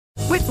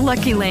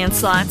Lucky Land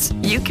Slots,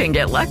 you can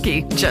get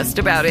lucky just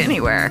about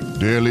anywhere.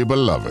 Dearly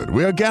beloved,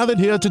 we are gathered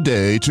here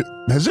today to...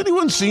 Has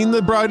anyone seen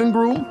the bride and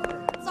groom?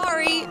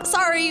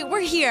 Sorry, we're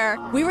here.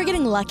 We were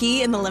getting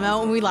lucky in the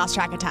limo and we lost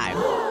track of time.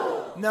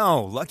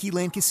 No, Lucky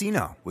Land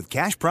Casino, with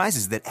cash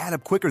prizes that add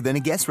up quicker than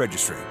a guest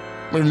registry.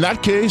 In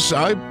that case,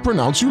 I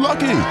pronounce you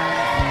lucky.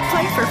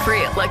 Play for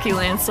free at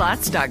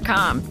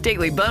LuckyLandSlots.com.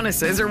 Daily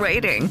bonuses are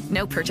waiting.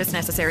 No purchase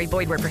necessary.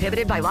 Void where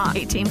prohibited by law.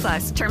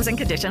 18+. Terms and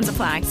conditions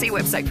apply. See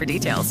website for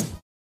details.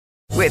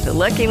 With the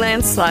Lucky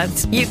Land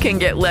Slots, you can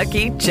get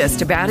lucky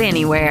just about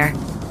anywhere.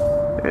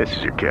 This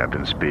is your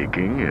captain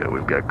speaking.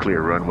 We've got clear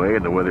runway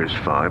and the weather's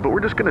fine, but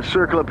we're just going to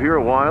circle up here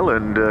a while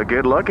and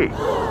get lucky.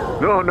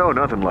 No,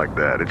 nothing like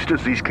that. It's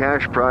just these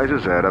cash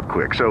prizes add up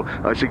quick. So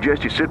I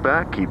suggest you sit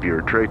back, keep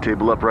your tray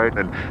table upright,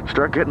 and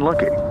start getting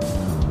lucky.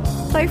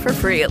 Play for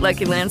free at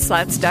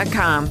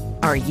LuckyLandSlots.com.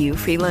 Are you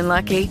feeling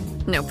lucky?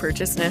 No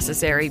purchase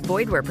necessary.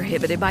 Void where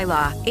prohibited by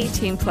law.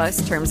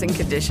 18+ terms and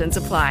conditions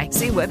apply.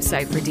 See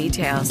website for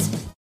details.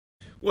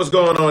 What's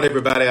going on,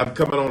 everybody? I'm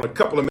coming on a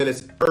couple of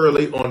minutes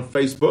early on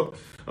Facebook,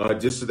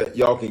 just so that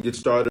y'all can get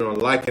started on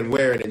liking,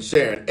 wearing, and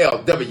sharing.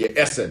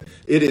 LWSN.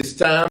 It is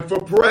time for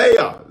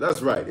prayer.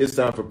 That's right. It's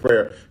time for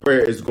prayer.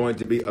 Prayer is going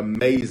to be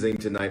amazing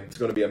tonight. It's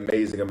going to be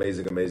amazing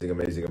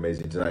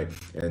tonight.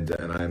 And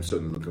I am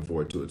certainly looking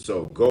forward to it.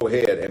 So go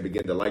ahead and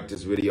begin to like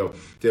this video.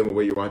 Tell me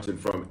where you're watching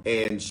from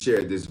and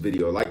share this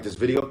video. Like this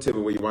video. Tell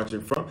me where you're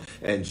watching from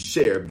and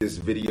share this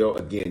video.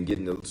 Again,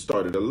 getting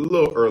started a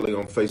little early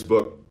on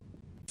Facebook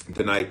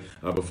tonight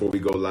before we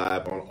go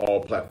live on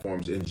all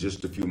platforms in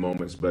just a few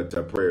moments. But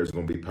prayer is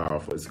going to be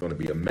powerful. It's going to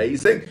be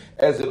amazing,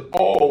 as it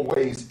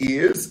always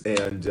is.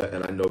 And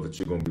I know that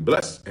you're going to be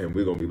blessed, and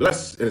we're going to be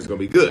blessed, and it's going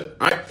to be good.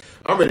 All right,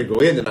 I'm ready to go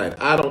in tonight.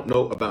 I don't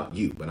know about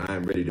you, but I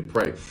am ready to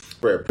pray.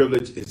 Prayer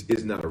privilege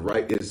is not a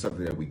right. It is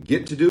something that we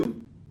get to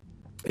do.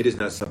 It is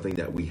not something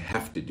that we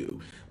have to do.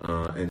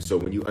 And so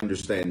when you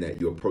understand that,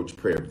 you approach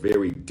prayer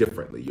very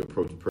differently. You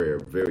approach prayer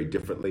very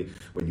differently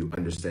when you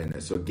understand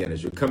that. So again,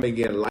 as you're coming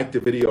in, like the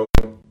video,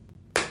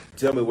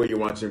 tell me where you're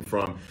watching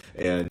from,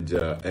 and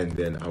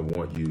then I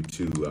want you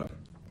to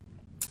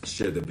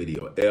share the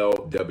video.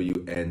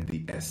 LW and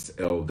the S.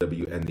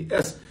 LW and the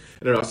S.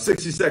 And in our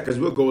 60 seconds,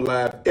 we'll go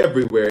live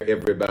everywhere,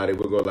 everybody.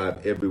 We'll go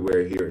live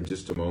everywhere here in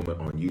just a moment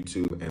on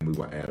YouTube. And we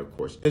will add, of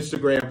course,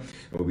 Instagram.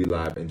 And we'll be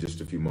live in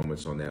just a few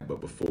moments on that.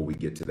 But before we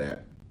get to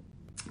that,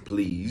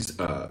 please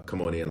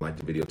come on in, like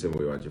the video, tell me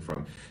where you're watching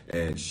from,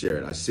 and share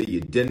it. I see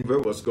you, Denver.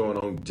 What's going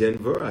on,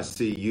 Denver? I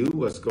see you.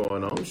 What's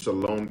going on?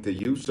 Shalom to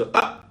you. So,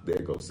 there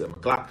goes 7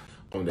 o'clock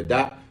on the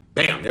dot.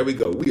 Bam, there we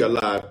go. We are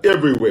live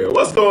everywhere.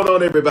 What's going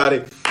on,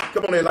 everybody?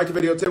 Come on in, like the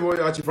video, tell me where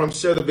you're watching from,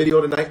 share the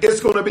video tonight. It's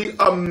going to be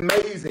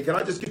amazing. Can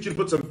I just get you to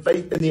put some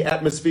faith in the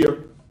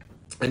atmosphere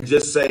and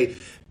just say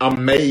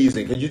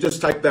amazing? Can you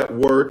just type that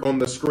word on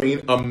the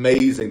screen?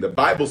 Amazing. The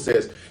Bible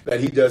says that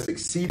he does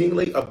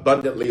exceedingly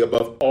abundantly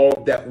above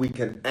all that we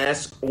can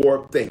ask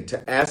or think.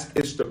 To ask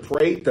is to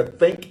pray. To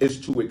think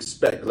is to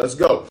expect. Let's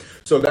go.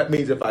 So that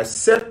means if I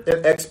set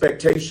an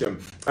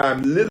expectation,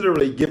 I'm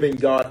literally giving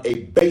God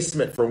a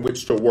basement from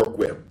which to work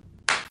with.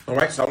 All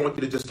right, so I want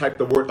you to just type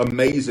the word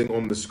amazing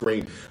on the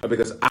screen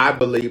because I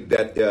believe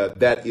that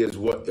that is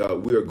what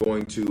we're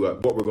going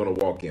to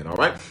walk in. All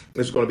right,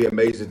 it's going to be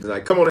amazing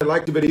tonight. Come on and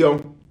like the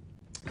video.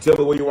 Tell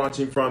me where you're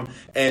watching from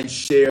and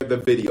share the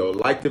video.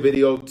 Like the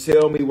video,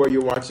 tell me where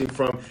you're watching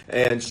from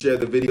and share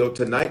the video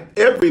tonight.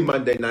 Every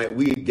Monday night,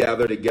 we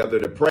gather together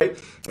to pray,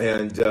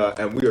 and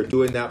we are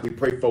doing that. We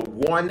pray for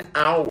 1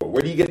 hour.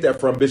 Where do you get that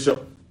from,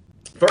 Bishop?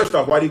 First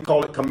off, why do you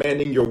call it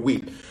commanding your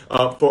week?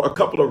 For a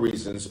couple of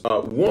reasons.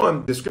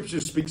 One, the scripture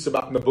speaks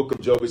about in the book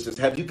of Job. It says,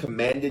 have you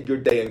commanded your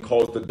day and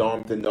caused the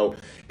dawn to know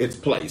its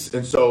place?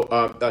 And so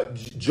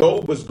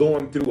Job was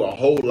going through a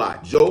whole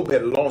lot. Job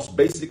had lost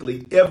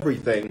basically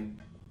everything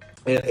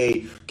in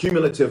a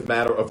cumulative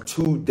matter of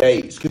 2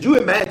 days. Could you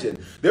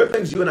imagine? There are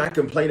things you and I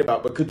complain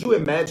about, but could you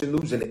imagine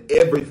losing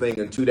everything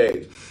in 2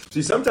 days?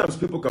 See, sometimes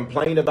people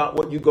complain about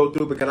what you go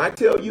through, but can I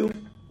tell you,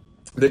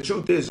 the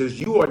truth is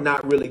you are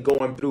not really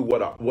going through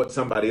what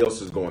somebody else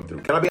is going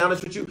through. Can I be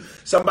honest with you?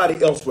 Somebody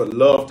else would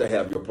love to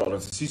have your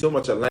problems. I see so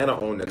much Atlanta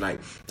on tonight.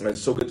 And it's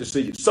so good to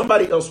see you.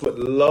 Somebody else would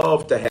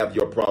love to have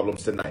your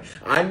problems tonight.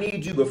 I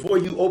need you, before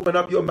you open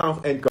up your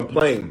mouth and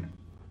complain,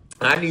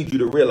 I need you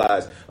to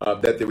realize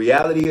that the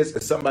reality is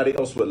that somebody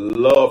else would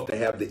love to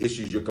have the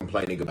issues you're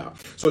complaining about.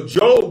 So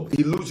Job,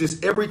 he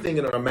loses everything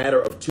in a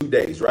matter of 2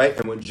 days, right?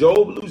 And when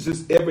Job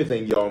loses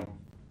everything, y'all,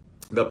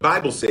 the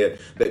Bible said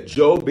that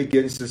Job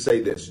begins to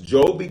say this.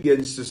 Job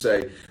begins to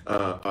say,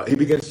 he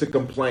begins to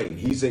complain.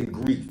 He's in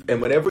grief.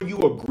 And whenever you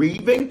are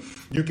grieving,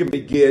 you can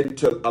begin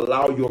to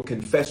allow your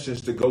confessions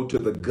to go to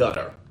the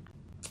gutter.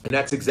 And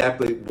that's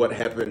exactly what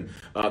happened.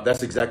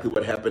 That's exactly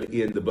what happened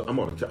in the book. I'm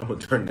gonna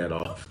turn that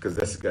off because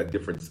that's got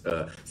different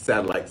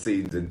satellite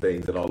scenes and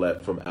things and all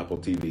that from Apple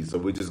TV. So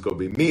we're just gonna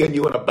be me and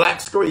you on a black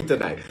screen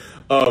tonight.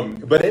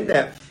 But in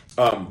that,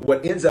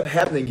 what ends up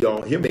happening,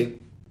 y'all, hear me,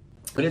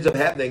 What ends up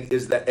happening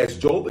is that as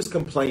Job is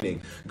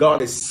complaining,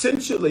 God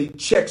essentially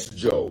checks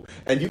Job.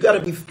 And you got to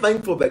be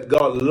thankful that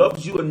God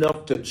loves you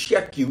enough to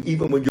check you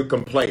even when you're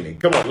complaining.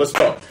 Come on, let's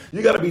talk.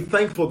 You got to be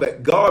thankful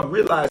that God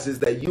realizes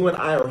that you and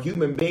I are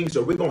human beings,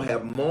 so we're going to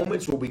have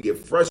moments where we get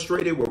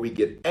frustrated, where we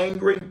get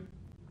angry,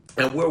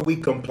 and where we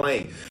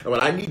complain. And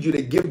what I need you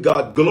to give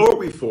God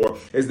glory for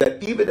is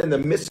that even in the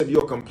midst of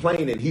your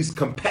complaining, he's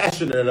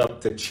compassionate enough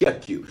to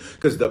check you.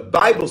 Because the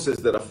Bible says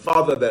that a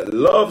father that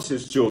loves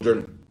his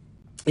children,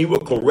 he will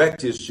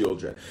correct his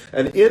children.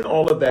 And in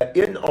all of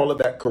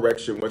that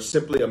correction, what's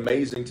simply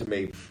amazing to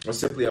me,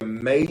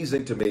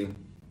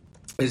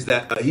 is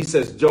that he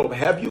says, Job,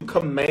 have you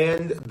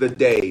commanded the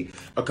day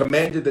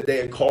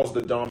and caused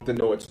the dawn to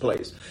know its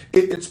place?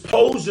 It's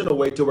posed in a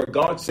way to where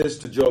God says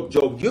to Job,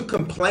 you're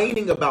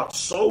complaining about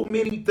so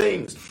many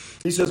things.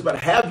 He says, but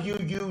have you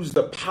used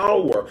the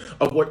power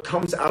of what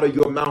comes out of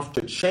your mouth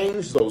to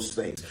change those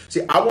things?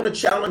 See, I want to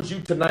challenge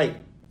you tonight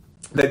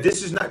that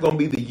this is not going to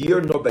be the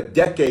year nor the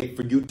decade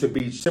for you to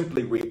be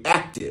simply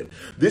reactive.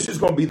 This is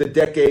going to be the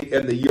decade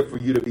and the year for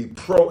you to be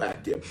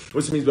proactive.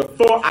 Which means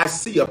before I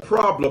see a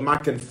problem, my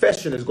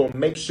confession is going to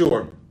make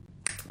sure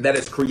that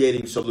it's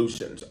creating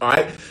solutions. All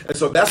right. And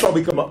so that's why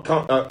we come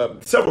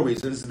up several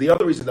reasons. The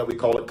other reason that we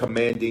call it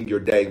commanding your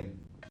day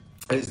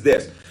is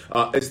this.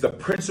 It's the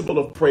principle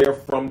of prayer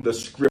from the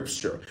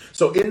scripture.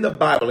 So in the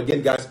Bible,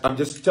 again, guys, I'm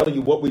just telling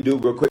you what we do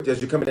real quick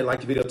as you're coming in, like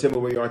the video, tell me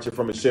where you are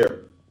from and share.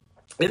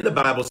 In the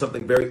Bible,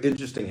 something very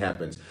interesting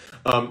happens.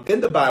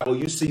 In the Bible,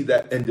 you see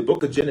that in the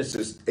book of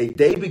Genesis, a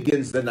day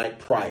begins the night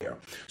prior.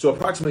 So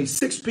approximately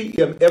 6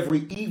 p.m.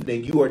 every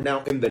evening, you are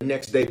now in the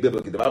next day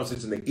biblically. The Bible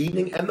says in the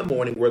evening and the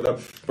morning were the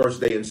first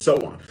day and so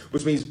on.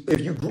 Which means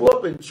if you grew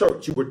up in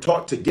church, you were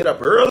taught to get up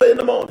early in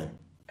the morning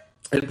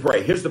and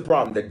pray. Here's the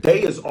problem. The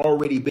day has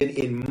already been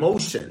in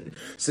motion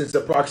since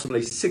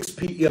approximately 6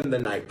 p.m. the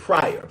night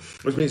prior,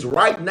 which means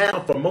right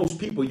now for most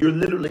people, you're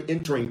literally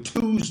entering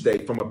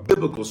Tuesday from a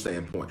biblical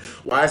standpoint.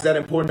 Why is that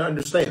important to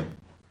understand?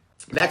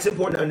 That's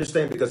important to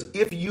understand because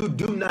if you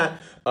do not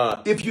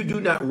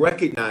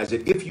recognize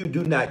it, if you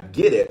do not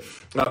get it,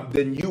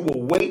 then you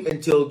will wait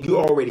until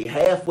you're already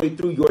halfway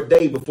through your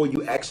day before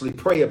you actually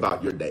pray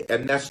about your day.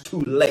 And that's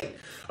too late.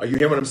 Are you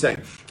hearing what I'm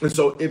saying? And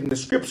so in the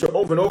scripture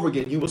over and over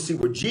again, you will see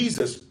where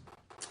Jesus,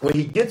 when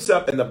he gets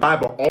up, and the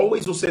Bible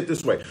always will say it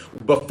this way,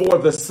 before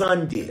the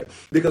sun did.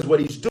 Because what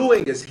he's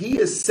doing is he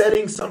is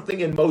setting something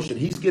in motion.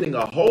 He's getting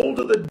a hold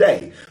of the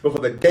day before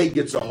the day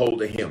gets a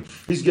hold of him.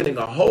 He's getting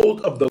a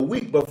hold of the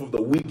week before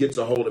the week gets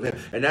a hold of him.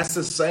 And that's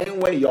the same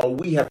way, y'all,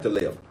 we have to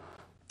live.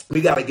 We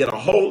got to get a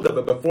hold of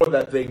it before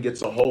that thing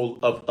gets a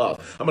hold of us.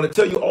 I'm going to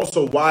tell you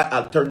also why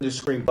I turned this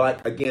screen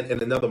black again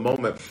in another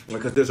moment,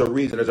 because there's a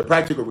reason. There's a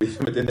practical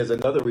reason, but then there's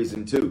another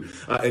reason too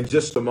in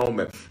just a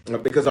moment.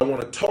 Because I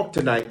want to talk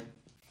tonight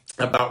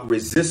about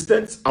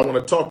resistance. I want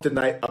to talk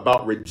tonight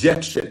about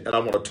rejection, and I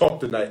want to talk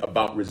tonight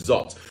about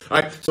results.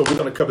 All right, so we're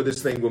going to cover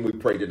this thing when we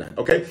pray tonight,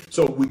 okay?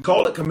 So we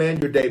call it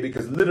Command Your Day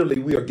because literally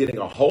we are getting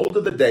a hold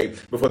of the day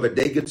before the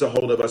day gets a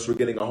hold of us. We're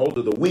getting a hold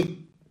of the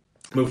week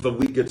before the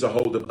week gets a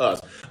hold of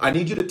us. I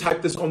need you to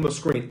type this on the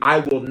screen. I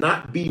will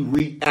not be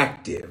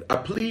reactive.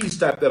 Please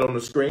type that on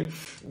the screen.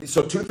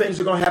 So 2 things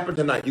are going to happen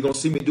tonight. You're going to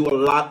see me do a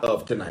lot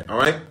of tonight, all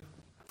right?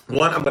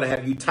 1, I'm going to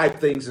have you type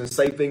things and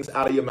say things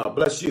out of your mouth.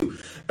 Bless you.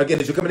 Again,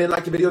 as you're coming in,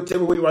 like the video, tell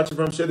me where you're watching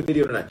from, share the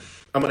video tonight.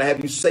 I'm going to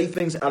have you say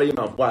things out of your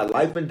mouth. Why?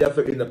 Life and death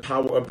are in the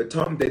power of the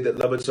tongue. They that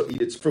love it shall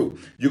eat its fruit.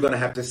 You're going to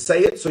have to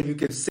say it so you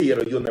can see it,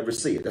 or you'll never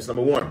see it. That's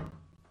number 1.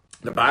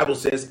 The Bible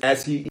says,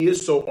 as he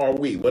is, so are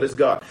we. What is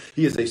God?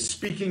 He is a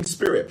speaking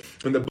spirit.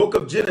 In the book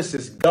of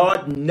Genesis,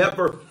 God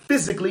never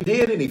physically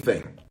did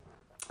anything.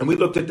 And we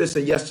looked at this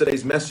in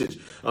yesterday's message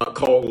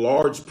called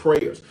Large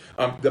Prayers.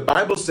 The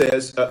Bible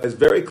says, it's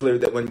very clear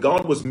that when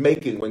God was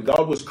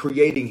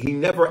creating, he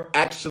never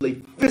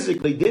actually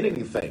physically did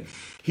anything.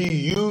 He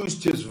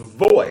used his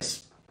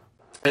voice.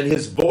 And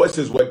his voice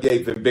is what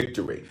gave him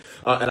victory.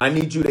 And I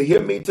need you to hear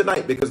me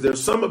tonight, because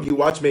there's some of you,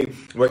 watch me,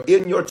 where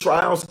in your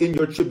trials, in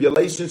your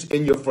tribulations,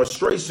 in your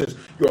frustrations,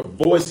 your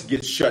voice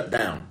gets shut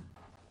down.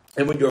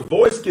 And when your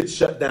voice gets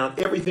shut down,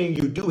 everything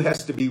you do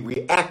has to be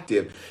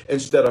reactive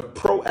instead of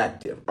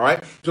proactive. All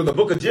right. So in the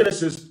book of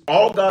Genesis,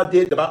 all God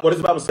did, what does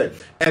the Bible say?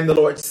 And the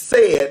Lord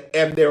said,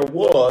 and there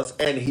was,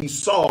 and he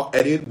saw,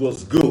 and it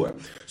was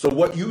good. So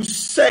what you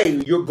say,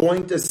 you're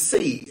going to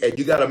see, and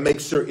you got to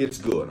make sure it's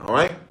good. All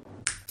right.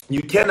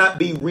 You cannot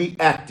be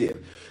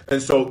reactive.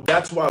 And so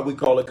that's why we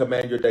call it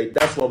Command Your Day.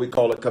 That's why we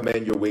call it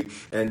Command Your Week.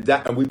 And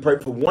we pray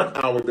for 1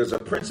 hour. There's a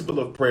principle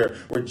of prayer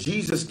where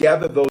Jesus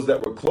gathered those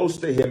that were close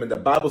to him. And the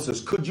Bible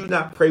says, could you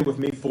not pray with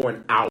me for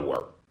an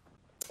hour?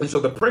 And so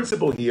the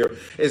principle here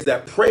is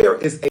that prayer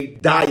is a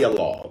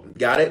dialogue.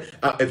 Got it?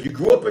 If you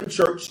grew up in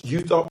church, you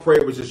thought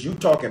prayer was just you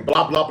talking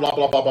blah, blah, blah,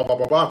 blah, blah, blah, blah,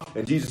 blah, blah.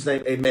 In Jesus'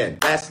 name, amen.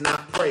 That's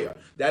not prayer.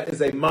 That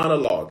is a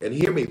monologue. And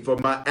hear me, for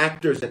my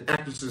actors and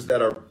actresses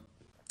that are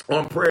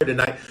on prayer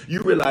tonight,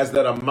 you realize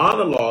that a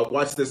monologue,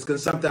 watch this, can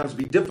sometimes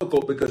be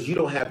difficult because you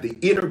don't have the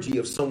energy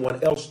of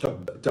someone else to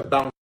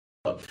bounce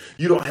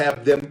You don't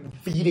have them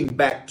feeding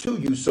back to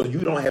you, so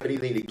you don't have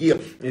anything to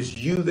give. It's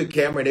you, the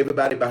camera, and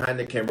everybody behind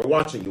the camera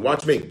watching you.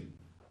 Watch me.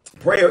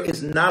 Prayer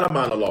is not a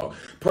monologue.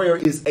 Prayer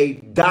is a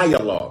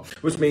dialogue,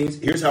 which means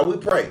here's how we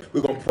pray.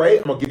 We're going to pray.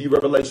 I'm going to give you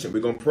revelation. We're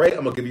going to pray.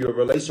 I'm going to give you a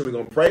revelation. We're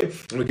going to pray.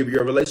 I'm going to give you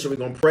a revelation. We're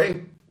going to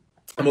pray.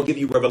 I'm gonna give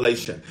you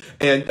revelation.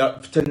 And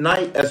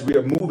tonight, as we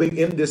are moving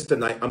in this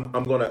tonight,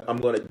 I'm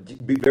gonna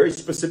be very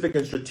specific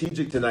and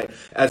strategic tonight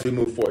as we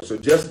move forward. So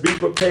just be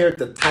prepared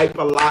to type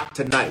a lot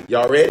tonight.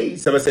 Y'all ready?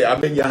 Somebody say,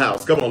 I'm in your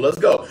house. Come on, let's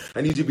go.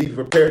 I need you to be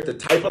prepared to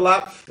type a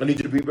lot. I need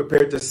you to be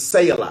prepared to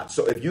say a lot.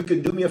 So if you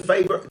can do me a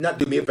favor, not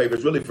do me a favor,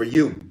 it's really for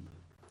you.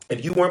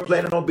 If you weren't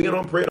planning on being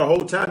on prayer the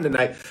whole time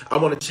tonight, I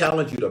want to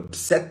challenge you to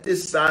set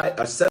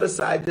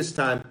aside this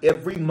time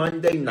every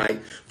Monday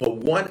night for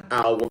 1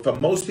 hour. For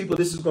most people,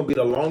 this is going to be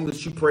the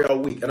longest you pray all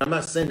week. And I'm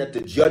not saying that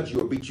to judge you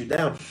or beat you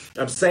down.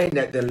 I'm saying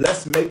that then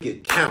let's make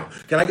it count.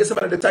 Can I get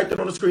somebody to type that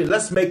on the screen?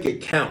 Let's make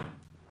it count.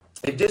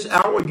 And this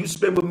hour you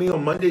spend with me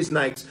on Mondays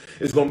nights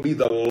is going to be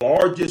the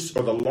largest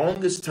or the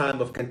longest time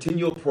of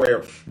continual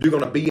prayer you're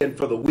going to be in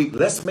for the week.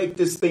 Let's make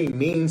this thing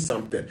mean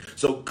something.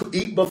 So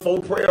eat before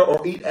prayer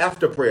or eat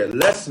after prayer.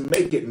 Let's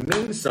make it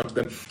mean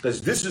something,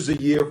 because this is a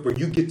year where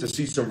you get to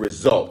see some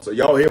results. Are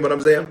y'all hear what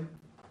I'm saying?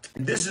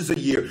 This is a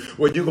year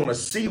where you're going to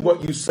see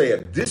what you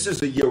said. This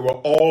is a year where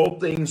all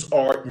things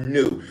are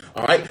new.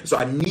 All right. So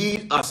I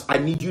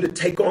need you to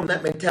take on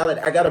that mentality.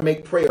 I got to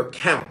make prayer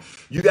count.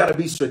 You got to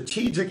be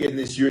strategic in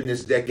this year, in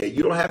this decade.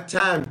 You don't have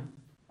time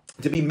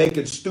to be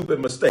making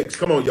stupid mistakes.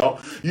 Come on, y'all.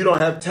 You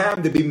don't have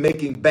time to be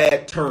making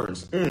bad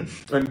turns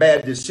and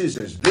bad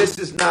decisions. This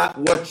is not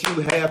what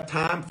you have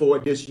time for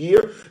this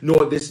year,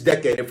 nor this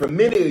decade. And for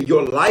many of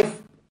your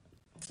life,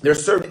 there are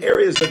certain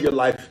areas of your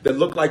life that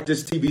look like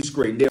this TV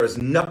screen. There is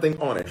nothing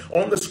on it.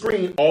 On the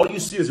screen, all you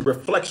see is a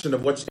reflection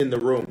of what's in the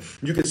room.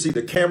 You can see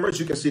the cameras.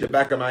 You can see the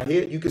back of my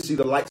head. You can see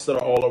the lights that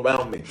are all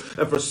around me.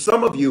 And for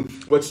some of you,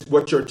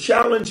 what your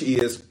challenge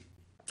is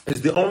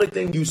the only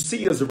thing you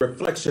see is a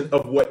reflection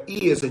of what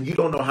is, and you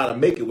don't know how to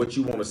make it what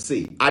you want to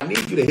see. I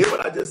need you to hear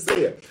what I just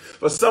said.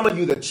 For some of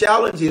you, the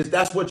challenge is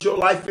that's what your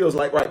life feels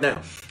like right now,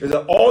 is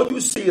that all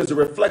you see is a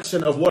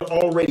reflection of what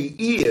already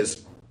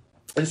is.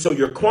 And so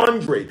your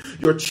quandary,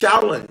 your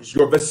challenge,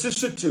 your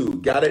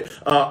vicissitude, got it?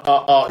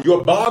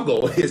 Your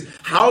boggle is,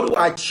 how do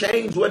I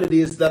change what it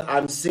is that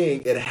I'm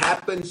seeing? It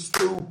happens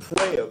through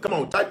prayer. Come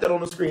on, type that on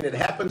the screen. It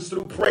happens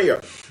through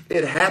prayer.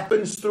 It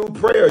happens through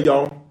prayer,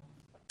 y'all.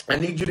 I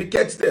need you to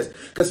catch this,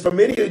 because for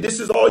many of you, this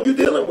is all you're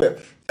dealing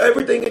with.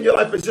 Everything in your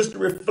life is just a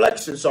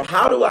reflection. So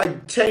how do I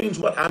change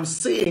what I'm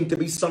seeing to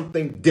be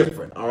something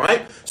different? All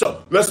right.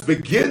 So let's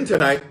begin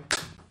tonight.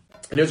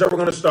 And here's how we're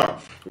going to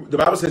start. The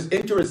Bible says,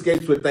 enter his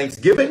gates with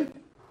thanksgiving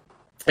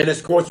and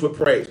his courts with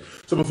praise.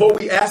 So before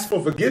we ask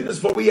for forgiveness,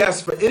 before we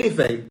ask for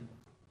anything,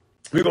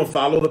 we're going to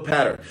follow the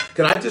pattern.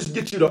 Can I just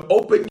get you to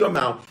open your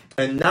mouth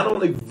and not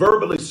only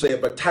verbally say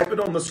it, but type it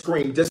on the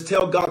screen. Just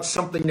tell God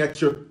something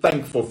that you're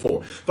thankful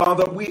for.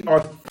 Father, we are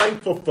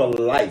thankful for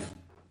life.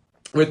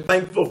 We're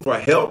thankful for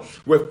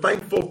health. We're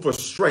thankful for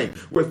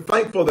strength. We're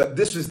thankful that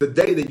this is the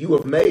day that you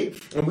have made,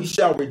 and we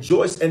shall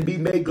rejoice and be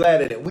made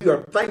glad in it. We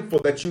are thankful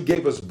that you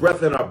gave us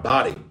breath in our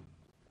body.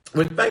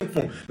 We're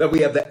thankful that we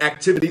have the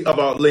activity of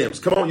our limbs.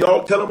 Come on,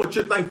 y'all. Tell them what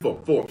you're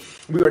thankful for.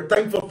 We are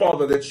thankful,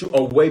 Father, that you are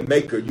a way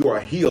maker. You are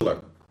a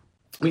healer.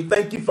 We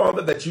thank you,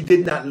 Father, that you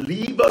did not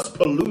leave us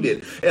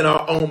polluted in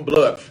our own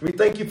blood. We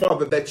thank you,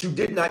 Father, that you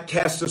did not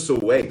cast us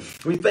away.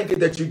 We thank you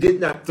that you did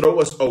not throw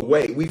us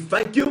away. We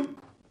thank you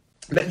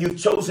that you've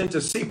chosen to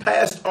see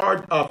past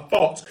our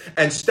faults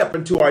and step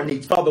into our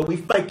needs. Father, we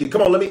thank you.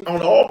 Come on, let me,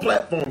 on all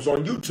platforms,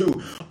 on YouTube,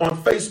 on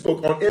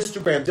Facebook, on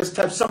Instagram, just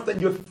type something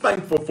you're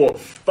thankful for.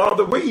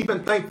 Father, we're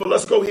even thankful,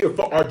 let's go here,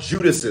 for our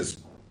Judases.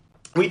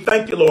 We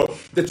thank you, Lord,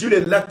 that you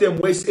didn't let them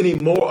waste any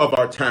more of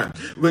our time.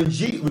 When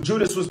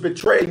Judas was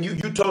betraying you,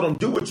 you told him,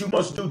 do what you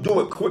must do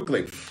it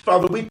quickly.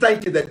 Father, we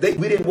thank you that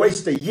we didn't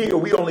waste a year.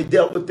 We only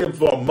dealt with them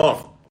for a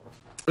month.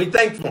 We're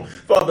thankful,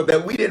 Father,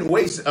 that we didn't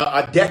waste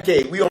a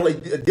decade. We only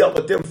dealt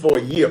with them for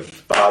a year.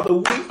 Father,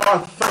 we are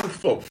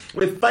thankful.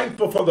 We're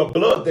thankful for the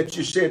blood that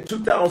you shed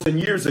 2,000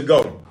 years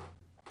ago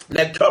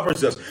that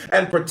covers us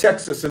and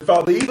protects us. And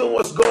Father, even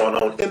what's going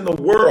on in the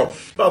world,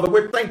 Father,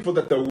 we're thankful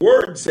that the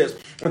word says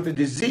that the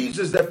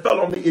diseases that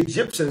fell on the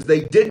Egyptians, they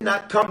did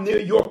not come near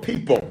your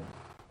people.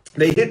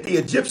 They hit the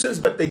Egyptians,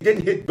 but they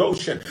didn't hit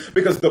Goshen,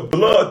 because the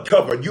blood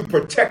covered. You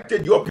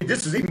protected your people.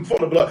 This is even before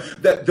the blood,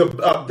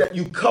 that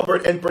you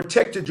covered and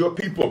protected your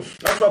people.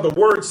 That's why the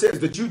word says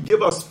that you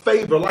give us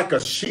favor like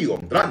a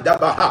shield. Like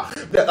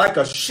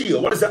a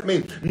shield. What does that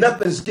mean?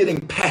 Nothing's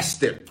getting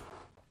past it.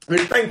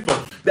 We're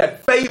thankful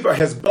that favor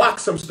has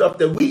blocked some stuff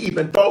that we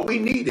even thought we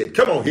needed.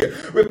 Come on here.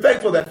 We're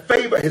thankful that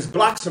favor has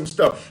blocked some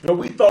stuff that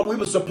we thought we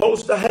were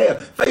supposed to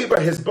have. Favor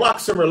has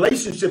blocked some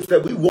relationships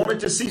that we wanted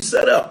to see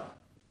set up.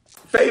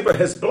 Favor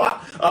has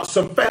blocked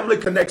some family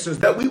connections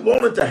that we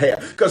wanted to have,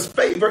 because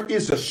favor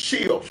is a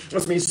shield.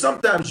 Which means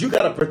sometimes you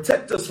got to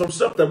protect us from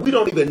stuff that we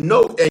don't even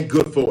know ain't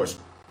good for us.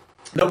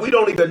 that we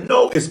don't even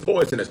know is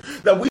poisonous,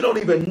 that we don't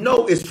even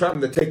know is trying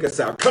to take us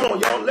out. Come on,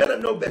 y'all, let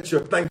him know that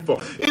you're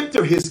thankful.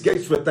 Enter his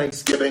gates with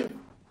thanksgiving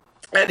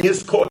and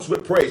his courts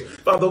with praise.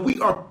 Father, we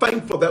are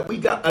thankful that we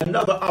got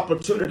another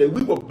opportunity.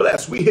 We were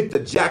blessed. We hit the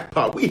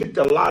jackpot. We hit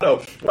the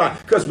lotto. Why?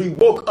 Because we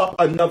woke up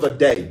another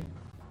day.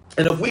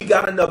 And if we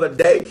got another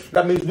day,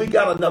 that means we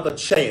got another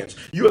chance.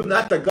 You are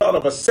not the God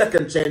of a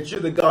second chance.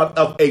 You're the God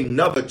of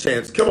another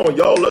chance. Come on,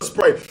 y'all, let's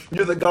pray.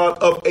 You're the God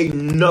of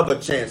another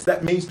chance.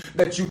 That means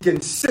that you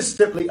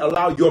consistently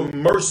allow your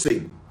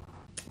mercy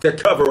to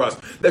cover us,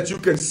 that you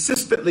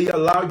consistently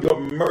allow your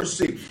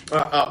mercy,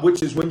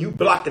 which is when you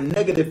block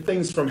negative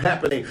things from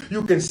happening.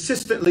 You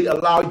consistently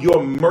allow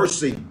your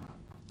mercy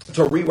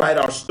to rewrite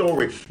our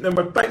story. And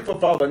we're thankful,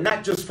 Father,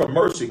 not just for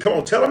mercy. Come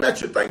on, tell them that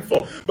you're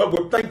thankful, but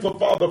we're thankful,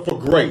 Father, for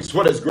grace.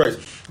 What is grace?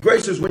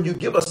 Grace is when you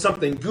give us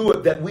something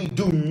good that we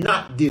do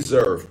not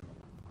deserve.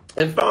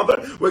 And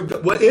Father,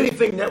 with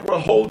anything that we're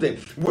holding,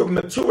 we're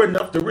mature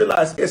enough to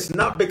realize it's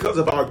not because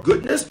of our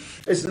goodness.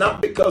 It's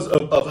not because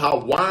of how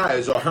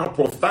wise or how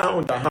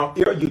profound or how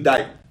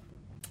erudite,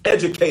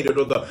 educated,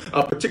 or the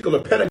particular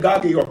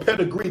pedagogy or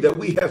pedigree that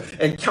we have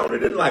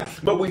encountered in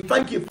life. But we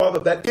thank you, Father,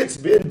 that it's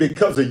been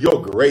because of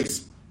your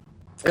grace.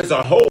 There's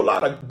a whole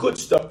lot of good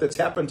stuff that's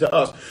happened to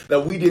us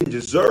that we didn't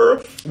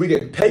deserve, we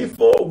didn't pay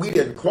for, we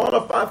didn't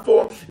qualify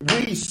for.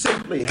 We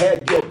simply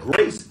had your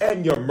grace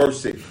and your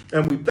mercy,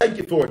 and we thank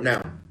you for it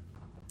now.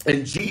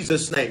 In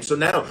Jesus' name. So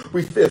now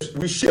we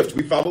shift,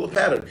 we follow the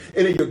pattern.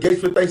 Enter your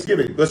gates with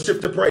thanksgiving. Let's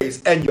shift to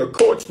praise. And your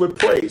courts with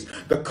praise.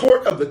 The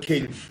court of the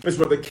king is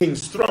where the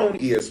king's throne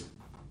is.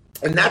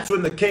 And that's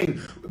when the king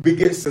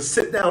begins to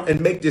sit down and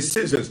make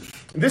decisions.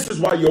 This is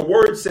why your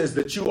word says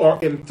that you are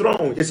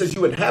enthroned. It says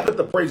you inhabit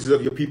the praises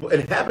of your people.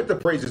 Inhabit the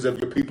praises of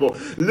your people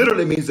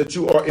literally means that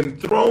you are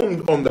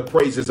enthroned on the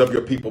praises of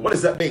your people. What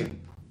does that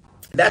mean?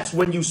 That's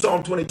when you,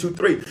 Psalm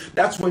 22:3,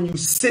 that's when you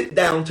sit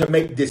down to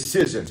make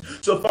decisions.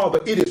 So, Father,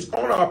 it is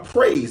on our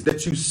praise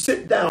that you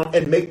sit down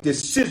and make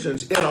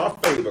decisions in our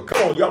favor.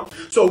 Come on, y'all.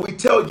 So we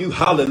tell you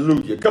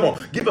hallelujah. Come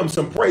on, give them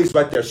some praise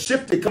right there.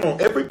 Shift it. Come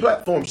on, every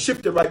platform,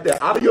 shift it right there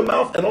out of your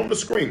mouth and on the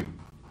screen.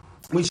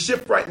 We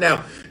shift right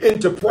now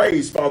into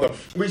praise, Father.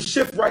 We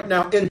shift right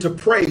now into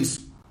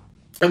praise.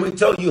 And we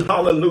tell you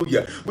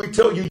hallelujah. We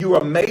tell you you're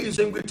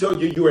amazing. We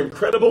tell you you're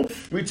incredible.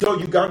 We tell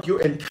you, God, you're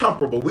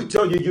incomparable. We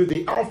tell you you're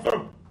the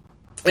Alpha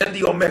and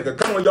the Omega.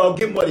 Come on, y'all,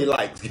 give him what he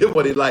likes. Give him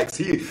what he likes.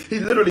 He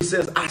literally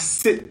says, I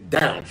sit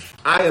down.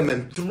 I am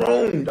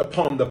enthroned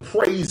upon the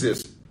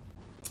praises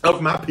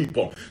of my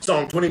people.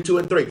 Psalm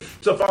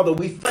 22:3. So, Father,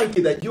 we thank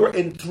you that you're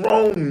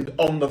enthroned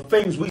on the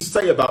things we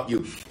say about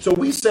you. So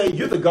we say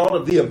you're the God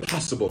of the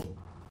impossible.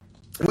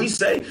 We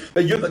say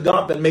that you're the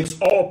God that makes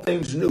all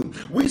things new.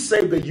 We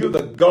say that you're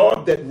the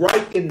God that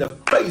right in the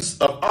face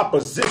of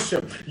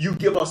opposition, you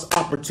give us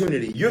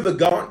opportunity. You're the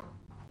God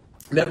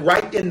that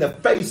right in the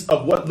face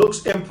of what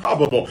looks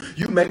improbable,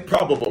 you make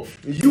probable.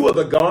 You are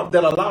the God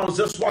that allows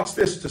us, watch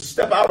this, to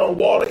step out on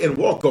water and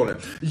walk on it.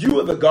 You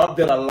are the God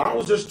that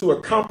allows us to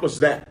accomplish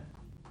that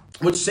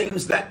which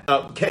seems that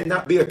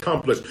cannot be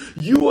accomplished.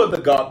 You are the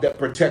God that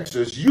protects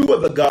us. You are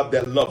the God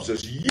that loves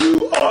us.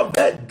 You are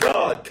that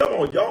God. Come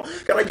on, y'all.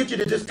 Can I get you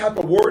to just type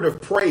a word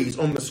of praise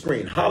on the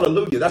screen?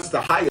 Hallelujah. That's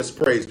the highest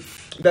praise.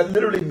 That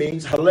literally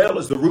means, hallel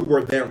is the root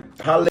word there.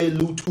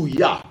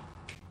 Hallelujah.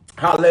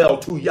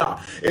 Hallelujah.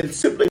 It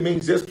simply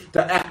means this,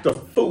 to act a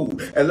fool.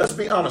 And let's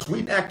be honest,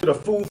 we've acted a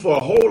fool for a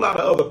whole lot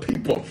of other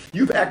people.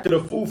 You've acted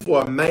a fool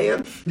for a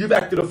man. You've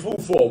acted a fool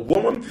for a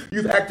woman.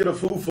 You've acted a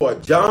fool for a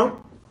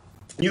job.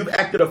 You've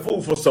acted a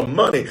fool for some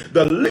money.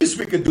 The least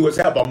we can do is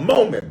have a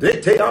moment where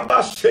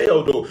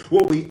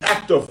we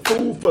act a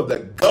fool for the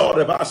God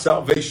of our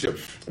salvation.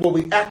 Where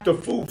we act a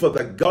fool for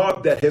the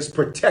God that has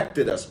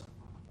protected us.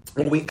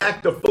 When we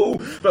act a fool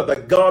for the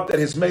God that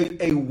has made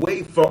a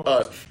way for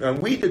us. And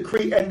we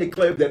decree and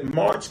declare that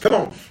March, come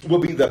on, will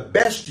be the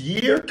best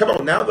year. Come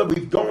on, now that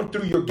we've gone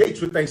through your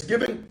gates with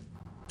thanksgiving,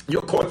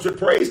 your courts with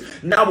praise,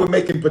 now we're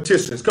making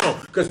petitions. Come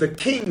on, because the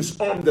king's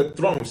on the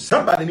throne.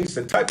 Somebody needs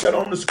to type that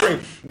on the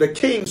screen. The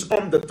king's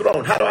on the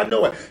throne. How do I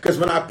know it? Because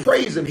when I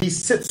praise him, he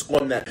sits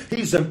on that.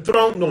 He's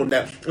enthroned on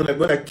that. And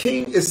when a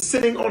king is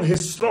sitting on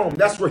his throne,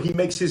 that's where he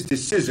makes his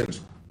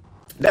decisions.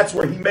 That's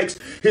where he makes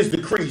his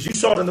decrees. You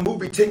saw it in the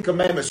movie 10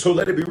 Commandments. So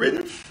let it be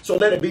written, so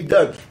let it be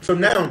done. So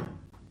now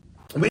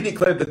we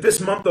declare that this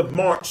month of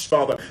March,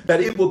 Father,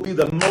 that it will be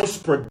the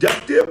most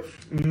productive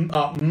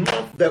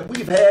month that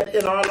we've had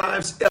in our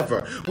lives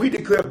ever. We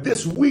declare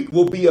this week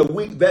will be a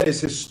week that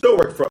is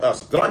historic for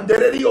us.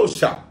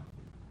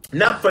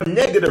 Not for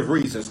negative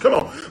reasons, come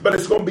on, but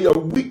it's going to be a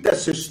week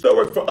that's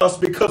historic for us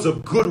because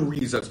of good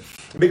reasons.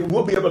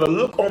 We'll be able to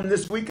look on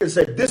this week and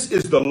say, this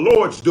is the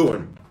Lord's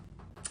doing.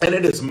 And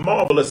it is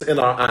marvelous in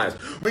our eyes.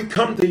 We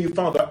come to you,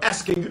 Father,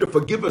 asking you to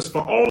forgive us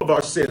for all of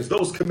our sins,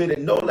 those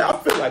committed knowingly. I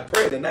feel like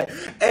praying tonight,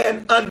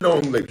 and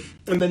unknowingly.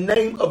 In the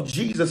name of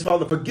Jesus,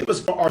 Father, forgive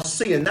us for our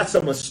sin. That's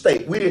a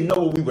mistake. We didn't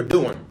know what we were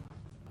doing.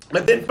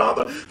 And then,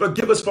 Father,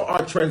 forgive us for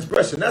our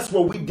transgression. That's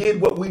where we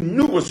did what we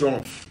knew was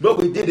wrong, but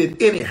we did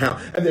it anyhow.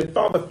 And then,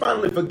 Father,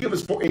 finally, forgive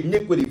us for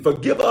iniquity.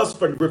 Forgive us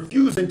for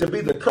refusing to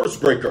be the curse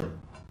breaker.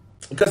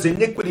 Because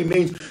iniquity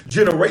means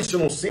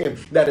generational sin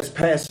that is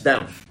passed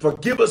down.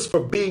 Forgive us for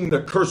being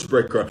the curse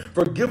breaker.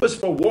 Forgive us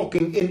for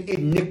walking in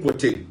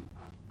iniquity.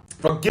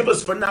 Forgive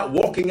us for not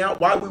walking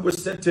out while we were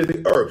sent to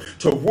the earth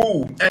to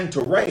rule and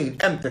to reign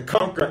and to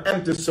conquer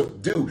and to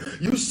subdue.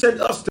 You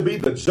sent us to be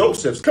the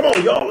Josephs. Come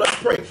on, y'all, let's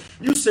pray.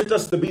 You sent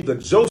us to be the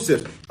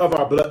Josephs of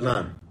our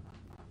bloodline.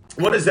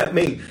 What does that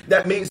mean?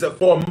 That means that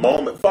for a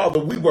moment, Father,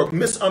 we were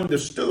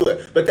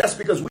misunderstood, but that's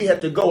because we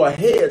had to go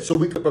ahead so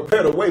we could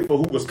prepare the way for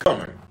who was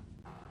coming.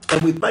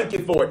 And we thank you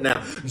for it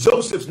now.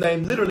 Joseph's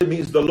name literally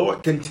means the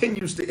Lord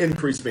continues to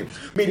increase me.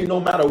 Meaning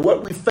no matter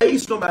what we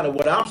face, no matter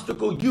what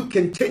obstacle, you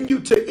continue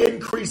to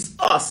increase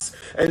us.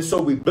 And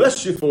so we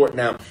bless you for it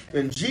now.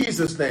 In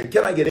Jesus' name,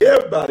 can I get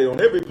everybody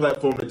on every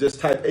platform to just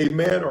type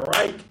amen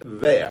right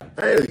there?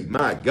 Hey,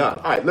 my God.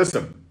 All right,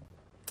 listen.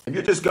 If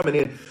you're just coming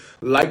in,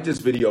 like this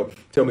video,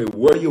 tell me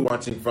where you're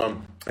watching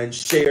from, and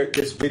share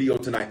this video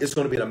tonight. It's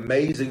going to be an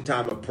amazing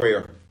time of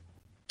prayer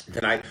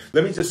tonight.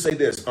 Let me just say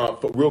this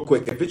real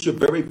quick. If it's your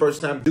very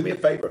first time, do me a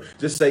favor.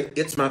 Just say,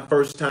 it's my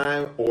first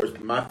time, or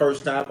my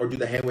first time, or do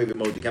the hand wave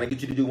emoji. Can I get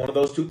you to do one of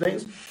those two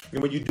things?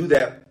 And when you do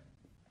that,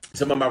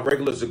 some of my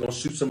regulars are going to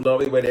shoot some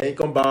love away. They ain't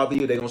going to bother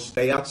you. They're going to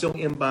stay out your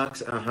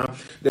inbox.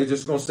 They're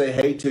just going to say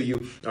hey to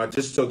you,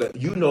 just so that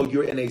you know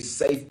you're in a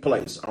safe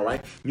place, all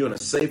right? You're in a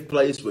safe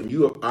place.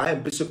 I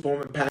am Bishop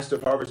Foreman, pastor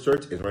of Harvest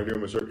Church. It's right here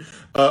in my shirt.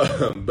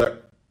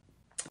 But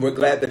we're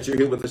glad that you're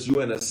here with us.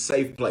 You're in a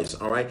safe place,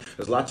 all right?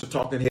 There's lots of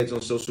talking heads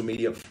on social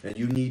media, and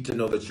you need to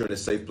know that you're in a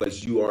safe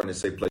place. You are in a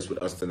safe place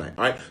with us tonight,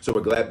 all right? So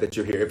we're glad that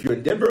you're here. If you're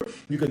in Denver,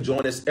 you can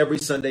join us every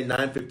Sunday,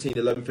 9:15,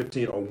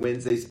 11:15, on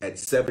Wednesdays at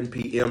 7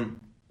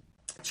 p.m.,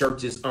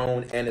 Church is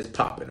on and it's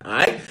popping, all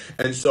right?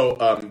 And so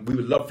we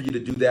would love for you to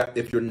do that.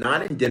 If you're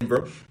not in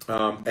Denver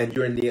and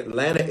you're in the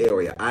Atlanta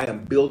area, I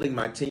am building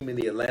my team in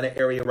the Atlanta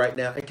area right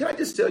now. And can I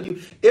just tell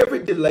you, every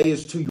delay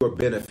is to your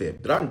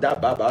benefit.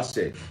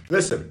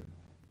 Listen.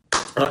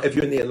 If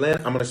you're in the Atlanta,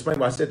 I'm going to explain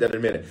why I said that in a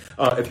minute.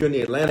 If you're in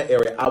the Atlanta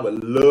area, I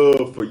would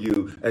love for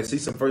you, and I see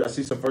some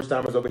first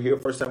timers over here,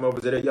 first time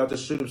over there. Y'all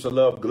just shoot them some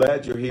love.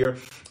 Glad you're here.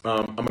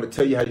 I'm going to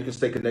tell you how you can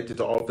stay connected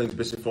to all things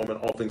Bishop Foreman,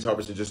 all things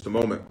Harvest in just a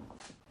moment.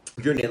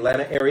 If you're in the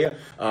Atlanta area,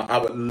 I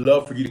would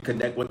love for you to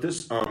connect with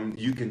us.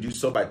 You can do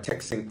so by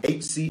texting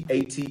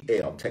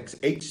HCATL. Text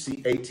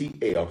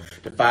HCATL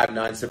to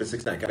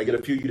 59769. Can I get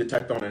a few of you to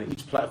type on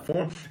each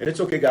platform? And it's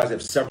okay, guys,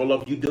 if several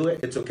of you do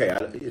it, it's okay.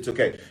 It's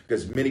okay,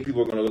 because many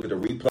people are going to look at the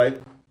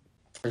replay.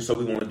 And so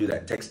we want to do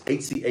that. Text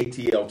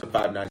HCATL to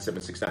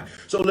 59769.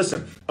 So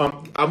listen,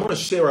 I want to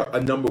share a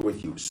number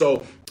with you.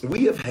 So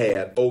we have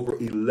had over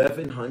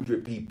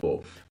 1,100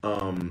 people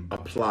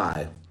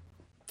apply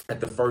at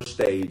the first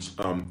stage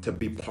to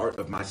be part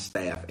of my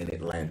staff in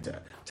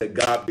Atlanta. To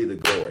God be the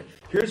glory.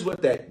 Here's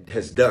what that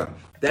has done.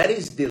 That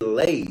is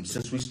delayed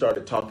since we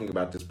started talking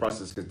about this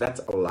process, because that's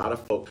a lot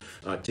of folk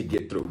to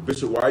get through.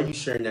 Bishop, why are you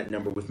sharing that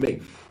number with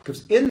me?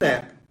 Because in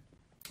that,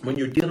 when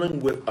you're dealing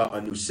with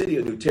a new city,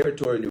 a new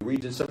territory, a new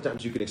region,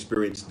 sometimes you can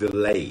experience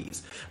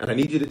delays. And I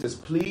need you to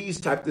just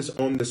please type this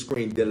on the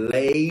screen.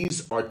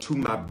 Delays are to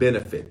my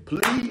benefit.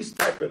 Please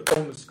type it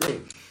on the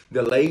screen.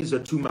 Delays are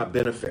to my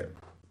benefit.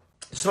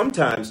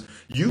 Sometimes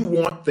you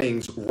want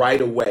things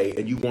right away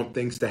and you want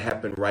things to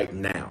happen right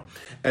now.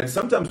 And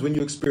sometimes when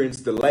you experience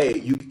delay,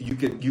 you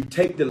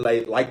take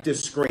delay like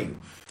this screen.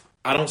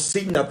 I don't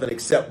see nothing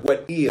except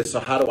what is,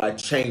 so how do I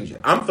change it?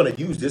 I'm going to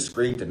use this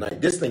screen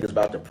tonight. This thing is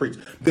about to preach.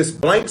 This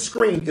blank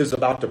screen is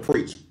about to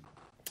preach.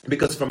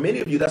 Because for many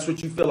of you, that's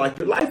what you feel like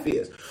your life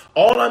is.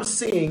 All I'm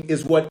seeing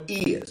is what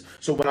is.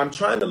 So when I'm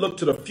trying to look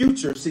to the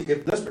future,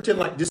 let's pretend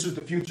like this is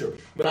the future.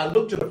 When I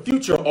look to the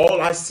future,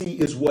 all I see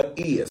is what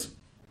is.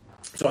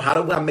 So how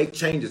do I make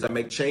changes? I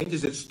make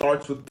changes. It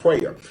starts with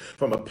prayer.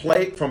 From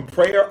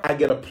prayer, I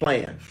get a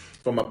plan.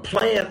 From a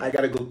plan, I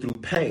got to go through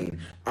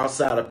pain.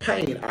 Outside of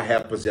pain, I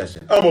have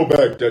possession. I'm going to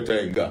back that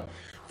thing up.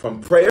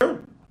 From prayer,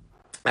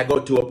 I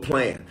go to a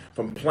plan.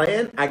 From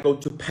plan, I go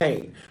to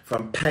pain.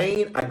 From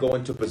pain, I go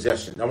into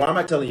possession. Now, why am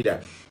I telling you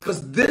that?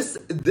 Because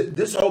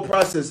this whole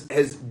process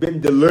has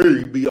been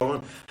delayed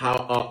beyond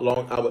how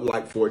long I would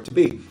like for it to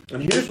be.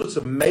 And here's what's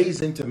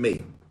amazing to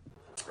me.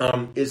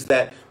 Is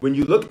that when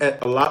you look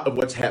at a lot of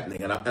what's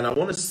happening, and I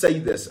want to say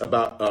this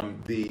about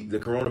the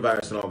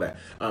coronavirus and all that,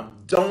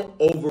 don't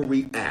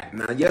overreact.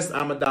 Now, yes,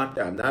 I'm a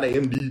doctor. I'm not an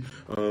MD,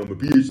 a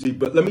PhD,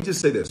 but let me just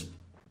say this.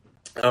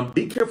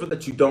 Be careful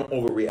that you don't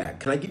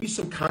overreact. Can I give you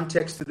some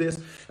context to this?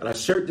 And I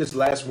shared this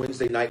last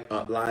Wednesday night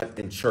live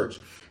in church.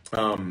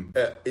 Let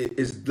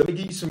me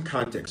give you some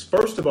context.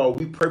 First of all,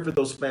 we pray for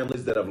those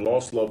families that have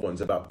lost loved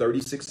ones, about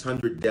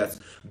 3,600 deaths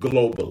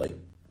globally.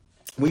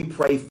 We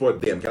pray for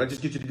them. Can I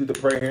just get you to do the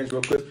prayer hands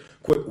real quick?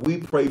 We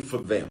pray for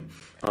them.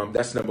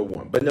 That's number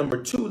one. But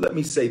number two, let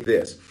me say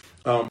this.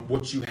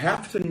 What you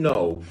have to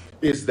know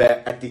is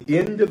that at the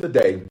end of the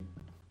day,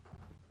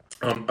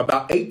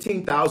 About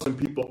 18,000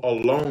 people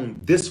alone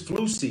this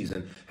flu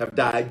season have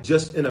died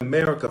just in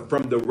America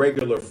from the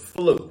regular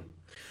flu.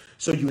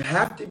 So you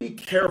have to be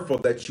careful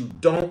that you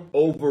don't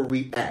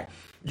overreact.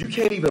 You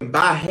can't even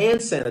buy hand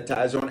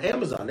sanitizer on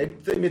Amazon.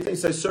 They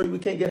say, sir, we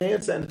can't get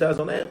hand sanitizer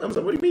on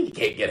Amazon. What do you mean you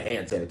can't get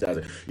hand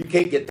sanitizer? You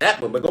can't get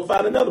that one, but go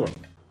find another one.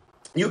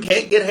 You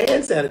can't get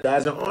hand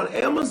sanitizer on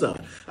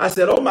Amazon. I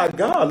said, oh my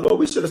God, Lord,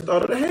 we should have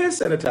started a hand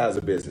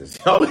sanitizer business.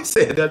 Y'all ain't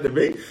saying that to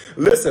me.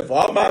 Listen, for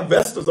all my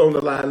investors on the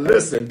line,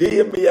 listen,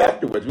 DM me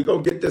afterwards. We're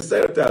going to get this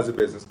sanitizer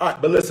business. All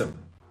right, but listen,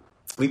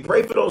 we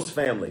pray for those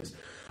families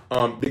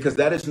because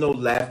that is no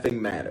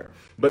laughing matter.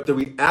 But the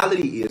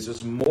reality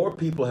is more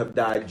people have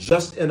died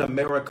just in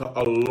America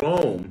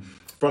alone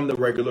from the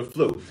regular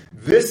flu.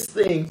 This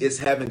thing is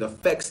having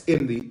effects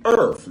in the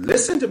earth.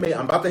 Listen to me.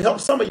 I'm about to help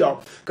some of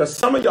y'all because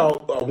some of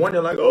y'all are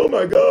wondering like, oh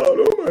my God,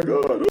 oh my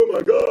God, oh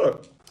my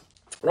God.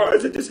 Why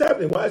is it just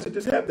happening? Why is it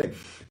just happening?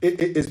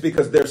 It's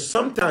because there's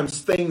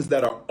sometimes things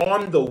that are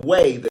on the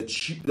way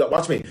that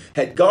watch me,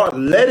 had God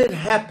let it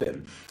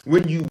happen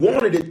when you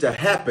wanted it to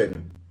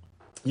happen,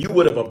 you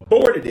would have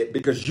aborted it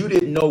because you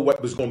didn't know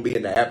what was going to be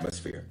in the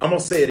atmosphere. I'm going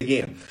to say it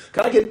again.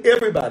 Can I get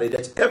everybody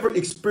that's ever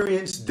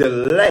experienced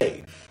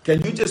delay?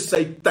 Can you just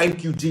say,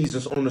 thank you,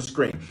 Jesus, on the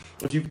screen?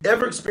 If you've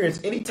ever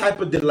experienced any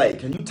type of delay,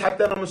 can you type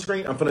that on the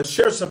screen? I'm going to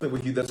share something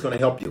with you that's going to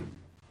help you.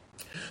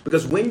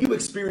 Because when you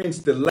experience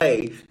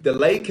delay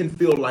can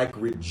feel like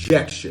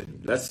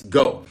rejection. Let's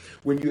go.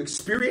 When you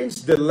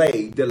experience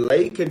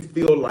delay can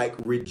feel like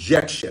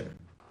rejection.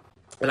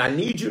 And I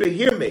need you to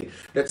hear me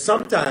that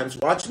sometimes,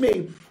 watch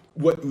me,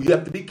 what you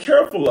have to be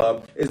careful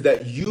of is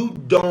that you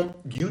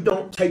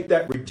don't take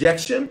that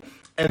rejection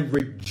and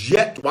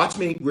reject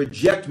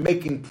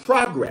making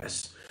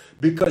progress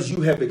because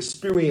you have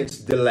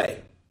experienced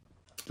delay.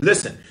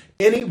 Listen,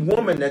 any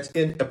woman that's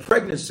in a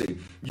pregnancy,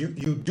 you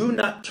do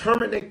not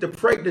terminate the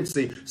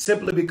pregnancy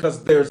simply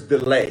because there's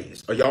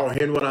delays. Are y'all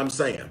hearing what I'm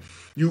saying?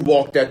 You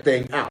walk that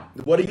thing out.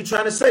 What are you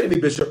trying to say to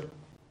me, Bishop?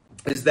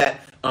 Is that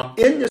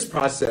in this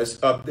process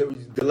of the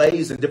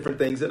delays and different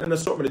things and an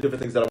assortment of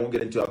different things that I won't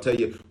get into, I'll tell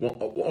you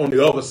on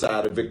the other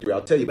side of victory,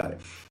 I'll tell you about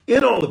it.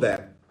 In all of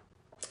that,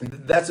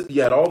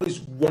 you had all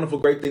these wonderful,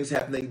 great things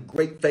happening,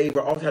 great favor,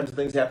 all kinds of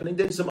things happening,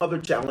 then some other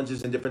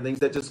challenges and different things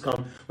that just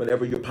come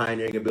whenever you're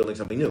pioneering and building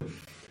something new.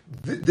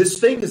 This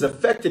thing has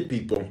affected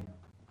people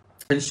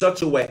in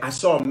such a way. I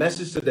saw a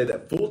message today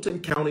that Fulton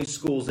County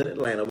Schools in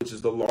Atlanta, which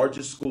is the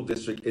largest school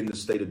district in the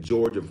state of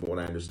Georgia, from what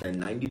I understand,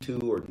 92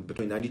 or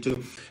between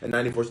 92 and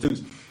 94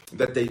 students,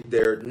 that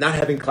they're not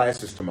having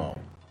classes tomorrow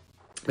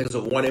because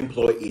of one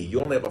employee.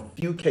 You only have a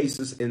few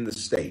cases in the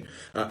state,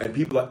 and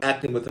people are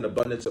acting with an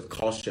abundance of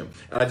caution.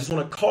 And I just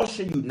want to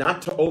caution you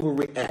not to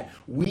overreact.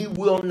 We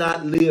will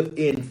not live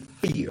in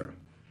fear.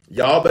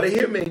 Y'all better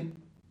hear me.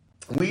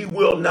 We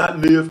will not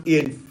live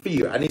in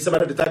fear. I need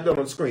somebody to type that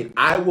on the screen.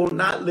 I will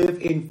not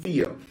live in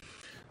fear.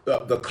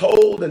 The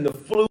cold and the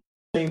flu,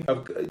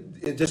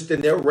 just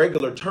in their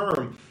regular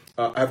term,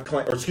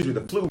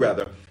 the flu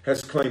rather,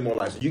 has claimed more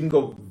lives. You can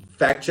go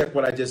fact check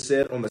what I just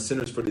said on the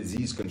Centers for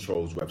Disease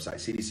Control's website,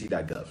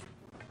 cdc.gov.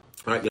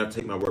 All right, you don't have to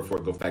take my word for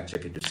it. Go fact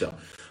check it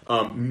yourself.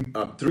 I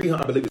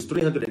believe it's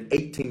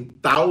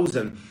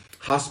 318,000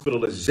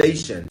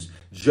 hospitalizations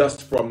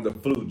just from the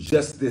flu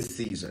just this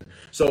season.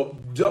 So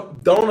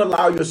don't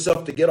allow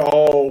yourself to get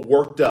all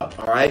worked up,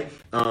 all right?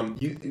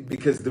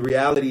 Because the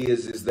reality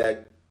is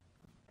that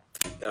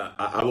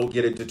I won't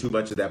get into too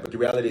much of that, but the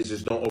reality is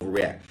just don't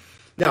overreact.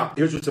 Now,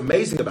 here's what's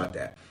amazing about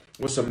that.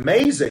 What's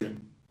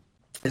amazing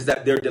is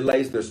that there are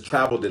delays, there's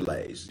travel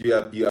delays. You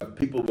have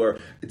people where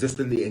just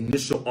in the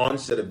initial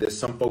onset of this,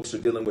 some folks are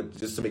dealing with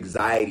just some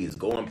anxieties,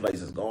 going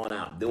places, going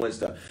out, doing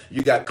stuff.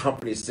 You got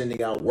companies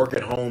sending out work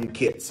at home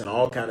kits and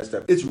all kind of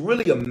stuff. It's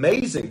really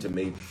amazing to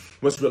me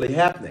what's really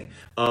happening.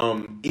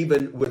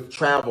 Even with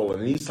travel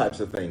and these types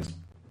of things,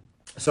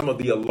 some of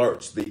the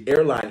alerts, the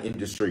airline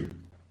industry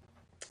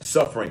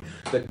suffering,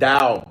 the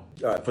Dow,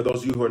 for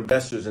those of you who are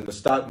investors in the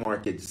stock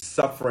market,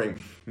 suffering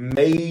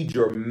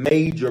major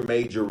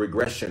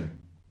regression.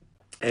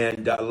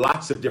 And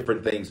lots of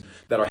different things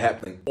that are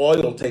happening.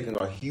 Oil taking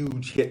a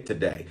huge hit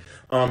today.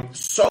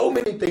 So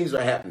many things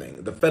are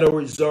happening. The Federal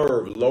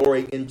Reserve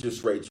lowering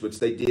interest rates, which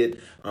they did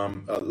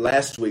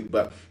last week.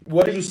 But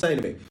what are you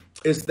saying to me?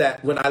 Is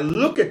that when I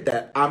look at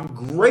that, I'm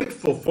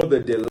grateful for the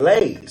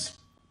delays.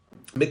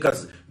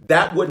 Because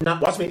that would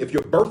not, watch me, if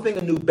you're birthing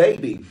a new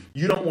baby,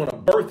 you don't want to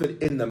birth it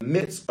in the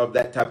midst of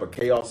that type of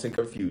chaos and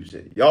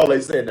confusion. Y'all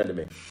ain't saying that to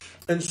me.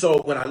 And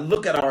so when I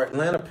look at our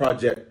Atlanta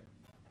project,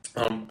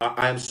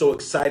 I am so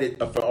excited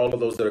for all of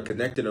those that are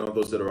connected and all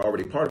those that are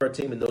already part of our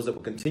team and those that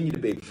will continue to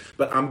be.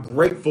 But I'm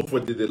grateful for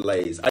the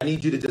delays. I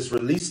need you to just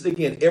release it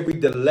again. Every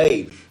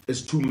delay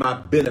is to my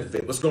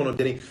benefit. What's going on,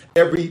 Denny?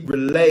 Every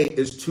delay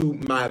is to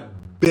my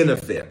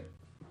benefit.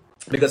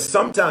 Because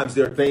sometimes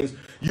there are things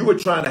you were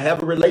trying to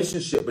have a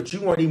relationship, but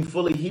you weren't even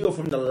fully healed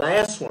from the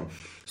last one.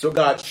 So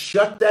God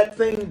shut that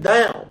thing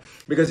down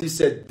because he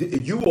said,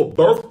 you will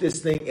birth this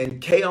thing in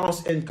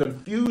chaos and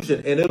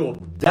confusion and it'll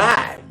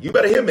die. You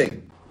better hear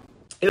me.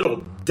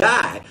 It'll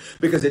die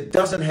because it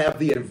doesn't have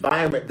the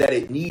environment that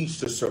it needs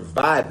to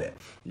survive it.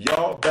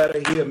 Y'all better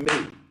hear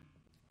me.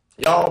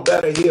 Y'all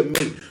better hear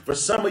me. For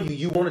some of you,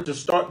 you wanted to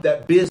start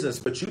that business,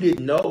 but you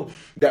didn't know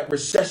that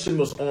recession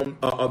was on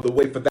the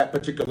way for that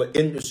particular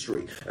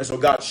industry. And so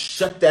God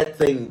shut that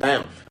thing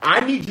down. I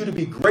need you to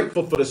be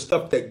grateful for the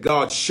stuff that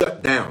God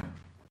shut down.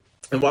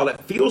 And while it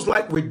feels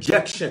like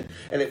rejection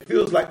and it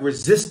feels like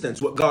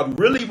resistance, what God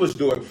really was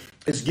doing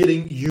is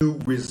getting you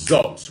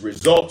results.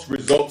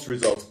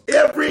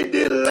 Every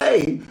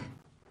delay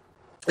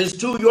is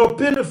to your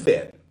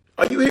benefit.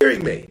 Are you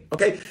hearing me?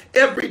 Okay.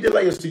 Every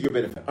delay is to your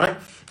benefit. All right.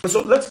 And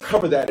so let's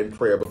cover that in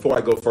prayer before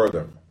I go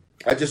further.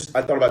 I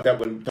thought about that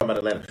when talking about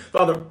Atlanta.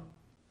 Father,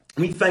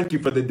 we thank you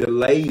for the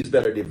delays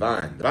that are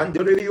divine.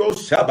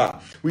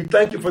 We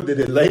thank you for the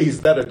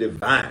delays that are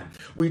divine.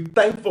 We're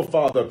thankful,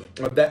 Father,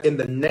 that in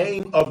the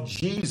name of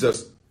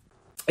Jesus,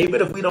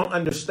 even if we don't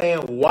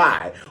understand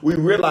why, we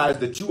realize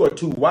that you are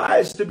too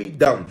wise to be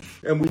dumb.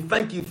 And we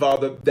thank you,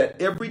 Father,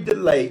 that every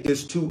delay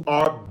is to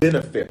our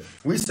benefit.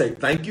 We say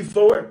thank you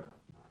for it.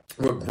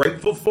 We're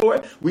grateful for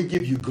it. We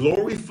give you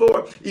glory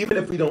for it. Even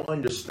if we don't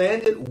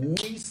understand it,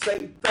 we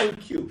say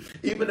thank you.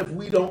 Even if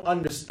we don't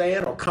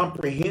understand or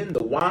comprehend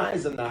the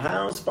whys and the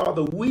hows,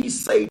 Father, we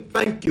say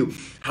thank you.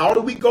 How do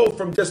we go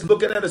from just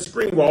looking at a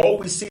screen where all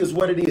we see is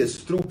what it is?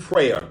 Through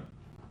prayer.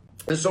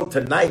 And so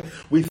tonight,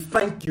 we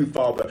thank you,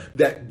 Father,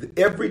 that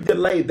every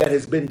delay that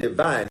has been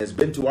divine has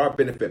been to our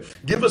benefit.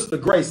 Give us the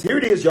grace. Here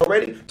it is. Y'all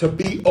ready? To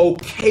be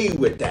okay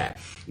with that.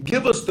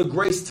 Give us the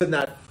grace to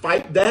not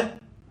fight that.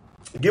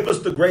 Give us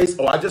the grace.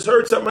 Oh, I just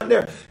heard something right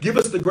there. Give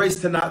us the grace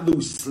to not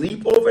lose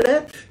sleep over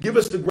that. Give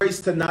us the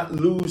grace to not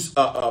lose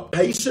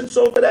patience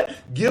over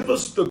that. Give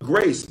us the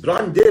grace. Give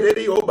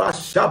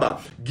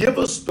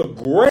us the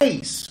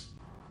grace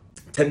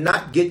to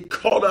not get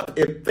caught up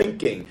in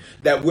thinking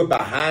that we're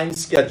behind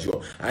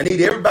schedule. I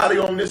need everybody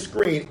on this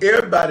screen,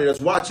 everybody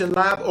that's watching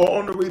live or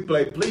on the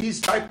replay,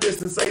 please type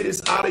this and say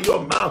this out of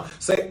your mouth.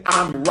 Say,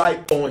 I'm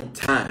right on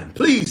time.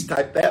 Please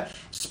type that.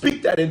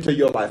 Speak that into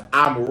your life.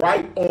 I'm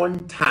right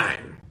on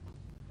time.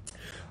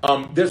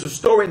 There's a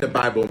story in the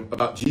Bible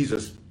about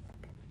Jesus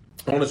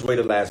on his way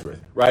to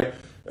Lazarus, right?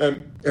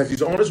 As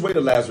he's on his way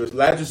to Lazarus,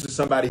 Lazarus is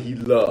somebody he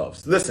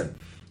loves. Listen,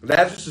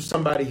 Lazarus is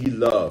somebody he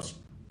loves.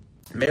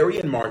 Mary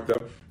and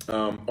Martha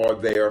are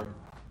there.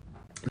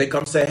 They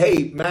come say,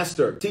 hey,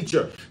 master,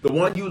 teacher, the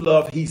one you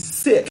love, he's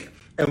sick,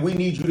 and we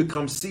need you to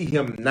come see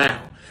him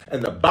now.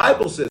 And the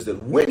Bible says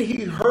that when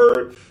he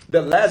heard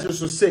that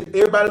Lazarus was sick,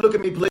 everybody look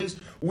at me,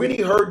 please. When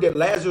he heard that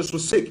Lazarus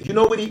was sick, you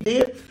know what he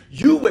did?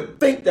 You would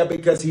think that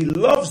because he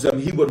loves him,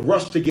 he would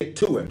rush to get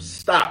to him.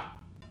 Stop.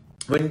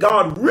 When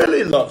God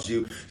really loves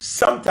you,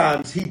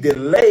 sometimes he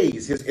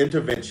delays his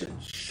intervention.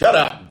 Shut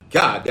up.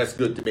 God, that's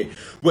good to me.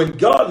 When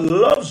God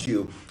loves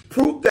you,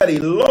 proof that he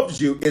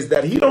loves you is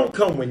that he don't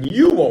come when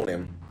you want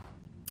him.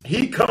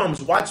 He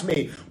comes, watch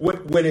me,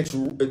 when it's,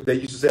 they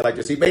used to say it like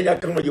this, he may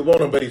not come when you want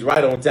him, but he's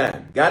right on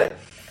time. Got it?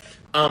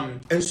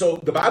 And so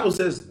the Bible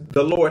says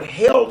the Lord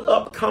held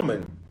up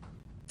coming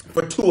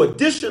for 2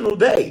 additional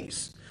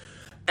days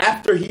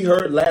after he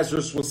heard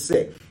Lazarus was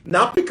sick.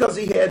 Not because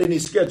he had any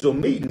scheduled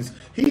meetings.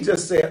 He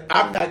just said,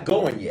 I'm not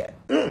going yet.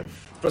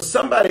 For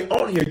somebody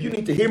on here, you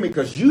need to hear me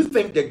because you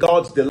think that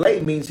God's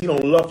delay means he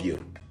don't love you.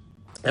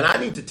 And I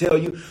need to tell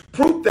you,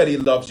 proof that he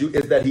loves you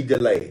is that he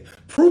delayed.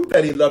 Proof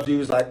that he loves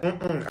you is like,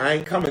 I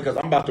ain't coming because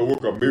I'm about to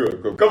work a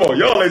miracle. Come on,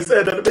 y'all ain't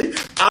said that to me.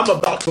 I'm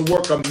about to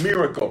work a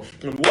miracle.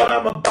 And what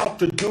I'm about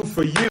to do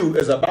for you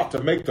is about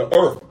to make the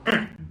earth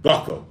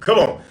buckle. Come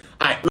on. All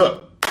right,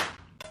 look.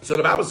 So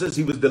the Bible says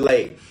he was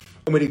delayed.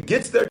 And when he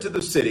gets there to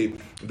the city,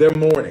 they're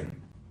mourning.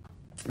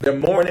 They're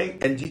mourning,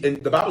 and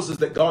the Bible says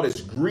that God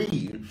is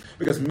grieved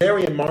because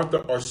Mary and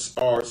Martha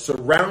are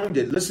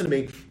surrounded, listen to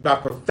me, by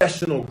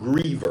professional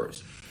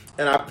grievers.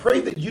 And I pray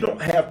that you don't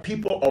have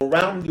people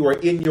around you or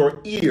in your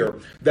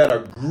ear that are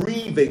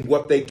grieving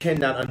what they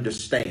cannot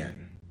understand.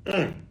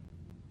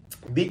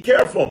 Be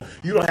careful.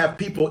 You don't have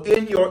people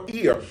in your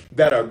ear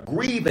that are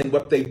grieving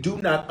what they do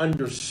not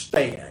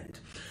understand.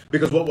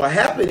 Because what will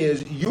happen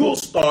is you'll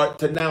start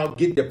to now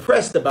get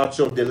depressed about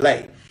your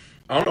delay.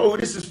 I don't know who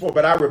this is for,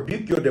 but I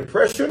rebuke your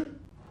depression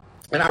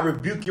and I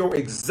rebuke your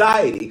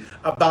anxiety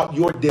about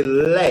your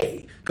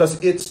delay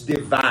because it's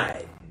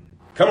divine.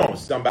 Come on,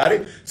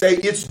 somebody. Say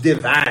it's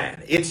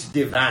divine. It's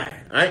divine.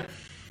 Right?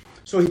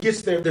 So he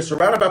gets there. They're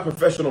surrounded by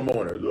professional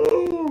mourners.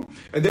 Oh.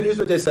 And then here's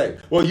what they say.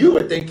 Well, you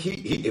would think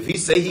if he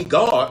say he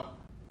God,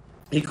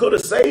 he could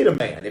have saved a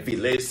man if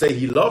he say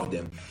he loved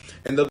him.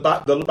 And the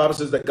Bible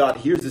says that God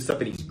hears this stuff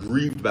and he's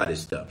grieved by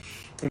this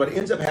stuff. And what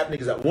ends up happening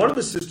is that one of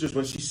the sisters,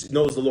 when she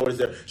knows the Lord is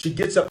there, she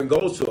gets up and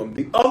goes to him.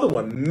 The other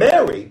one,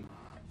 Mary,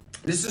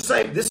 this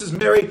is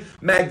Mary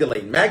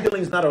Magdalene.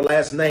 Magdalene's not her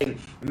last name.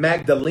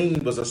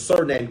 Magdalene was a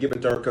surname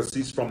given to her because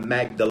she's from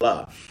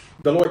Magdala.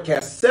 The Lord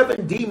cast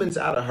 7 demons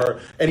out of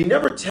her, and he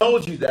never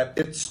tells you that.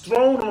 It's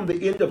thrown on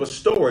the end of a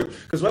story.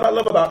 Because what I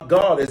love about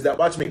God is that,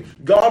 watch me,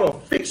 God will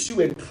fix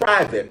you in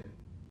private.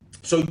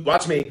 So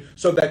watch me,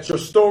 so that your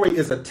story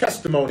is a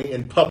testimony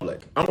in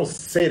public. I'm going to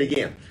say it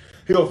again.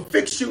 He'll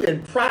fix you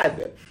in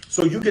private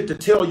so you get to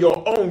tell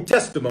your own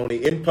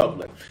testimony in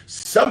public.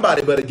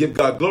 Somebody better give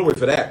God glory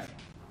for that.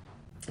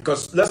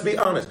 Because let's be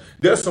honest,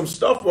 there's some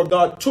stuff where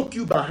God took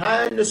you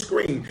behind the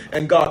screen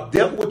and God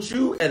dealt with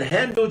you and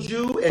handled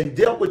you and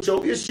dealt with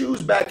your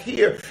issues back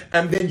here.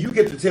 And then you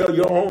get to tell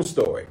your own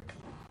story.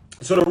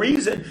 So the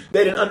reason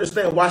they didn't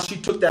understand why she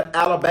took that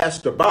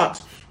alabaster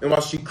box and why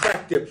she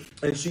cracked it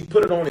and she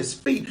put it on his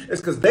feet is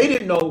because they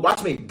didn't know,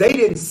 watch me, they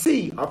didn't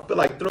see, I feel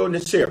like throwing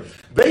this chair.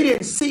 They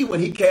didn't see when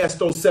he cast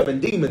those 7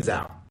 demons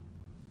out.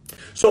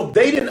 So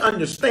they didn't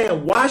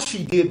understand why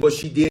she did what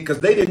she did because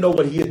they didn't know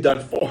what he had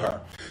done for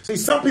her. See,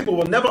 some people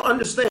will never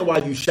understand why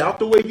you shout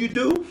the way you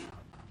do,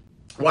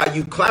 why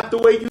you clap the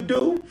way you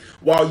do,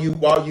 while you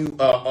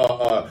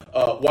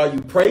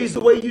praise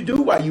the way you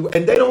do,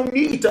 and they don't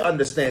need to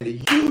understand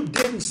it. You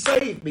didn't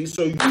save me,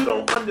 so you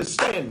don't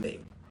understand me.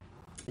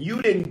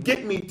 You didn't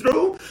get me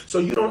through, so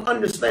you don't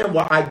understand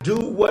why I do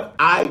what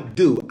I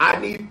do. I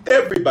need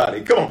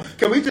everybody. Come on.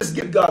 Can we just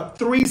give God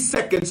 3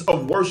 seconds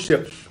of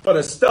worship for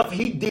the stuff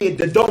he did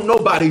that don't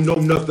nobody know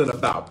nothing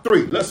about?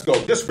 3. Let's go.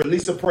 Just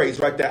release a praise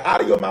right there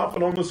out of your mouth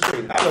and on the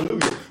screen.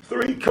 Hallelujah.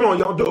 3. Come on,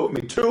 y'all do it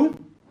with me.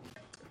 2.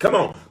 Come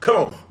on.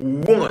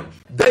 1.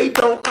 They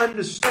don't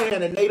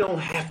understand and they don't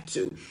have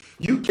to.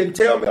 You can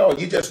tell me, oh,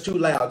 you're just too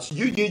loud.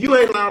 You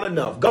ain't loud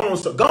enough. Go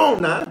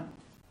on now.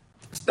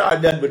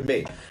 Start done with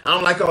me. I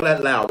don't like all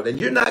that loud.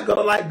 And you're not going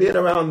to like being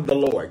around the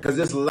Lord because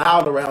it's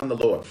loud around the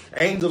Lord.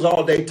 Angels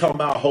all day talking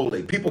about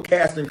holy. People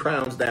casting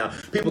crowns down.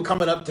 People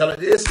coming up telling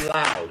it's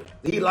loud.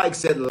 He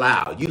likes it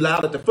loud. You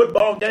loud at the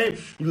football game.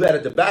 You loud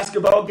at the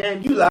basketball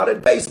game. You loud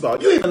at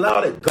baseball. You even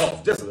loud at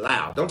golf. Just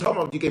loud. Don't talk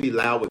about you can be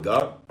loud with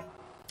God.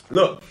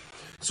 Look,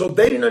 so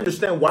they didn't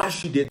understand why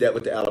she did that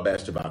with the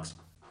alabaster box.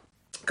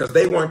 Because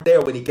they weren't there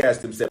when he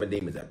cast them 7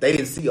 demons out. They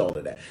didn't see all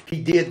of that. He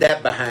did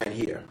that behind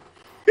here.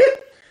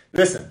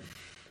 Listen,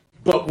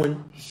 but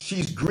when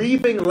she's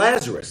grieving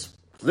Lazarus,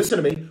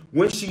 listen to me,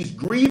 when she's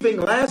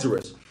grieving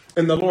Lazarus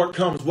and the Lord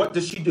comes, what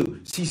does she do?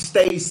 She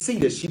stays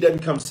seated. She doesn't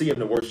come see him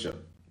to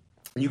worship.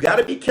 You got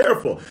to be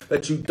careful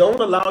that you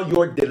don't allow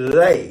your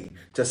delay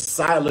to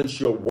silence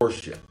your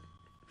worship.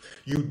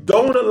 You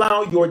don't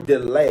allow your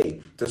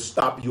delay to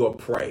stop your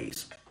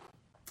praise.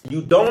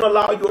 You don't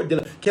allow your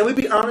delay. Can we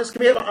be honest?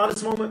 Can we have an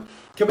honest moment?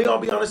 Can we all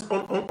be honest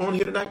on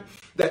here tonight?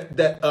 That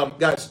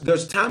guys,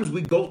 there's times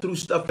we go through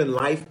stuff in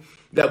life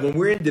that when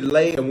we're in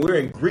delay and we're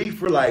in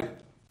grief, we're like,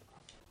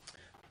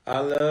 I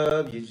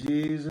love you,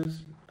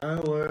 Jesus.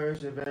 I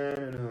worship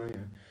and know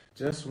you.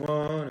 Just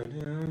want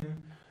to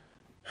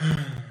tell you.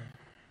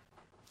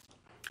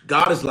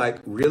 God is like,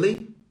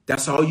 really?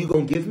 That's all you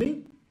gonna give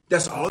me?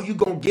 That's all you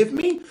gonna give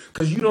me?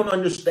 Because you don't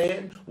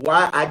understand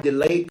why I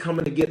delayed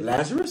coming to get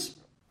Lazarus?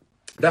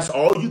 That's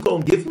all you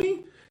gonna give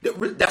me?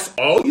 That's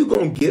all you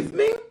gonna give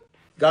me?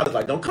 God is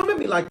like, don't come at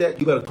me like that.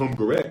 You better come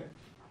correct.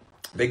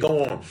 They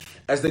go on.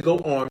 As they go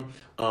on,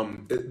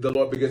 the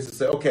Lord begins to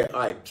say, okay, all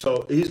right,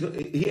 so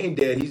he ain't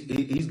dead.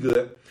 He's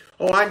good.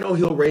 Oh, I know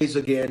he'll raise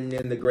again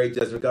in the great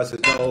judgment. God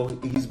says, no,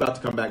 he's about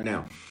to come back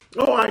now.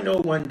 Oh, I know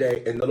one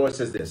day. And the Lord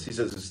says this. He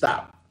says,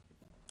 stop.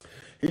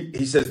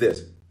 He says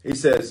this. He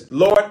says,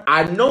 Lord,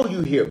 I know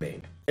you hear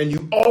me, and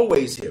you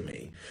always hear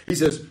me. He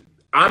says,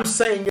 I'm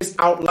saying this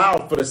out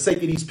loud for the sake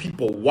of these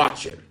people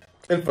watching.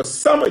 And for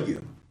some of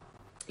you,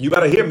 you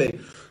got to hear me.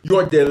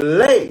 Your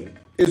delay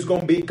is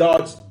going to be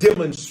God's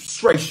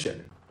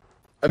demonstration.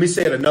 Let me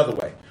say it another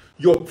way.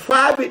 Your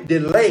private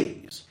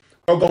delays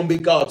are going to be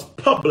God's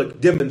public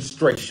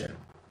demonstration.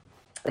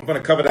 I'm going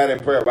to cover that in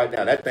prayer right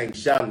now. That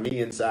thing's shouting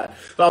me inside.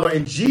 Father,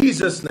 in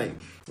Jesus' name,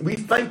 we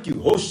thank you.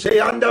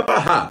 Hosheanda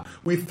Baha.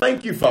 We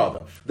thank you,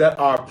 Father, that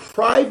our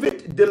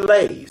private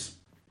delays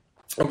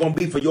are going to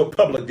be for your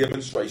public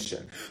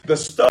demonstration. The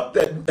stuff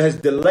that has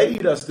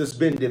delayed us that's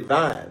been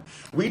divine,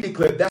 we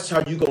declare that's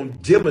how you're going to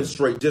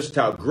demonstrate just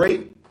how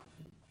great,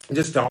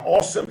 just how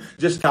awesome,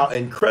 just how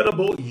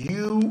incredible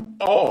you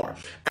are.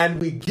 And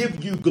we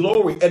give you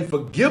glory and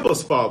forgive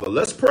us, Father.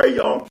 Let's pray,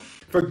 y'all.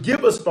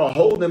 Forgive us for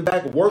holding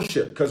back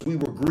worship because we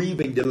were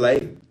grieving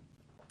delay.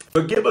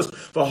 Forgive us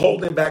for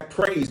holding back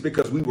praise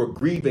because we were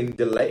grieving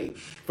delay.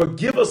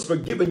 Forgive us for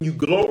giving you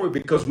glory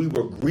because we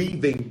were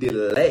grieving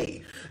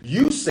delay.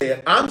 You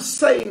said, I'm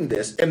saying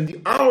this,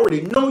 and I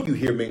already know you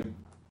hear me.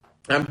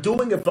 I'm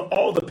doing it for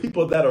all the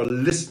people that are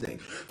listening,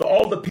 for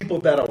all the people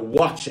that are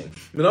watching.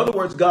 In other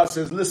words, God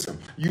says, listen,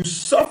 you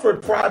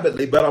suffered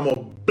privately, but I'm going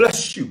to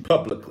bless you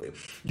publicly.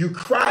 You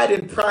cried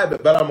in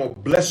private, but I'm going to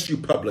bless you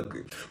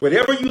publicly.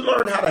 Whatever you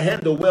learn how to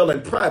handle well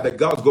in private,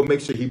 God's going to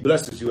make sure he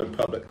blesses you in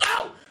public.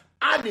 Ow!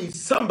 I need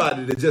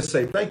somebody to just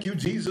say, thank you,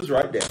 Jesus,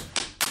 right there.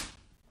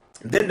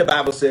 Then the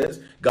Bible says,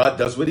 God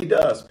does what he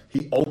does.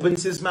 He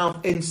opens his mouth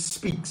and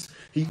speaks.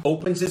 He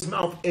opens his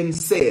mouth and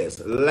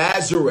says,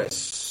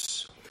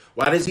 Lazarus.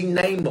 Why does he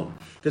name him?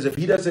 Because if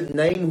he doesn't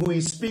name who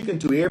he's speaking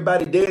to,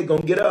 everybody dead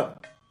gonna get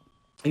up.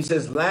 He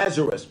says,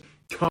 Lazarus,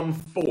 come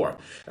forth.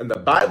 And the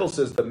Bible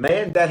says the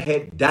man that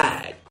had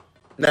died.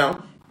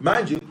 Now,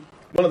 mind you,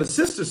 one of the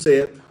sisters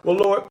said, well,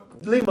 Lord,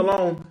 leave him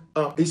alone.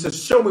 He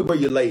says, show me where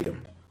you laid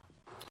him.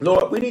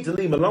 Lord, we need to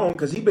leave him alone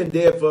because he's been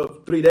dead for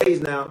 3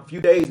 days now, a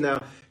few days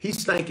now. He's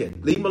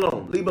stinking. Leave him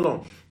alone. Leave him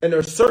alone. And there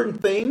are certain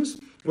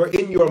things where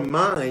in your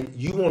mind,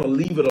 you want to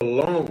leave it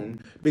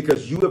alone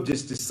because you have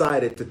just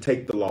decided to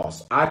take the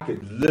loss. I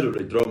could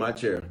literally throw my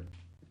chair.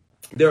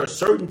 There are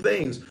certain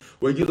things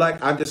where you're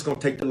like, I'm just going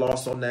to take the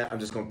loss on that. I'm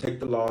just going to take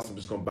the loss. I'm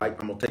just going to bite.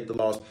 I'm going to take the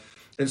loss.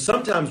 And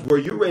sometimes where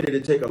you're ready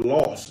to take a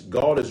loss,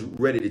 God is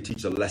ready to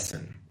teach a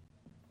lesson.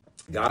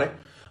 Got it?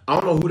 I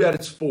don't know who that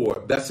is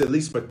for. That's at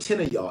least for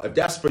 10 of y'all. If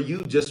that's for you,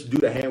 just do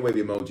the hand wave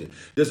emoji.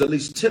 There's at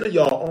least 10 of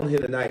y'all on here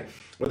tonight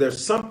where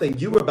there's something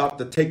you were about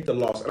to take the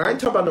loss. And I ain't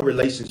talking about no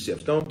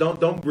relationships.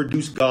 Don't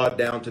reduce God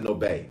down to no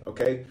bae,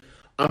 okay?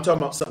 I'm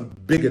talking about something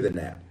bigger than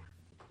that.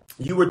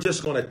 You were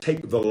just going to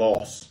take the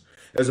loss.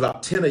 There's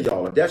about 10 of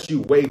y'all. If that's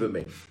you, wave at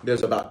me.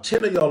 There's about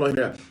 10 of y'all on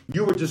here.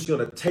 You were just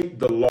going to take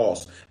the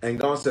loss. And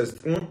God says,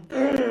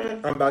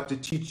 I'm about to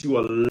teach you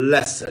a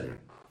lesson.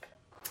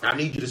 I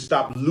need you to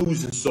stop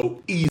losing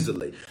so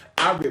easily.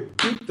 I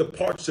rebuke the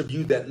parts of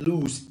you that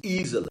lose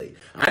easily.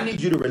 I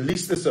need you to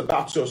release this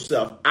about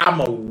yourself. I'm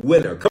a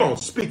winner. Come on,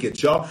 speak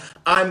it, y'all.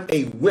 I'm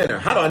a winner.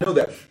 How do I know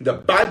that? The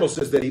Bible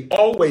says that he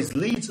always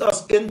leads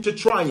us into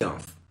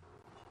triumph.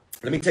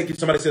 Let me take you to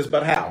somebody says,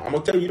 but how? I'm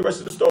going to tell you the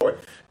rest of the story,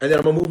 and then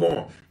I'm going to move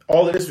on.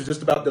 All of this was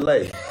just about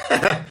delay.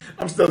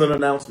 I'm still in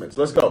announcements.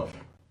 Let's go.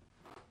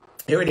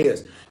 Here it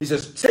is. He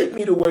says, take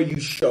me to where you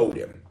showed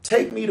him.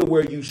 Take me to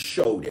where you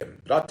showed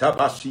him.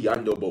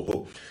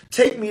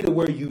 Take me to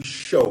where you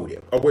showed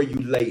him or where you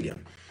laid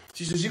him.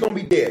 She says, you're going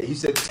to be dead. He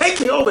said, take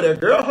me over there,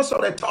 girl. What's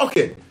all that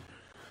talking?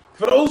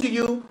 For those of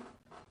you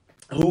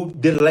who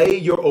delay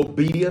your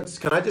obedience,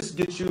 can I just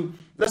get you,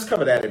 let's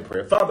cover that in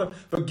prayer. Father,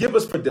 forgive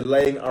us for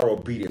delaying our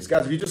obedience.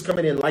 Guys, if you're just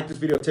coming in, like this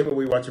video, tell me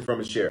where you're watching from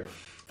and share.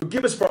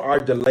 Forgive us for our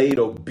delayed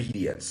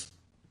obedience.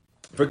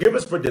 Forgive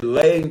us for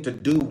delaying to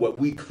do what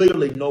we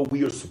clearly know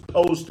we are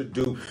supposed to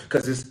do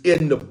because it's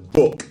in the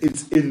book.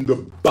 It's in the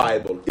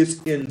Bible. It's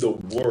in the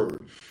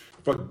Word.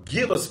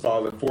 Forgive us,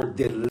 Father, for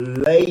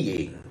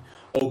delaying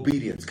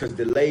obedience because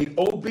delayed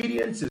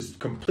obedience is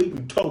complete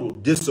and total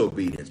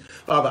disobedience.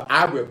 Father,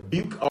 I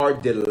rebuke our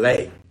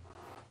delay.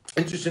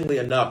 Interestingly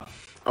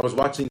enough, I was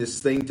watching this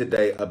thing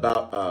today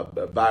about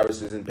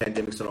viruses and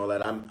pandemics and all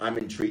that. I'm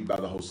intrigued by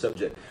the whole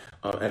subject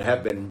and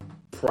have been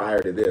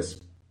prior to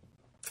this.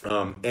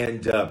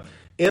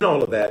 In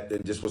all of that,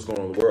 and just what's going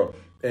on in the world,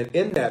 and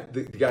in that,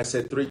 the guy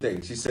said three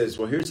things. He says,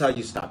 "Well, here's how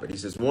you stop it." He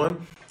says,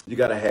 "One, you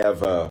got to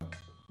have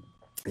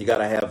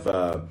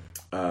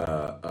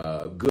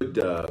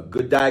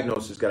good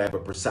diagnosis. Got to have a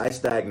precise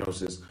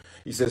diagnosis."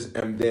 He says,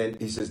 and then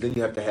he says, then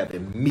you have to have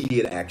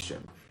immediate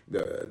action.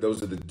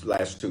 Those are the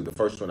last two. The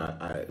first one,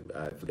 I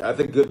forgot. I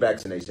think good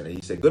vaccination. And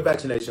he said good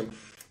vaccination.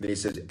 Then he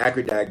says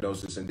accurate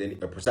diagnosis, and then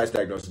a precise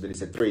diagnosis. Then he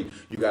said three,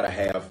 you got to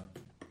have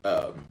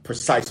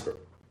precise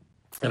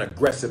and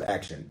aggressive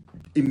action,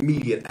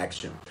 immediate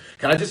action.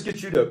 Can I just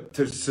get you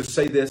to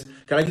say this?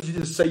 Can I get you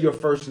to say your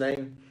first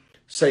name?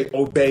 Say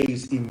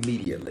obeys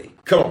immediately.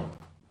 Come on.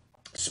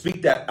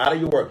 Speak that out of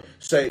your word.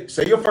 Say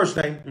your first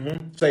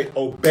name. Say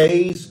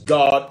obeys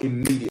God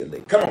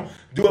immediately. Come on.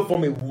 Do it for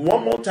me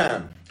one more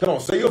time. Come on.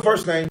 Say your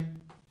first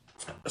name.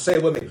 Say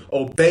it with me.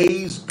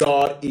 Obeys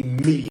God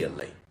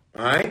immediately.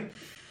 All right.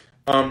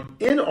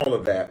 In all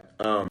of that,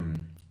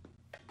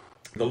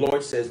 the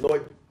Lord says,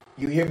 Lord,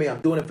 you hear me? I'm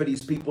doing it for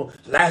these people.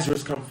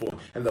 Lazarus come forth.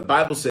 And the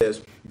Bible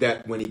says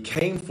that when he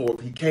came forth,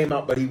 he came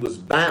out, but he was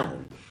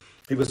bound.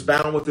 He was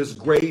bound with his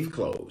grave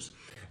clothes.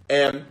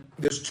 And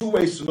there's two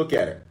ways to look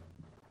at it.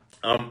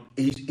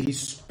 He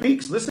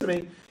speaks, listen to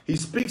me. He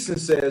speaks and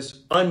says,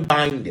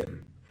 unbind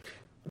him.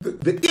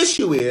 The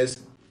issue is,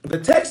 the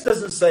text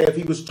doesn't say if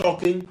he was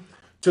talking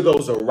to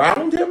those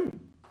around him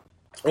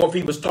or if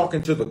he was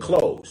talking to the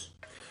clothes.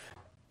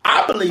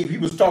 I believe he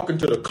was talking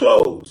to the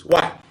clothes.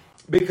 Why?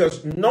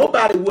 Because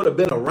nobody would have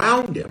been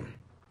around him.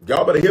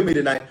 Y'all better hear me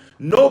tonight.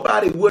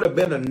 Nobody would have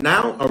been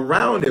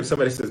around him.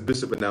 Somebody says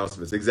Bishop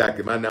announcements.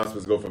 Exactly. My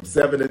announcements go from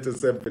 7 to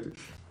 7:50.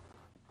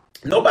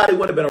 Nobody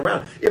would have been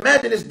around.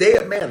 Imagine this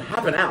dead man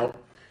hopping out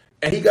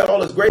and he got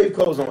all his grave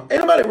clothes on.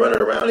 Ain't nobody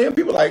running around him.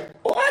 People like,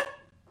 what?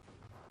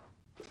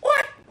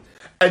 What?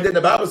 And then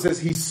the Bible says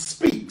he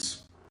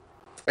speaks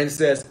and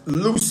says,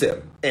 loose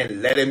him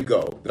and let him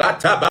go.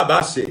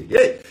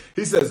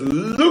 He says,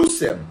 loose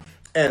him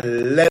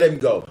and let him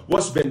go.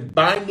 What's been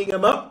binding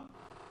him up?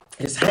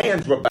 His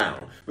hands were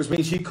bound, which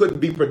means he couldn't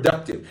be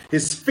productive.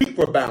 His feet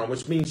were bound,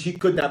 which means he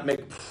could not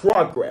make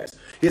progress.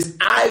 His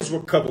eyes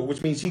were covered,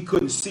 which means he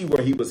couldn't see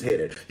where he was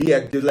headed. He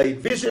had delayed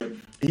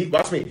vision. He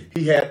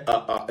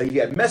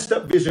had messed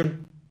up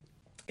vision.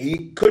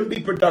 He couldn't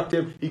be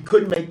productive. He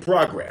couldn't make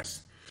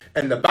progress.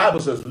 And the Bible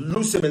says,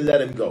 loose him and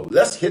let him go.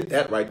 Let's hit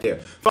that right there.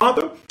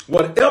 Father,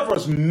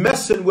 whatever's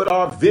messing with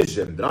our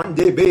vision,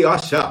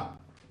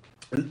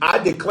 I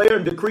declare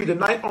and decree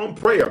tonight on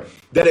prayer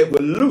that it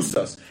will loose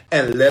us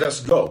and let us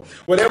go.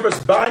 Whatever's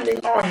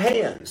binding our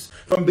hands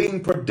from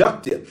being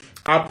productive,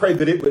 I pray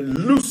that it will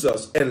loose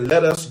us and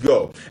let us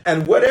go.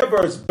 And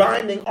whatever is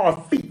binding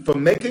our feet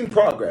from making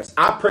progress,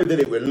 I pray that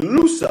it will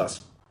loose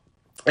us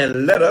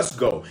and let us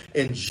go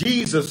in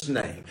Jesus'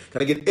 name.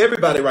 Can I get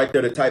everybody right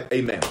there to type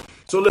amen?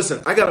 So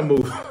listen, I got to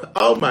move.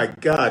 Oh my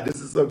God,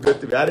 this is so good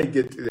to me. I didn't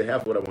get to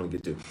half what I want to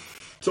get to.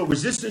 So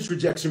resistance,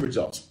 rejection,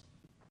 results.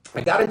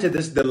 I got into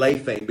this delay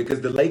thing because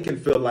delay can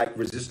feel like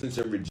resistance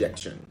and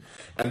rejection.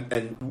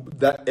 And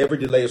that every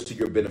delay is to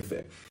your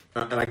benefit.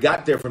 And I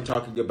got there from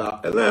talking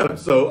about Atlanta.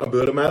 So I'm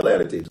building my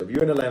Atlanta team. So if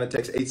you're in Atlanta,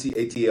 text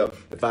ATL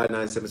at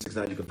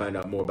 59769. You can find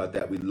out more about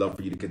that. We'd love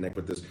for you to connect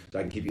with us so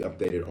I can keep you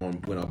updated on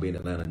when I'll be in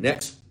Atlanta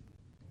next.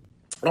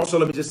 Also,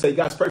 let me just say,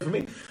 guys, pray for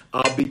me.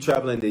 I'll be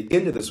traveling the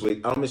end of this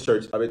week. I don't miss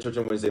church. I'll be at church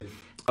on Wednesday.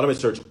 I don't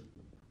miss church.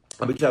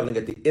 I'll be traveling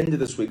at the end of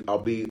this week. I'll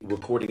be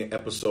recording an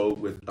episode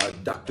with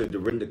Dr.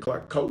 Dorinda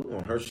Clark Coe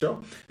on her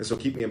show. And so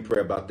keep me in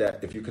prayer about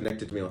that. If you're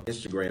connected to me on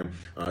Instagram,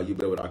 you'll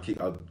be able to,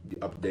 I'll be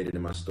updated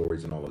in my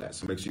stories and all of that.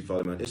 So make sure you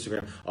follow me on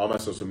Instagram. All my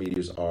social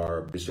medias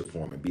are Bishop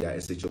Foreman,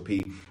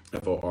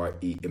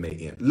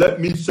 BISHOPFOREMAN.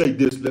 Let me say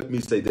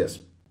this.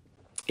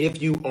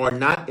 If you are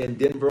not in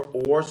Denver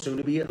or soon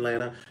to be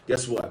Atlanta,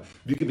 guess what?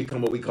 You can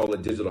become what we call a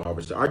digital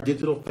harvester. Our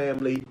digital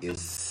family is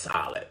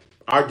solid.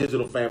 Our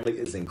digital family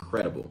is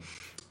incredible.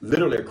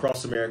 Literally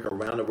across America,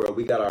 around the world,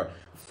 we got our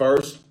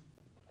first.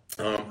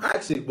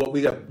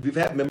 We've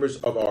had members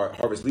of our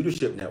Harvest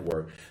Leadership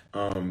Network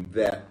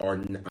that are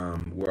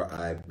where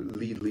I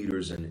lead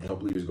leaders and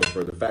help leaders go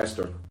further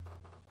faster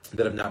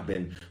that have not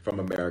been from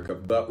America.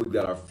 But we've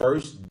got our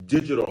first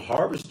digital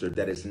harvester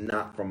that is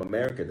not from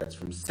America. That's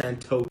from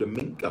Santo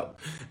Domingo.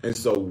 And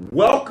so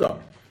welcome.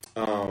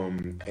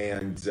 Welcome.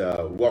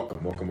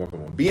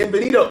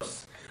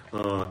 Bienvenidos.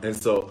 And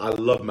so I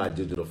love my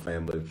digital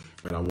family,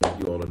 and I want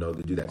you all to know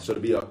to do that. So to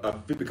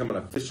become an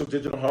official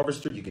digital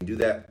harvester, you can do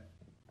that.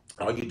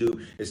 All you do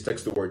is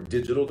text the word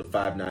digital to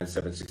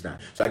 59769.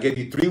 So I gave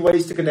you 3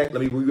 ways to connect.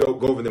 Let me go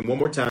over them one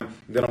more time.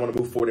 Then I want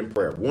to move forward in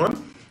prayer.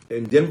 1,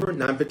 in Denver,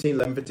 9:15,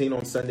 11:15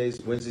 on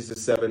Sundays, Wednesdays at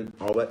 7,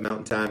 all that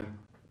Mountain Time.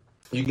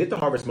 You can get the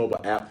Harvest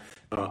mobile app.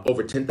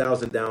 Over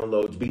 10,000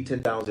 downloads, be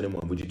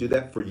 10,001. Would you do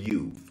that for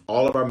you?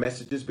 All of our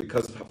messages,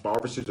 because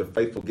harvesters are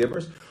faithful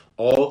givers,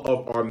 all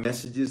of our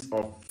messages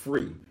are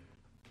free.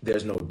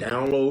 There's no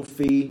download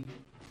fee.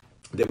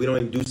 That we don't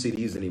even do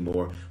CDs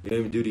anymore. We don't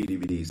even do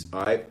DVDs.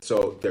 All right.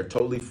 So they're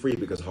totally free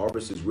because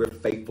harvesters, we're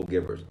faithful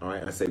givers. All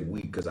right. I say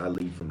we because I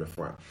lead from the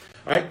front.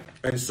 All right.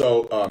 And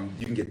so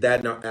you can get that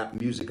in our app,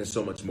 music, and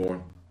so much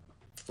more.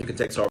 You can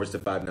text Harvest to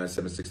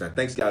 59769.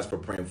 Thanks, guys, for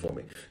praying for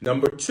me.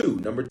 Number two.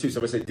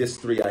 Somebody say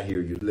disc 3. I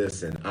hear you.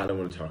 Listen, I don't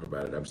want to talk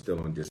about it. I'm still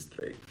on disc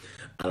 3.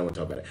 I don't want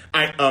to talk about it.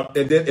 All right.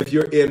 And then if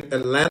you're in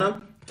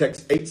Atlanta,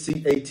 text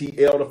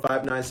HCATL to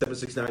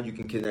 59769. You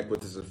can connect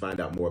with us and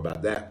find out more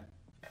about that.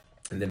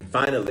 And then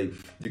finally,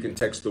 you can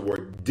text the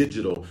word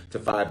digital to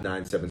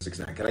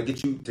 59769. Can I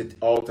get you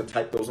all to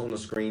type those on the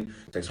screen?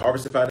 Text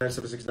Harvest to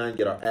 59769.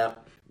 Get our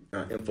app.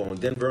 Info on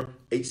Denver,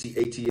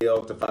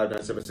 HCATL to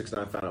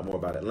 59769, find out more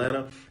about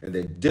Atlanta, and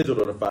then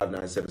digital to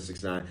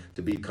 59769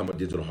 to become a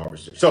digital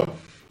harvester. So,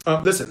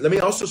 listen, let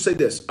me also say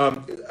this.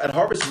 At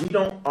Harvest, we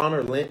don't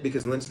honor Lent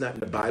because Lent's not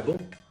in the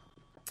Bible.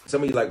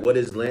 Some of you like, what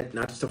is Lent?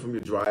 Not just stuff from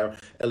your dryer,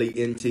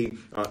 L-E-N-T.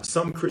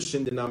 Some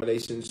Christian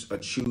denominations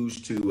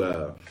choose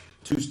to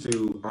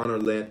honor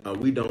Lent.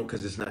 We don't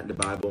because it's not in the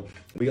Bible.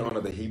 We honor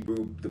the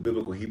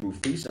biblical Hebrew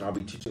feast, and I'll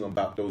be teaching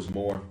about those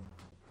more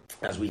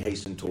as we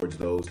hasten towards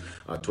those,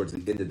 towards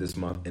the end of this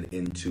month and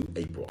into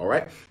April. All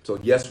right. So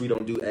yes, we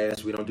don't do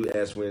ass. We don't do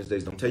ass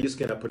Wednesdays. Don't tell your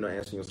skin up, put no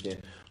ass in your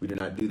skin. We do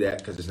not do that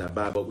because it's not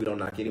Bible. We don't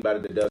knock anybody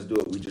that does do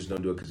it. We just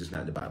don't do it because it's not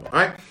in the Bible. All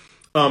right.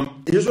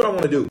 Here's what I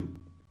want to do.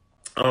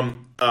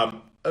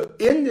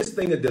 In this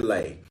thing of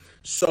delay.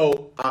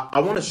 So I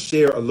want to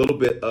share a little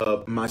bit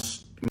of my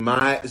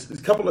a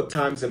couple of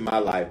times in my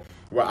life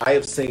where I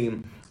have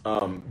seen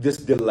this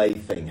delay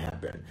thing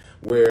happen,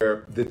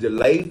 where the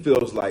delay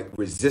feels like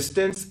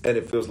resistance and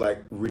it feels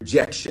like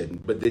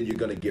rejection, but then you're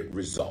going to get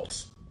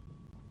results.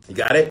 You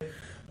got it?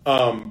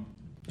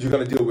 You're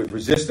going to deal with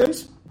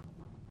resistance.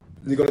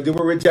 You're going to deal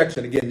with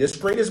rejection. Again, this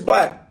screen is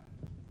black.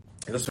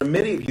 Because for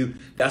many of you,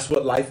 that's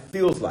what life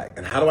feels like.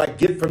 And how do I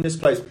get from this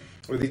place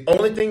where the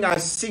only thing I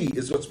see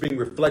is what's being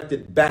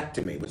reflected back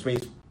to me, which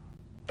means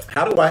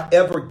how do I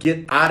ever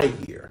get out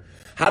of here?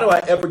 How do I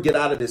ever get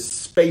out of this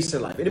space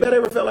in life? Anybody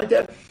ever felt like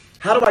that?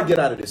 How do I get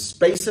out of this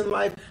space in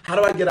life? How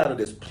do I get out of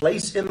this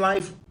place in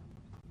life?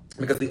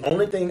 Because the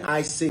only thing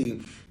I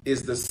see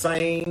is the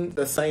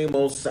same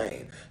old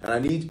same. And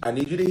I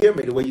need you to hear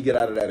me. The way you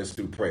get out of that is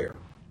through prayer.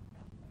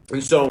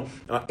 And so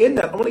in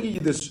that, I want to give you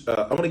this.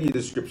 I want to give you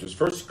the scriptures.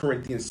 1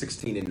 Corinthians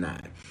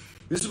 16:9.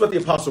 This is what the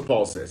Apostle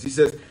Paul says. He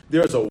says,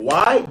 "There is a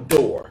wide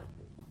door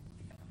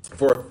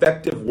for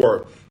effective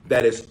work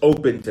that is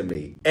open to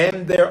me,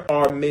 and there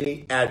are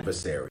many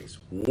adversaries."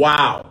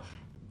 Wow.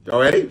 Y'all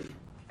ready?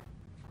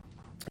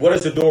 What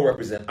does the door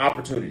represent?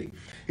 Opportunity.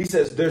 He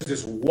says, there's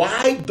this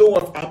wide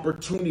door of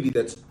opportunity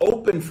that's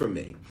open for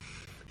me.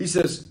 He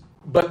says,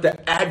 but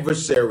the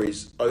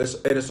adversaries, and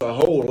it's a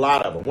whole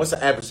lot of them. What's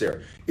the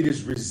adversary? It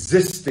is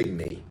resisting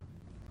me.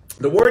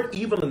 The word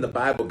evil in the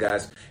Bible,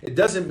 guys, it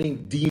doesn't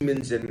mean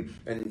demons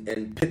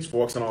and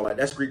pitchforks and all that.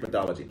 That's Greek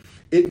mythology.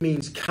 It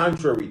means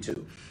contrary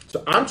to.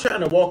 So I'm trying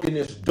to walk in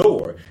this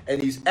door,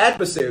 and these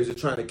adversaries are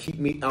trying to keep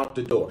me out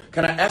the door.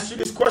 Can I ask you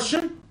this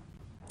question?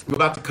 I'm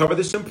about to cover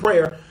this in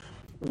prayer.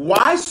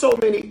 Why so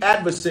many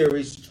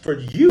adversaries for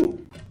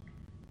you?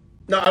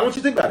 Now, I want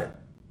you to think about it.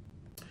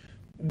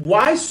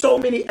 Why so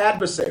many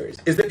adversaries?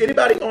 Is there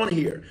anybody on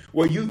here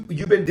where you've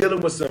been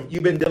dealing with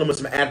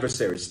some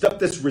adversaries, stuff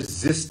that's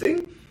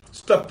resisting,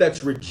 stuff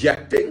that's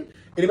rejecting?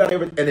 Anybody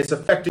ever, and it's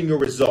affecting your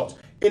results?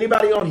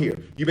 Anybody on here?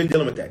 You've been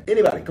dealing with that?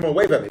 Anybody? Come on,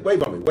 wave at me,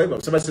 wave on me, wave on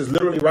me. Somebody says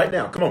literally right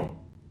now. Come on,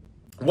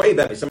 wave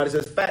at me. Somebody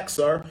says facts,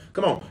 sir.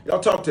 Come on, y'all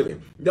talk to me.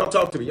 Y'all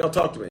talk to me. Y'all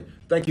talk to me.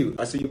 Thank you.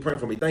 I see you praying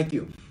for me. Thank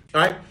you.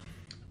 All right.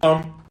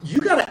 You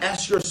got to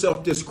ask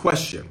yourself this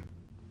question: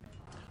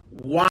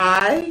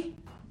 why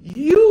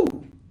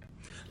you?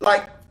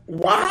 Like,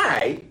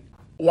 why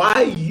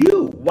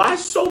you? Why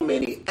so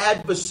many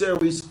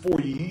adversaries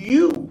for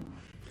you?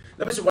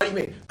 Let me say, what do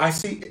you mean? I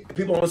see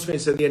people on the screen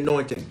say the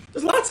anointing.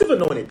 There's lots of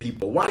anointed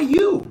people. Why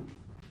you?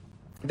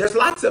 There's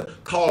lots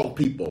of called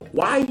people.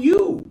 Why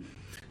you?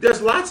 There's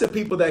lots of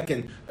people that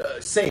can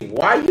sing.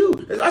 Why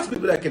you? There's lots of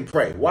people that can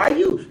pray. Why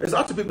you? There's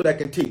lots of people that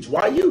can teach.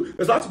 Why you?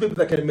 There's lots of people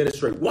that can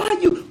administrate. Why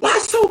you? Why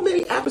so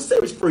many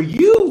adversaries for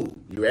you?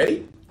 You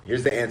ready?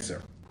 Here's the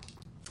answer.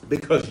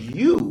 Because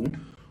you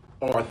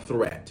are a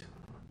threat.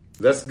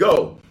 Let's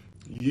go.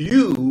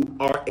 You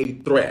are a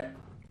threat.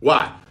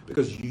 Why?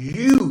 Because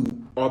you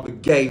are the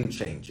game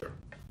changer.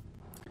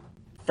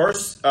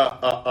 First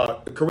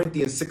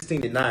Corinthians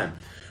 16:9.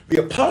 The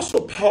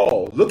Apostle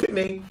Paul, look at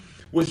me,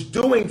 was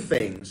doing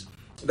things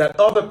that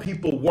other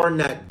people were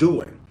not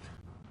doing.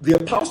 The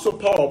Apostle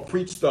Paul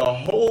preached the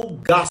whole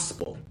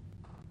gospel.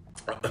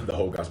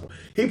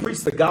 He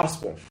preached the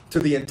gospel to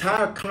the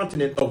entire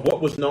continent of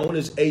what was known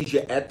as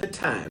Asia at the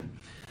time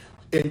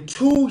in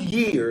 2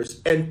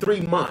 years and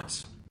 3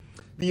 months.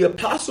 The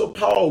Apostle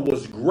Paul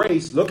was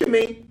graced, look at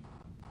me,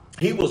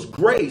 he was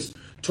graced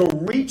to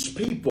reach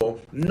people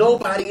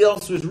nobody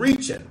else was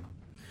reaching.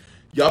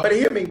 Y'all better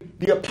hear me.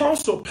 The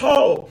Apostle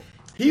Paul,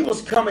 he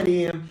was coming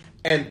in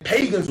and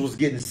pagans was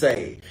getting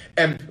saved.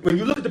 And when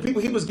you look at the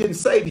people he was getting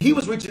saved, he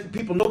was reaching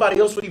people nobody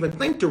else would even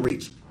think to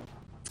reach.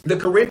 The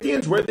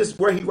Corinthians,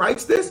 where he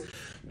writes this,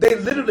 they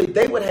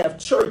would have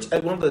church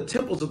at one of the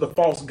temples of the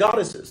false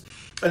goddesses.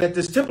 And at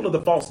this temple of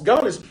the false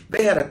goddess,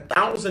 they had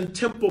 1,000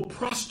 temple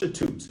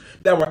prostitutes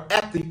that were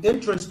at the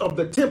entrance of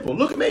the temple.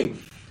 Look at me.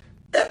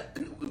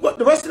 What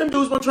the rest of them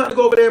dudes weren't trying to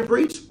go over there and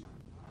preach.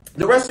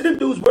 The rest of them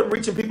dudes weren't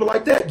reaching people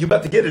like that. You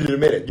about to get it in a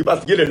minute. You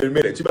about to get it in a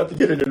minute. You about to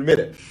get it in a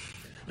minute.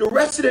 The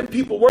rest of them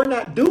people were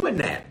not doing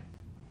that.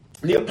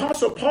 The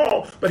Apostle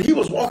Paul, but he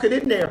was walking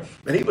in there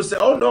and he would say,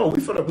 oh no,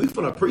 we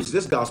finna preach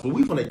this gospel.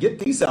 We finna get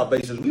these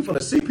salvations. We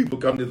finna see people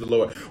come to the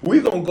Lord.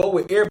 We're going to go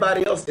where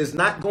everybody else is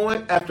not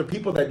going, after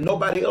people that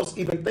nobody else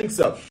even thinks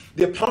of.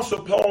 The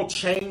Apostle Paul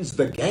changed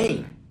the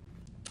game.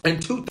 And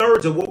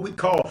 2/3 of what we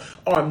call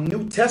our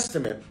New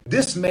Testament,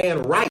 this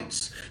man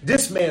writes.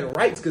 This man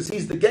writes because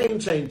he's the game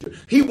changer.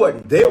 He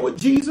wasn't there with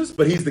Jesus,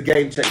 but he's the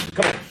game changer.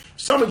 Come on.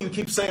 Some of you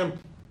keep saying,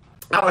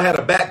 I don't have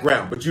a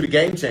background, but you the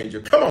game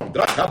changer. Come on.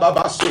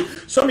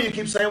 Some of you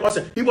keep saying, watch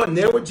it. He wasn't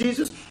there with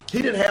Jesus.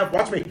 He didn't have,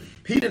 watch me,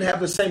 he didn't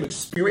have the same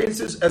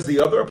experiences as the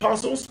other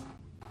apostles,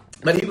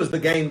 but he was the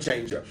game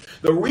changer.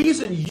 The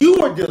reason you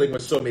are dealing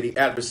with so many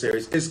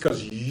adversaries is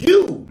because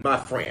you, my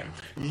friend,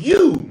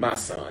 you, my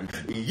son,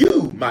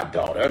 you, my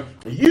daughter,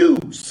 you,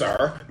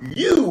 sir,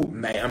 you,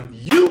 ma'am,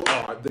 you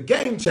are the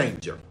game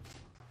changer.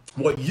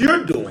 What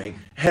you're doing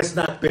has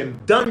not been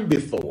done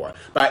before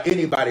by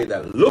anybody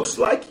that looks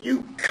like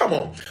you. Come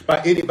on.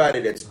 By anybody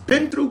that's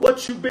been through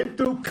what you've been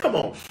through. Come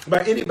on.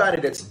 By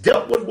anybody that's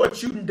dealt with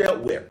what you've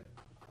dealt with.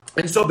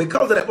 And so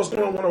because of that, what's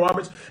going on, Warner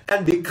Roberts?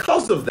 And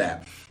because of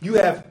that, you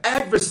have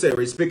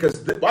adversaries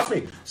because, watch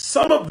me,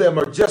 some of them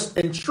are just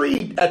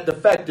intrigued at the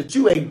fact that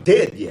you ain't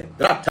dead yet.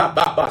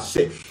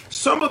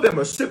 Some of them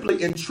are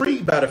simply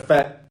intrigued by the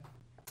fact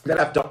that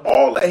after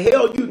all the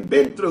hell you've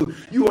been through,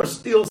 you are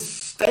still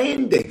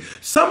standing.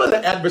 Some of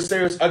the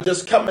adversaries are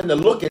just coming to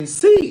look and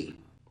see.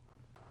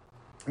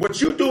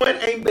 What you're doing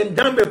ain't been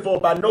done before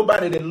by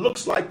nobody that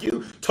looks like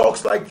you,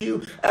 talks like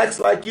you, acts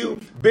like you,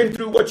 been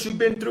through what you've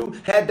been through,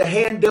 had the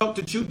hand dealt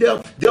that you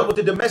dealt with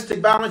the domestic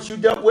violence you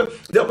dealt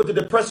with the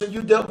depression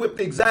you dealt with,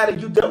 the anxiety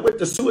you dealt with,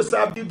 the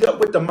suicide you dealt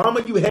with, the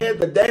mama you had,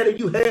 the daddy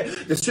you had,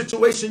 the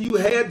situation you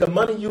had, the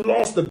money you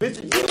lost, the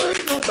bitch. You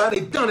ain't nobody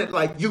done it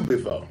like you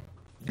before.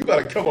 You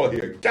better come on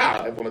here.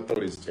 God, I want to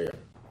throw this chair.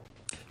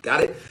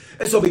 Got it?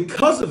 And so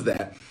because of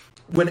that,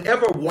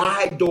 whenever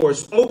wide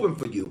doors open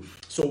for you,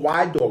 so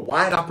wide door,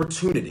 wide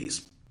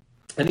opportunities,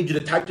 I need you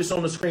to type this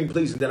on the screen,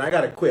 please, and then I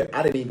got to quit.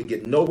 I didn't even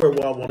get nowhere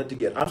where I wanted to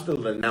get. I'm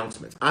still an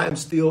announcement. I am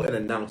still an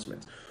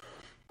announcement.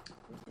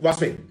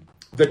 Watch me.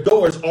 The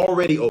door is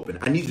already open.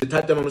 I need you to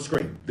type that on the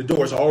screen. The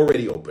door is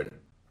already open.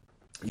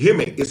 You hear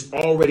me? It's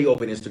already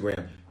open,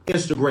 Instagram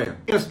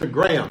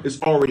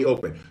is already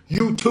open.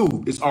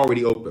 YouTube is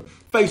already open.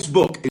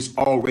 Facebook is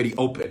already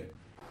open.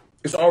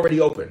 It's already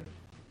open.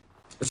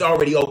 It's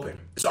already open.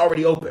 It's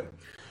already open.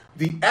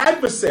 The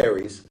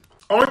adversaries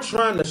aren't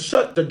trying to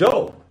shut the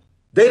door.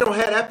 They don't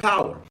have that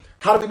power.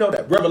 How do we know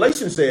that?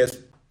 Revelation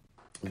says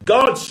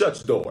God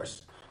shuts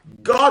doors.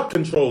 God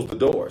controls the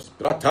doors.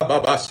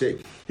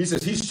 He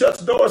says he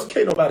shuts doors,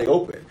 can't nobody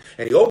open.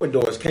 And he open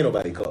doors, can't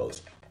nobody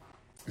close.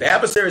 The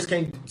adversaries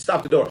can't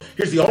stop the door.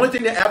 Here's the only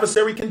thing the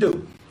adversary can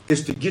do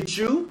is to get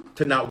you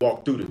to not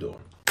walk through the door.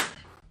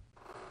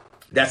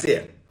 That's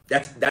it.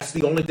 That's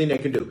the only thing they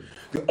can do.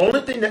 The only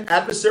thing the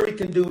adversary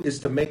can do is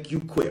to make you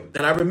quit.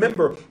 And I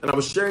remember, and I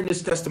was sharing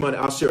this testimony,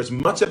 I'll share as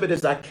much of it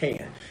as I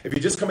can. If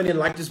you're just coming in,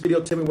 like this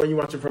video, tell me where you're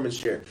watching from and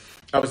share.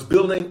 I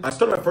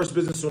started my first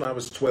business when I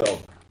was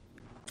 12.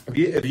 If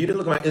you didn't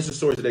look at my Insta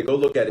story today, go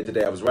look at it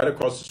today. I was right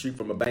across the street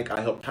from a bank. I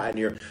helped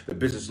pioneer the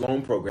business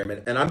loan program.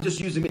 And I'm just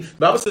using it. The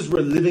Bible says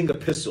we're living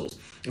epistles.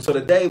 And so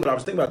today, when I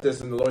was thinking about this,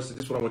 and the Lord said,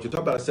 this is what I want you to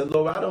talk about. I said,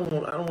 Lord, I don't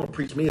want to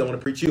preach me. I want to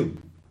preach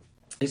you.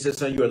 He said,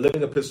 son, you're a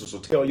living epistle, so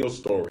tell your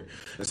story.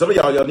 And some of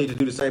y'all need to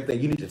do the same thing.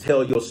 You need to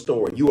tell your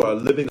story. You are a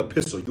living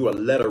epistle. You are a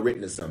letter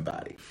written to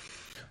somebody.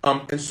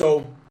 And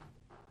so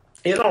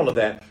in all of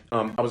that,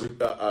 I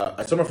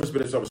started my first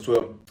business when I was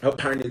 12. I helped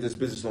pioneer this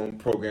business loan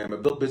program. I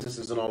built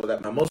businesses and all of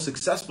that. My most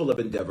successful of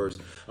endeavors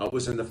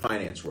was in the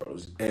finance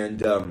world. And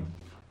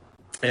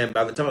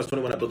by the time I was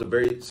 21, I built a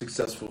very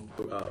successful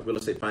real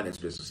estate finance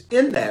business.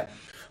 In that,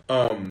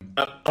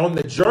 on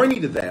the journey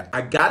to that, I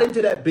got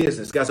into that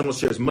business. Guys, I'm going to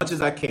share as much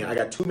as I can. I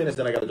got 2 minutes,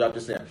 then I got to drop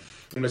this in. I'm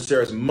going to share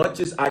as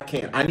much as I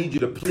can. I need you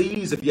to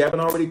please, if you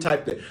haven't already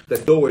typed it, the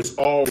door is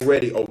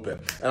already open.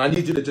 And I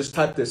need you to just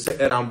type this, say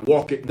that I'm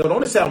walking. No,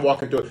 don't say I'm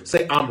walking through it.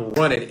 Say I'm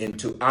running in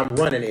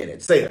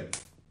it. Say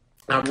it.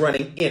 I'm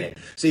running in it.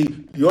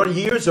 See, your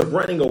years of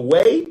running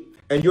away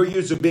and your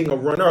years of being a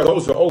runner,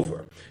 those are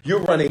over.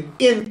 You're running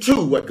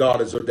into what God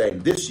has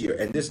ordained this year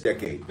and this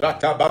decade.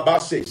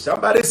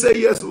 Somebody say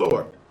yes,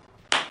 Lord.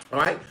 All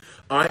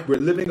right. We're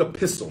living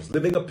epistles.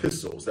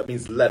 That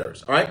means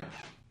letters. All right.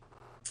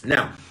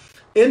 Now,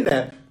 in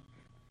that,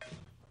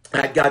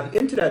 I got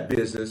into that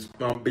business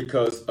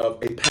because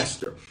of a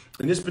pastor.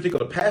 And this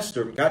particular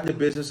pastor got into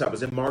business. I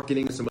was in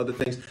marketing and some other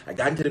things. I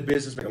got into the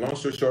business. Make a long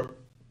story short,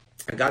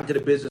 I got into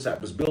the business. I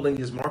was building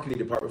his marketing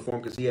department for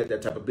him because he had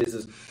that type of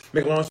business.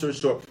 Make a long story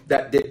short,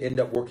 that did end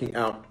up working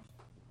out.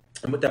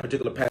 And with that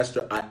particular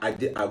pastor,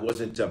 I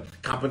wasn't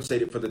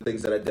compensated for the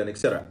things that I'd done,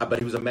 etc. But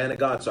he was a man of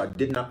God, so I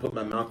did not put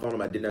my mouth on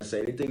him. I did not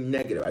say anything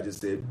negative. I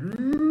just said,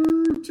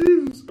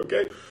 Jesus,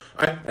 okay?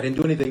 I didn't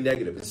do anything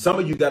negative. And some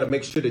of you got to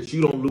make sure that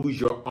you don't lose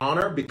your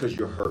honor because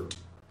you're hurt.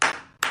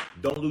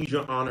 Don't lose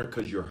your honor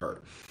because you're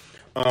hurt.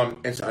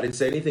 And so I didn't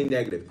say anything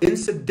negative.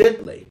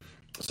 Incidentally,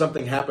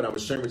 something happened. I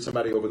was sharing with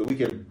somebody over the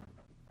weekend.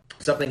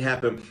 Something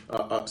happened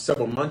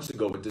several months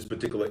ago with this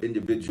particular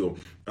individual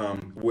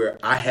where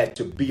I had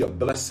to be a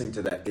blessing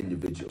to that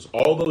individual.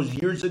 All those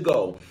years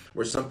ago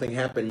where something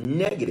happened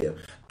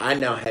negative, I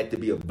now had to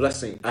be a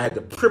blessing. I had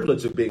the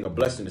privilege of being a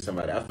blessing to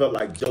somebody. I felt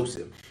like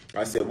Joseph.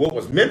 I said, what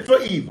was meant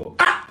for evil?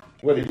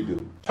 What did he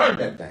do? Turn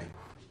that thing.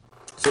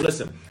 So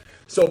listen.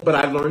 But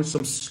I learned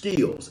some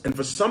skills. And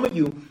for some of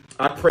you,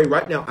 I pray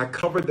right now, I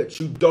cover that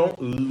you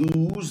don't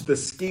lose the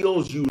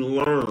skills you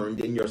learned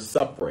in your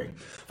suffering.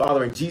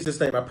 Father, in Jesus'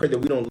 name, I pray that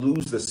we don't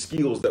lose the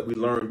skills that we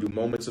learned through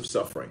moments of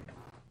suffering.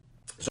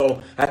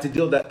 So I had to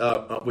deal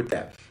with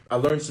that. I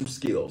learned some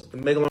skills.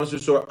 And make a long story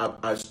short,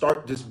 I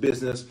start this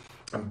business.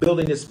 I'm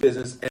building this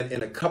business. And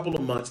in a couple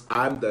of months,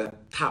 I'm the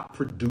top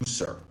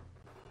producer.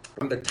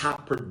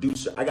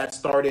 I got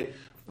started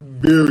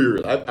very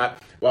early.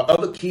 While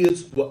other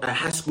kids at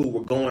high school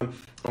were going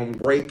on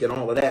break and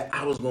all of that,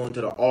 I was going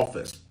to the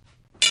office.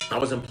 I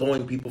was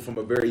employing people from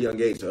a very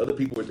young age. So other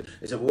people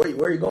they said, well,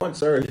 where are you going,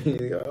 sir?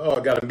 Oh,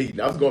 I got a meeting.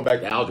 I was going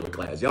back to algebra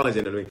class. Y'all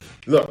listen to me.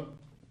 Look,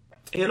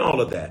 in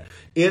all of that,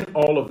 I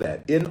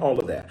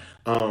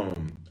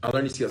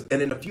learned these skills.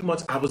 And in a few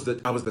months, I was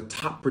the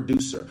top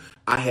producer.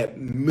 I had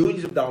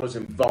millions of dollars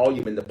in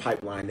volume in the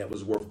pipeline that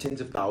was worth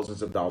tens of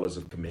thousands of dollars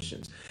of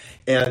commissions.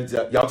 And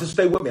y'all just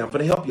stay with me. I'm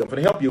going to help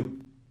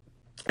you.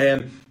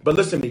 But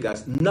listen to me,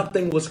 guys.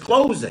 Nothing was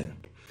closing.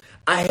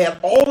 I had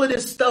all of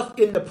this stuff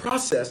in the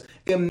process,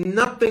 and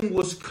nothing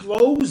was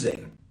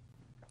closing.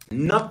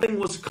 Nothing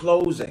was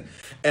closing.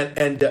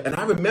 And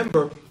I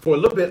remember for a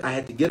little bit, I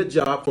had to get a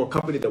job for a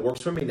company that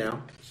works for me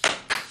now.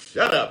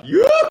 Shut up.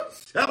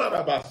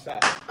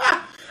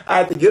 I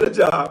had to get a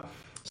job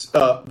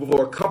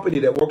for a company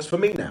that works for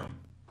me now.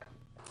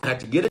 I had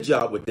to get a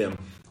job with them.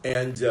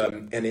 And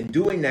in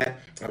doing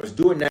that, I was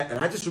doing that.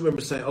 And I just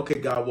remember saying, okay,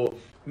 God, well,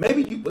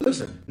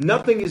 listen,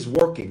 nothing is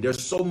working.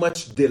 There's so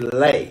much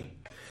delay.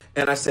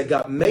 And I said,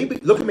 God,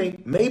 look at me.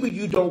 Maybe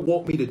you don't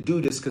want me to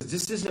do this because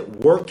this isn't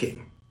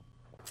working.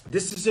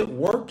 This isn't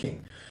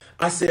working.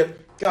 I said,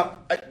 God,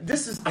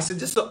 this is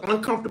an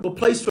uncomfortable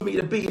place for me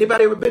to be.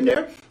 Anybody ever been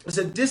there? I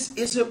said, this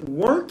isn't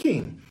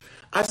working.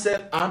 I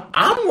said,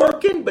 I'm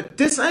working, but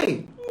this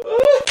ain't.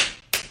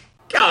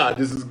 God,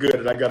 this is good,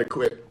 and I got to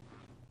quit.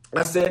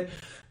 I said,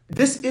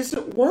 this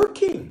isn't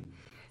working.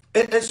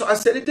 And so I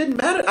said, it didn't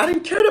matter. I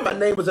didn't care that my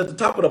name was at the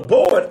top of the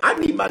board. I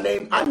need my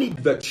name. I need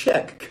the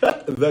check.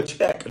 Cut the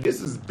check. This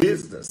is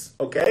business,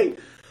 okay?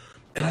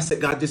 And I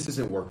said, God, this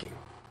isn't working.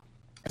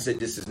 I said,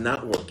 this is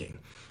not working.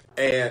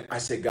 And I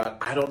said, God,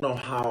 I don't know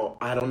how.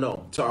 I don't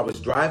know. So I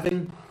was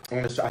driving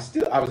on the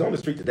street. I was on the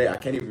street today. I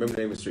can't even remember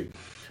the name of the street.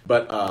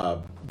 But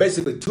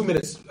basically 2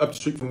 minutes up the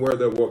street from where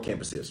the World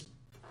Campus is.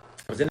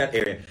 I was in that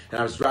area, and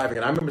I was driving,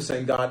 and I remember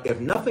saying, God, if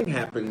nothing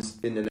happens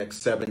in the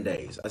next 7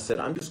 days, I said,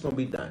 I'm just going to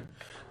be done.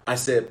 I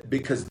said,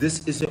 because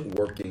this isn't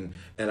working.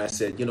 And I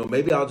said,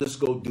 maybe I'll just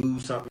go do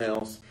something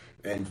else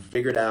and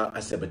figure it out. I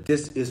said, but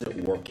this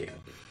isn't working.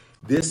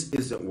 This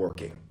isn't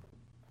working.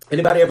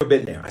 Anybody ever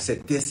been there? I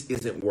said, this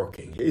isn't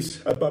working.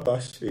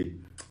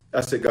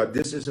 I said, God,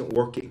 this isn't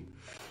working.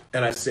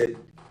 And I said,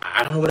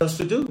 I don't know what else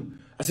to do.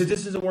 I said,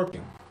 this isn't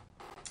working.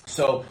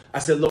 So I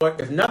said,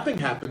 Lord, if nothing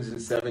happens in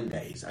 7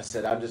 days, I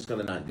said, I'm just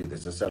going to not do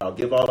this. I said, I'll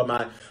give all of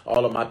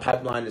my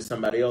pipeline to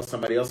somebody else.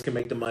 Somebody else can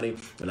make the money,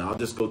 and I'll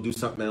just go do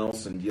something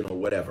else and,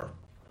 whatever.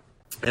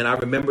 And I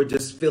remember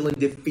just feeling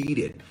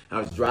defeated. I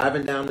was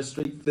driving down the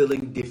street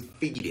feeling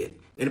defeated.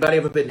 Anybody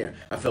ever been there?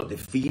 I felt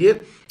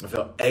defeated. I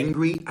felt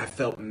angry. I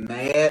felt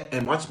mad.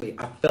 And watch me,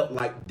 I felt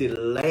like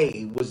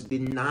delay was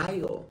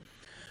denial.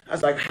 I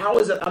was like, how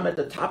is it I'm at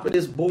the top of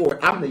this board?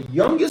 I'm the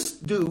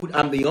youngest dude.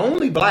 I'm the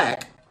only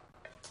black.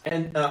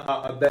 And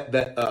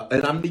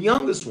I'm the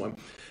youngest one.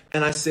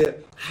 And I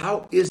said,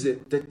 how is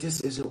it that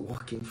this isn't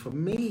working for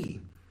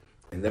me?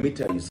 And let me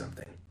tell you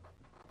something.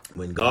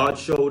 When God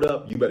showed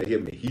up, you better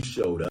hear me. He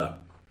showed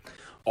up.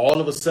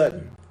 All of a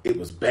sudden, it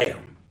was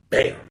bam,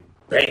 bam,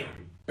 bam,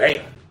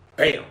 bam,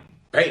 bam,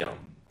 bam,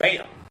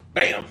 bam,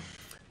 bam.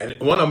 And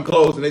one of them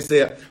closed and they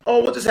said,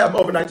 oh, we'll just have them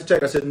overnight to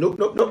check. I said,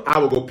 nope. I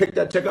will go pick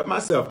that check up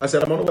myself. I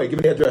said, I'm on the way. Give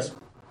me the address.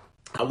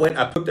 I went,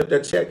 I picked up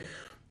that check.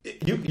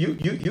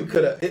 You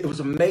could have, it was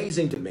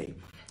amazing to me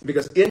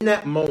because in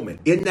that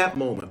moment,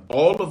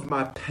 all of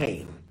my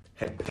pain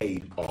had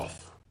paid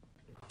off.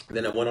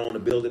 Then I went on to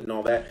build it and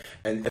all that.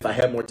 And if I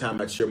had more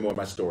time, I'd share more of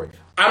my story.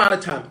 I'm out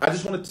of time. I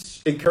just want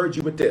to encourage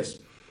you with this.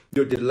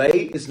 Your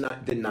delay is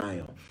not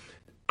denial.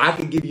 I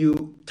can give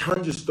you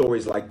tons of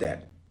stories like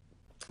that.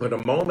 But the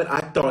moment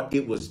I thought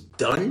it was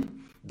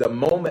done, the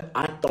moment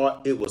I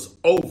thought it was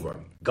over,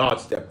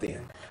 God stepped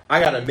in. I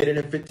got 1 minute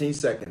and 15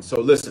 seconds.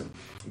 So listen,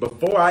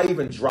 before I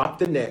even drop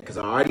the net, because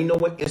I already know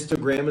what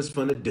Instagram is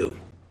going to do.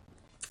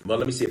 Well,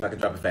 let me see if I can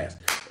drop it fast.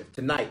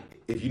 Tonight,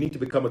 if you need to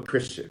become a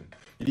Christian,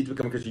 you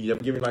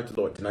never give your life to the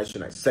Lord. Tonight's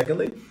your night.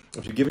 Secondly,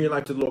 if you're giving your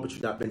life to the Lord, but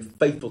you've not been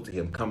faithful to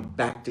him, come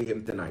back to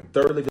him tonight.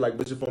 Thirdly, if you're like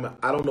Bishop Foreman,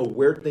 I don't know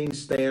where things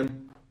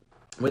stand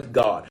with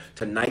God.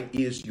 Tonight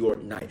is your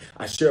night.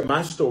 I share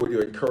my story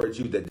to encourage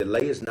you that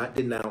delay is not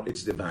denial,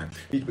 it's divine.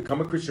 You need to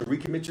become a Christian,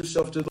 recommit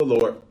yourself to the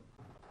Lord.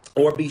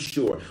 Or be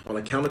sure, on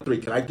the count of 3,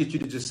 can I get you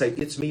to just say,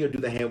 it's me, or do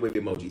the hand wave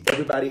emoji?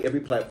 Everybody,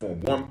 every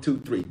platform, 1, 2,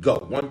 3, go.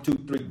 1, 2,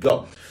 3,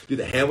 go. Do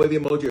the hand wave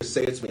emoji or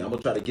say it's me. I'm going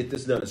to try to get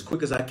this done as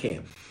quick as I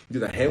can. Do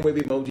the hand wave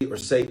emoji or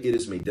say it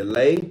is me.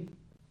 Delay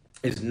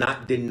is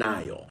not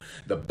denial.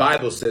 The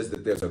Bible says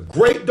that there's a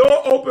great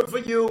door open for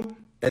you,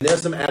 and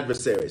there's some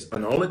adversaries.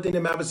 And the only thing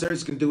them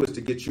adversaries can do is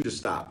to get you to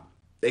stop.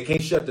 They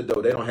can't shut the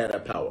door. They don't have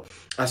that power.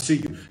 I see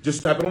you.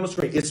 Just type it on the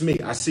screen. It's me.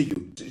 I see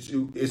you.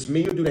 It's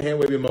me, or do the hand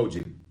wave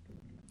emoji.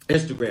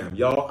 Instagram,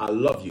 y'all, I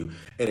love you.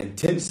 And in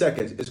 10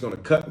 seconds, it's going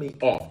to cut me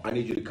off. I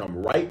need you to come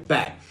right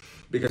back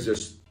because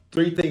there's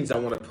 3 things I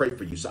want to pray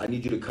for you. So I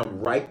need you to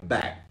come right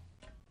back.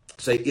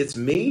 Say, it's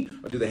me,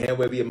 or do the hand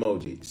wavy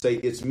emoji. Say,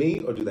 it's me,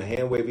 or do the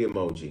hand wavy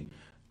emoji.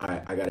 I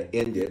got to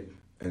end it,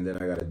 and then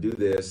I got to do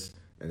this,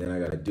 and then I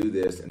got to do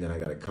this, and then I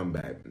got to come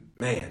back.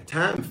 Man,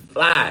 time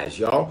flies,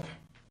 y'all.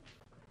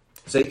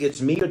 Say,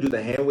 it's me, or do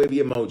the hand wavy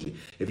emoji.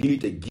 If you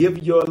need to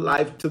give your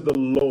life to the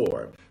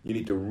Lord, you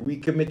need to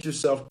recommit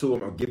yourself to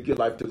him or give your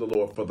life to the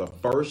Lord for the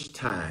first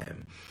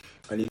time,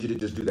 I need you to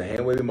just do the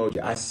hand wavy emoji.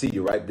 I see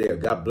you right there.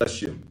 God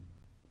bless you.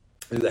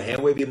 Do the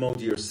hand wavy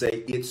emoji or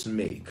say, it's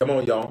me. Come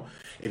on, y'all.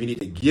 If you need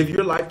to give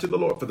your life to the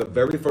Lord for the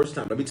very first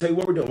time, let me tell you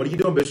what we're doing. What are you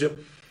doing,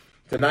 Bishop?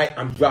 Tonight,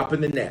 I'm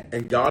dropping the net,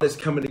 and God is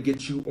coming to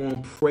get you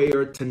on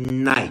prayer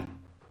tonight.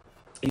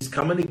 He's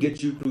coming to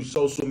get you through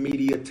social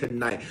media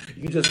tonight.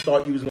 You just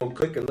thought you was going to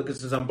click and look at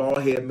some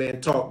bald head man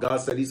talk. God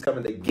said he's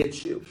coming to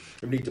get you.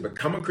 You need to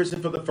become a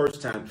Christian for the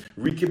first time.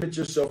 Recommit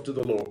yourself to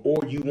the Lord.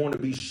 Or you want to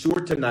be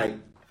sure tonight.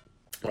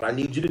 What I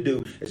need you to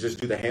do is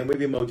just do the hand wave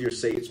emoji or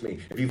say it's me.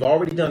 If you've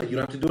already done it, you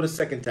don't have to do it a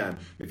second time.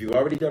 If you've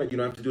already done it, you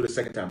don't have to do it a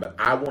second time. But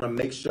I want to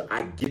make sure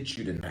I get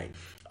you tonight.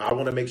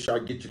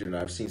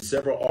 I've seen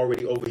several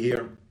already over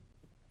here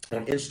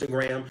on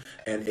Instagram,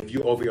 and if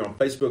you're over here on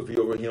Facebook, if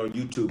you're over here on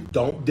YouTube,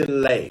 don't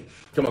delay.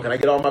 Come on, can I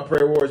get all my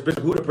prayer warriors?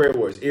 Bishop, who are the prayer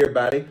warriors?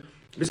 Everybody.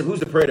 Bishop, who's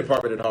the prayer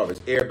department at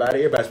Harvest?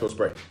 Everybody's supposed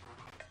to pray.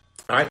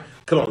 All right,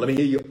 come on, let me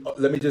hear you.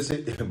 Let me just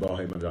hit. Come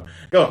on,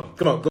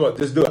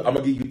 just do it. I'm going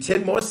to give you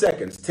 10 more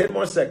seconds. 10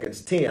 more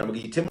seconds. 10. I'm going to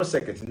give you 10 more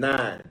seconds.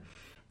 9,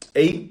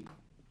 8,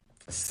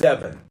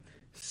 7,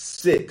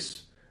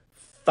 6,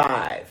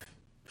 5,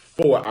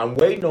 4. I'm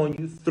waiting on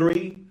you.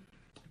 3,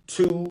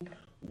 2,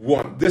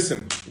 1.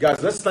 Listen,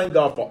 guys, let's thank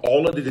God for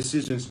all of the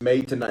decisions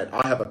made tonight.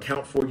 I'll have a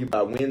count for you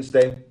by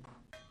Wednesday.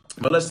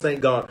 But let's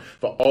thank God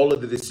for all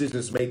of the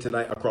decisions made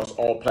tonight across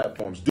all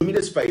platforms. Do me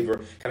this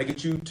favor. Can I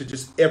get you to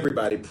just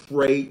everybody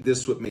pray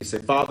this with me? Say,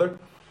 Father,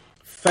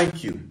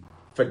 thank you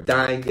for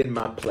dying in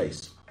my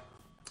place.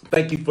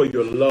 Thank you for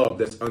your love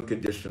that's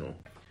unconditional.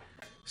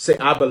 Say,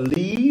 I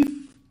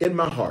believe in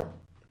my heart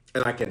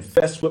and I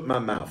confess with my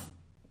mouth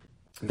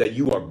that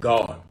you are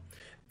God.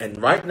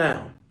 And right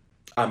now,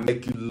 I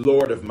make you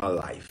Lord of my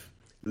life.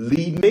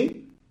 Lead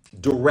me,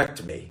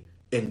 direct me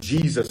in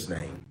Jesus'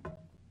 name.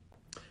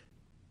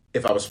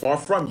 If I was far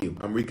from you,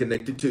 I'm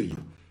reconnected to you.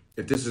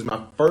 If this is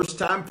my first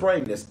time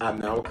praying this, I'm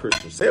now a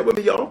Christian. Say it with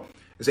me, y'all.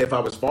 And say, if I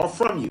was far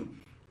from you,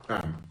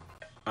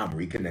 I'm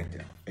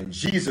reconnected. In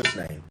Jesus'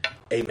 name,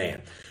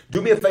 amen.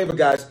 Do me a favor,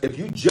 guys. If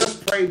you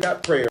just prayed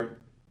that prayer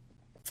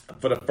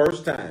for the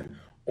first time,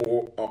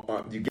 or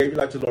you gave your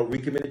life to the Lord,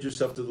 recommitted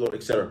yourself to the Lord,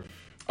 etc.,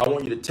 I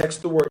want you to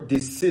text the word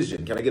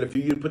decision. Can I get a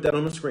few of you to put that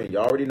on the screen? You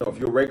already know. If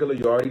you're regular,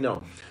 you already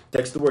know.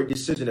 Text the word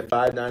decision at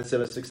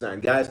 59769.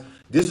 Guys,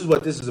 this is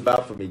what this is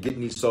about for me. Getting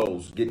these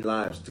souls, getting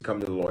lives to come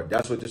to the Lord.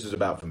 That's what this is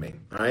about for me.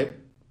 All right?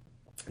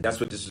 That's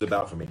what this is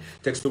about for me.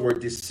 Text the word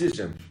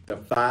decision to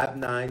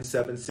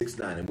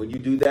 59769. And when you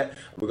do that,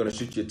 we're going to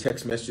shoot you a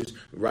text message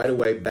right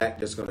away back.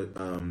 That's going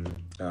to,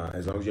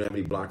 as long as you don't have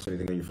any blocks or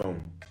anything on your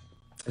phone.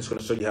 It's going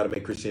to show you how to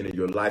make Christianity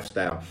your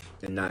lifestyle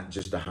and not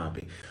just a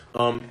hobby.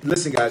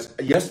 Listen, guys,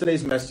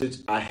 yesterday's message,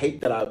 I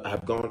hate that I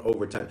have gone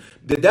over time.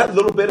 Did that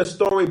little bit of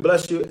story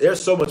bless you? There's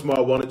so much more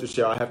I wanted to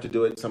share. I have to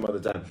do it some other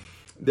time.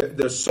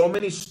 There's so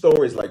many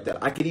stories like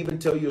that. I could even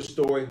tell you a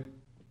story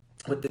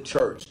with the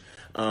church.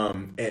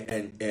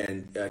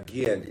 And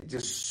again,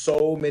 just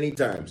so many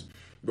times.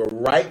 But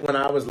right when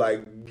I was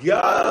like,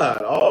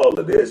 God, all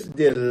of this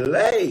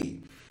delay,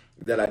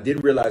 that I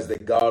didn't realize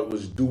that God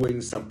was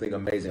doing something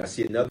amazing. I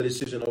see another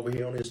decision over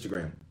here on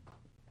Instagram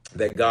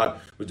that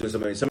God was doing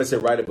something amazing. Somebody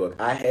said, write a book.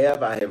 I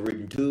have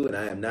written 2, and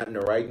I am not in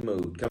the right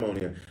mood. Come on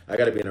here. I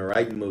got to be in the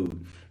right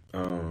mood.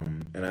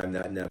 And I'm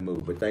not in that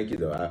mood. But thank you,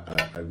 though.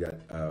 I've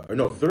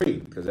got, 3,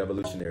 because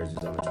Evolutionaries is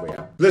on its way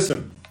out.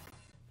 Listen,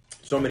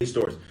 so many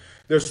stories.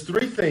 There's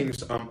 3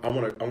 things I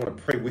want to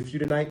pray with you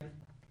tonight.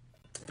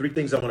 3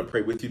 things I want to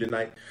pray with you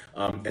tonight,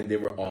 and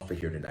then we're off of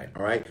here tonight,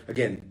 all right?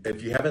 Again,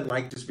 if you haven't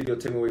liked this video,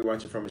 tell me where you're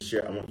watching from and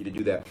share. I want you to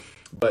do that.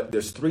 But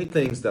there's 3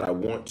 things that I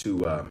want to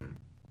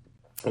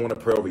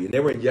pray over you. And they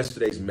were in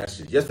yesterday's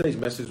message. Yesterday's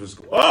message was,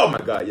 oh my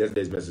God,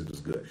 yesterday's message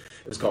was good.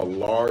 It was called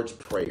Large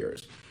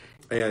Prayers.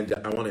 And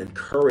I want to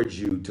encourage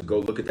you to go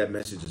look at that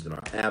message. It's in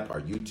our app,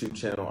 our YouTube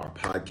channel, our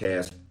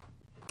podcast.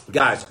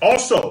 Guys,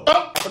 also,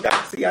 I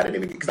forgot. See, I didn't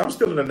even, because I'm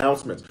still in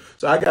announcements.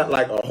 So I got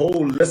like a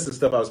whole list of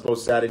stuff I was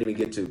supposed to say I didn't even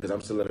get to because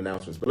I'm still in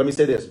announcements. But let me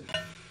say this.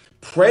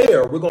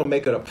 Prayer, we're going to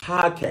make it a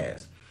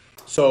podcast.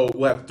 So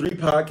we'll have 3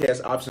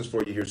 podcast options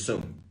for you here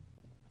soon.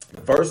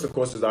 The first, of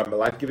course, is our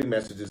life-giving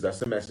messages. That's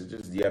the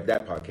messages. You have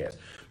that podcast.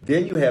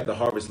 Then you have the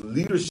Harvest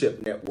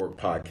Leadership Network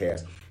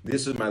podcast.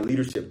 This is my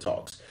leadership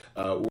talks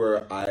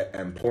where I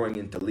am pouring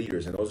into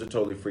leaders. And those are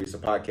totally free. It's a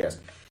podcast.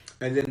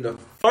 And then the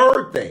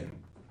third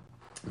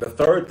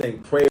thing,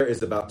 prayer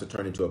is about to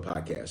turn into a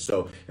podcast.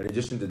 So in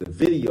addition to the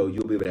video,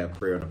 you'll be able to have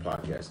prayer on the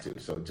podcast too.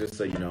 So just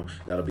so you know,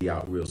 that'll be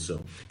out real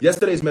soon.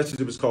 Yesterday's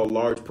message, it was called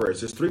Large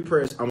Prayers. There's 3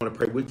 prayers I want to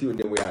pray with you, and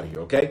then we're out of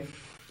here, okay?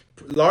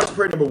 Large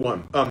prayer number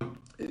 1.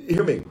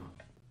 Hear me.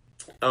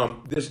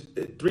 There's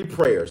 3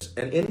 prayers.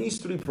 And in these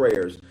 3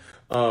 prayers,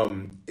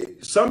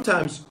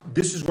 sometimes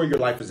this is where your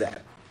life is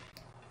at.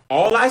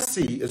 All I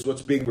see is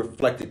what's being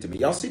reflected to me.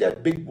 Y'all see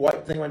that big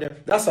white thing right there?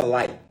 That's a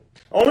light.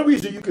 Only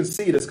reason you can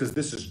see it is because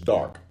this is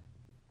dark.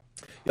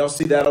 Y'all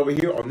see that over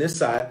here on this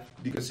side?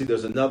 You can see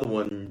there's another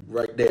one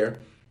right there.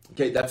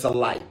 Okay, that's a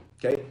light.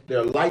 Okay, there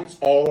are lights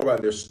all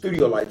around. There's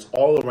studio lights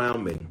all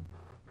around me.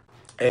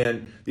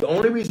 And the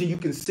only reason you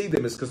can see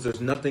them is because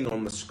there's nothing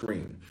on the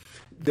screen.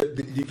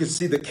 You can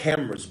see the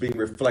cameras being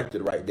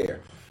reflected right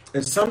there.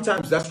 And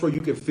sometimes that's where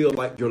you can feel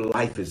like your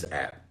life is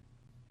at.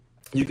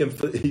 You can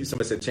feel,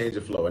 somebody said change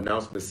the flow,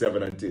 announcement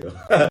 7 until.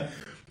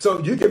 So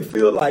you can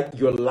feel like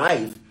your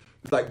life,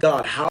 like,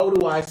 God, how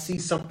do I see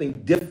something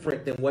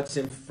different than what's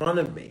in front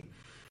of me?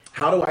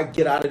 How do I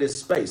get out of this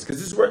space? Because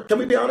this is where, can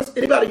we be honest?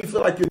 Anybody, you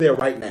feel like you're there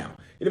right now?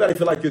 Anybody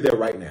feel like you're there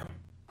right now?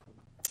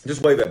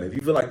 Just wave at me. If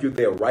you feel like you're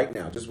there right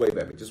now, just wave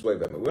at me. Just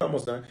wave at me. We're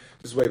almost done.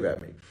 Just wave at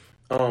me.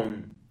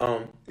 And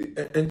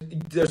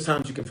there's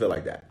times you can feel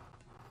like that.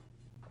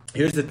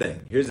 Here's the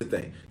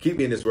thing. Keep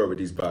me in this word with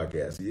these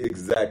podcasts.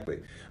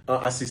 Exactly.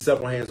 I see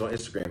several hands on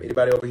Instagram.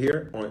 Anybody over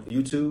here on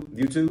YouTube,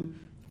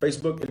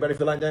 Facebook? Anybody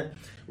feel like that?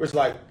 Where it's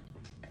like,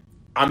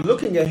 I'm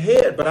looking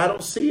ahead, but I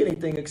don't see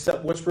anything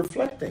except what's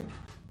reflecting.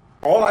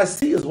 All I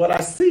see is what I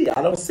see.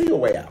 I don't see a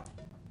way out.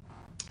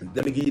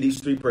 Let me give you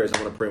these 3 prayers.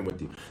 I want to pray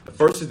with you. The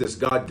first is this: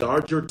 God,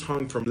 guard your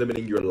tongue from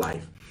limiting your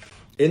life.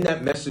 In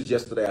that message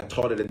yesterday, I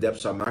taught it in depth,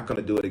 so I'm not going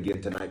to do it again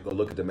tonight. Go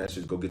look at the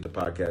message. Go get the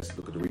podcast.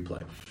 Look at the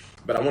replay.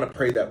 But I want to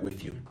pray that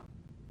with you.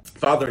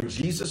 Father, in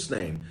Jesus'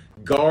 name,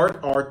 guard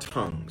our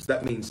tongues.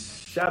 That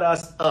means shut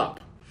us up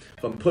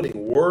from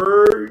putting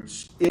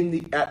words in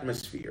the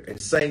atmosphere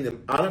and saying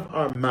them out of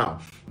our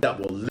mouth that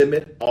will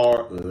limit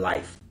our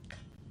life.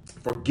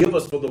 Forgive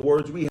us for the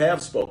words we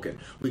have spoken.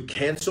 We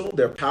cancel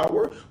their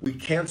power. We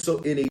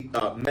cancel any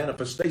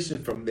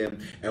manifestation from them.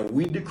 And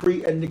we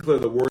decree and declare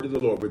the word of the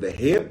Lord. We're the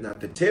head,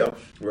 not the tail.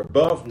 We're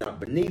above, not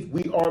beneath.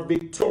 We are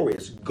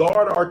victorious.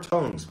 Guard our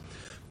tongues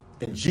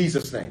in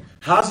Jesus' name.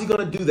 How's he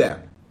going to do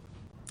that?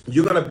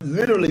 You're going to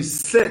literally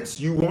sense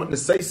you wanting to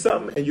say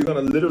something, and you're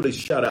going to literally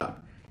shut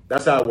up.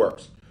 That's how it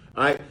works.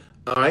 All right?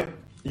 All right?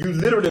 You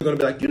literally are going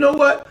to be like, you know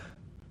what?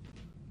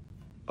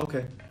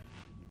 Okay.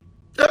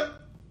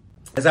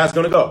 That's how it's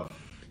going to go.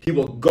 He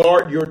will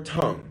guard your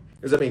tongue.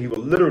 Does that mean he will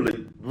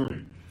literally,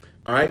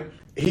 all right?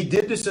 He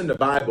did this in the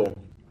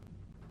Bible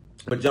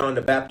with John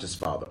the Baptist's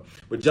father.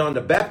 With John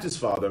the Baptist's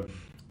father,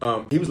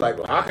 he was like,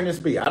 well, how can this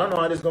be? I don't know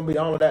how this is going to be,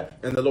 all of that.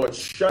 And the Lord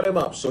shut him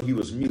up, so he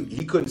was mute.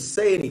 He couldn't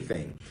say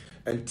anything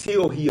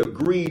until he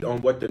agreed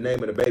on what the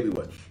name of the baby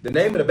was. The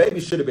name of the baby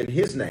should have been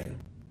his name.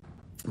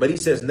 But he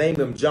says, name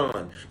him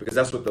John, because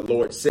that's what the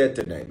Lord said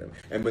to name him.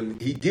 And when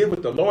he did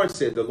what the Lord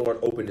said, the Lord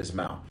opened his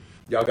mouth.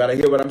 Y'all got to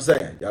hear what I'm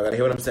saying. Y'all got to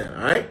hear what I'm saying.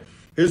 All right.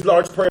 Here's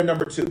Lord's prayer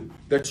number 2,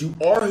 that you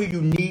are who you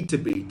need to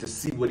be to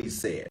see what he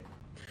said.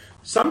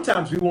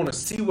 Sometimes we want to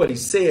see what he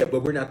said,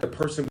 but we're not the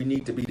person we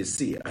need to be to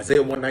see it.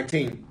 Isaiah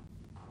 119.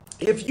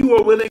 If you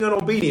are willing and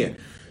obedient,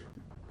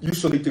 you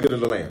shall eat the good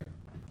of the land.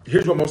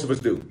 Here's what most of us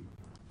do.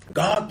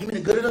 God, give me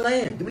the good of the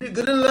land. Give me the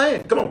good of the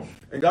land. Come on.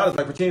 And God is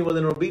like, but you ain't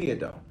willing and obedient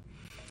though.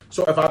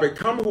 So if I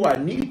become who I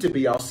need to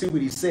be, I'll see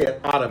what he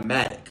said.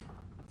 Automatic.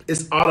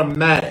 It's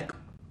automatic.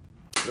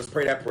 Let's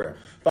pray that prayer.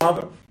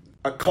 Father,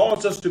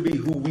 cause us to be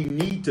who we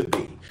need to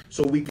be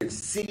so we can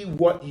see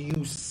what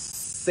you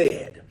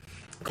said.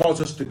 Cause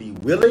us to be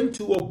willing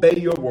to obey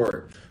your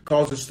word.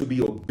 Cause us to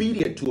be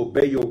obedient to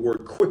obey your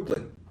word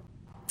quickly.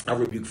 I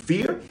rebuke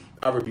fear.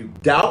 I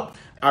rebuke doubt.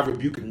 I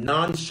rebuke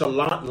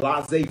nonchalant,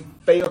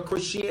 laissez-faire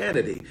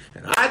Christianity.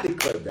 And I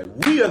declare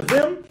that we are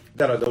them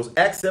that are those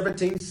Acts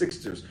 17 and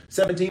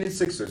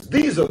 6ers.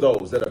 These are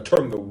those that are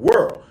turning the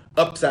world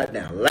upside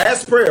down.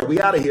 Last prayer.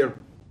 We out of here.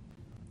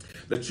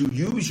 That you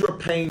use your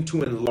pain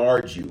to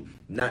enlarge you,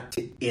 not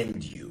to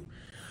end you.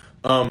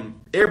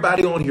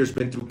 Everybody on here has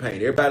been through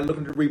pain. Everybody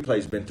looking at the replay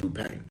has been through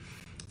pain.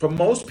 For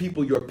most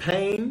people, your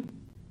pain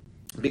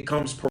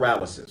becomes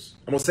paralysis.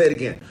 I'm going to say it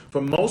again.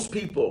 For most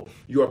people,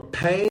 your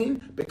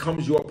pain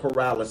becomes your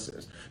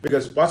paralysis.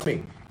 Because, watch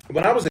me,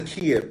 when I was a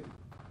kid,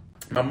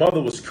 my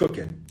mother was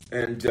cooking.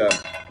 And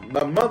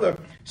my mother,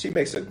 she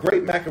makes a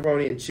great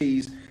macaroni and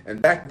cheese.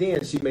 And back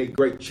then, she made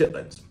great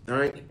chitlins. All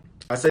right?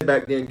 I say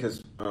back then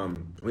because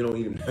we don't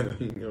eat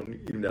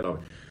them that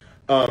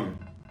often.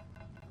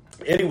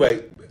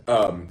 Anyway,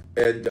 and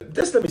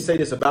just let me say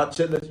this about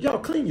chitlins. Y'all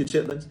clean your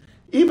chitlins.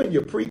 Even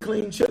your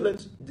pre-clean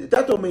chitlins,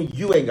 that don't mean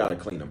you ain't got to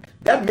clean them.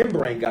 That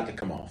membrane got to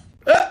come off.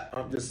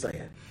 I'm just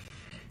saying.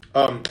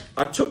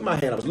 I took my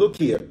hand, I was a little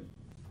kid,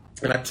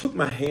 and I took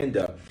my hand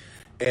up,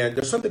 and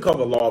there's something called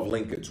the law of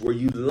linkage, where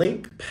you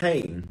link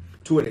pain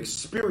to an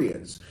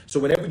experience. So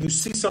whenever you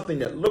see something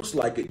that looks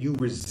like it, you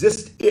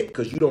resist it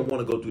because you don't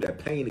want to go through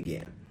that pain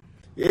again.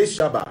 It's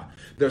Shabbat.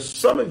 There's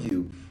some of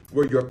you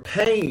where your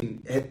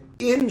pain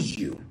ends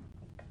you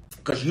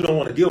because you don't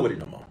want to deal with it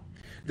no more.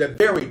 The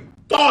very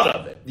thought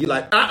of it, you're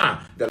like,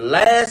 the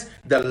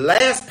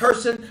last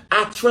person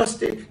I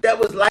trusted that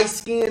was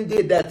light-skinned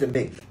did that to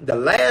me. The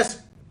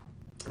last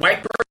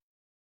white person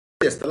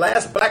this. The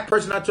last black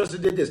person I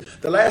trusted did this.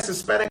 The last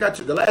Hispanic I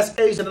trusted, the last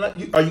Asian. Are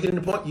you getting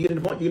the point? You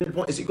getting the point? You getting the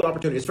point? It's equal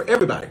opportunity. It's for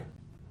everybody.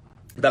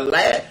 The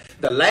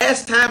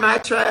last time I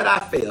tried, I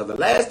failed. The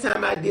last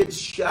time I did,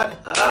 shut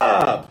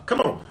up. Come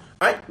on. All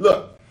right,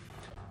 look.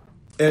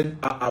 And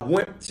I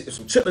went to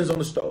some chitlins on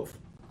the stove.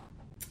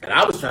 And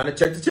I was trying to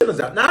check the chitlins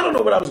out. Now, I don't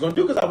know what I was going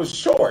to do because I was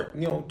short.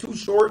 Too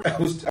short. I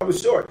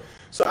was short.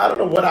 So I don't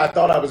know what I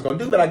thought I was going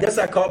to do, but I guess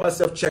I called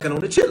myself checking on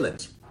the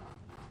chitlins.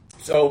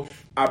 So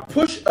I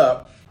push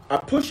up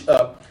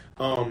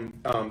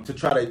to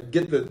try to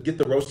get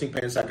the roasting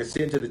pan so I could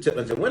see into the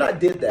chitlins. And when I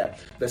did that,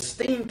 the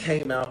steam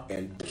came out,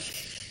 and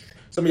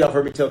some of y'all have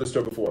heard me tell this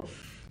story before.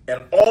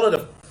 And all of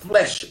the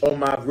flesh on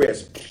my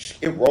wrist,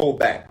 it rolled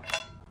back.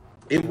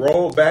 It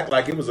rolled back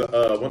like it was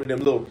one of them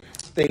little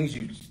things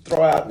you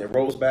throw out and it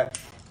rolls back.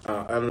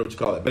 I don't know what you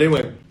call it. But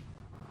anyway,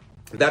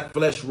 that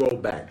flesh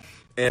rolled back.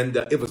 And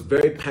it was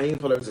very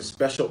painful. There was a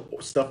special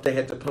stuff they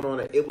had to put on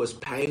it. It was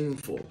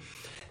painful.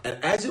 And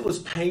as it was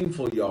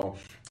painful, y'all,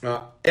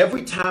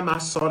 every time I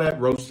saw that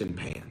roasting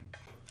pan,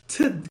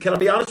 can I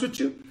be honest with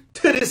you?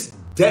 To this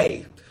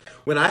day,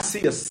 when I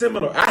see a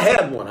similar, I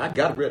had one, I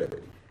got rid of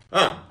it.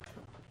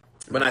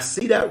 When I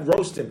see that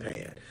roasting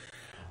pan,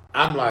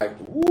 I'm like,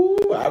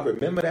 ooh, I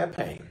remember that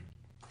pain.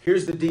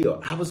 Here's the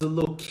deal. I was a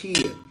little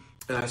kid,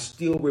 and I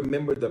still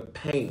remember the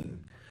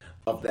pain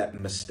of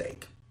that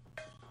mistake.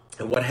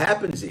 And what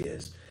happens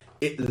is,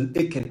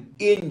 it can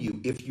end you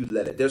if you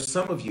let it. There's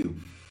some of you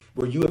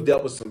where you have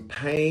dealt with some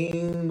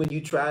pain when you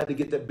tried to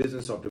get that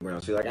business off the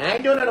ground. So you're like, I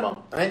ain't doing that no more.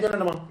 I ain't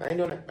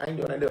doing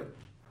it.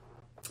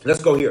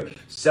 Let's go here.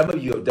 Some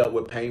of you have dealt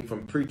with pain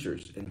from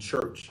preachers in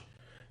church.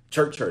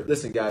 Church hurt.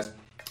 Listen, guys,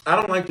 I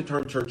don't like the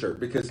term church hurt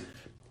because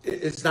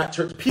it's not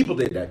church. People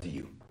did that to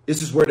you.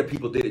 This is where the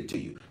people did it to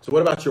you. So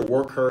what about your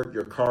work hurt,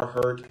 your car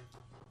hurt?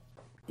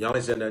 You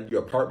understand that?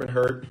 Your apartment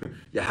hurt,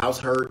 your house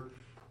hurt.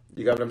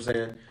 You got what I'm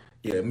saying?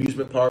 Your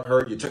amusement park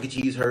hurt, your Chuck E.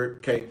 Cheese hurt,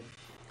 okay?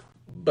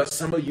 But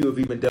some of you have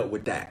even dealt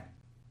with that.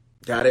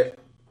 Got it?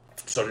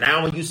 So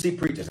now when you see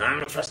preachers, I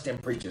don't trust them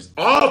preachers.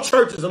 All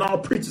churches and all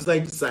preachers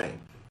ain't the same.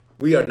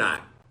 We are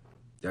not.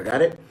 Y'all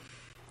got it?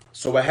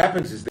 So what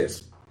happens is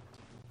this.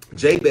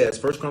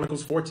 Jabez, 1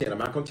 Chronicles 4:10. I'm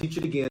not going to teach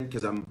it again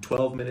because I'm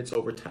 12 minutes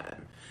over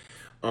time.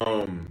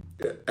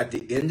 At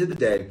the end of the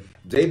day,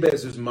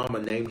 Jabez's mama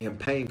named him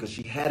Pain because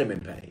she had him in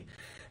pain.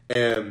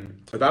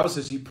 And the Bible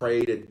says he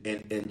prayed,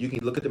 and you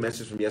can look at the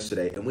message from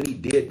yesterday. And when he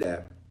did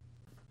that,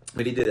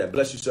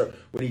 bless you, sir.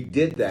 When he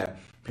did that,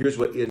 here's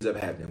what ends up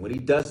happening. When he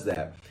does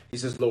that, he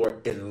says,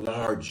 Lord,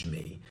 enlarge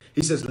me.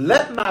 He says,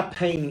 let my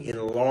pain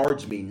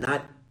enlarge me,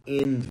 not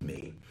end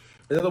me.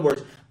 In other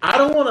words, I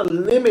don't want to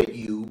limit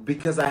you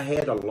because I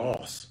had a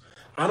loss.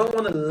 I don't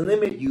want to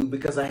limit you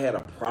because I had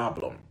a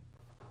problem.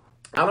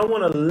 I don't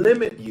want to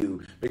limit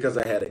you because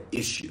I had an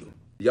issue.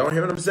 Y'all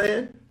hear what I'm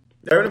saying?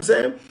 You hear what I'm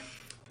saying?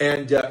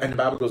 And the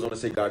Bible goes on to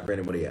say God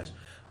granted what he asked.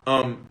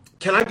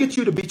 Can I get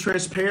you to be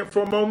transparent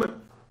for a moment?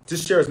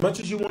 Just share as much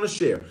as you want to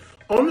share.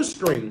 On the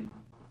screen,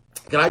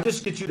 can I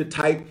just get you to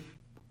type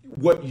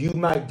what you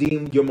might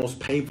deem your most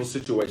painful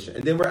situation?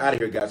 And then we're out of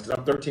here, guys, because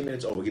I'm 13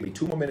 minutes over. Give me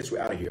 2 more minutes, we're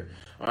out of here.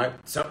 All right?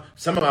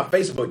 Some of my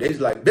Facebook days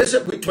like,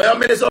 Bishop, we're 12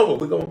 minutes over.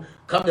 We're going to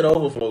come to the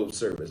overflow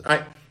service. All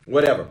right?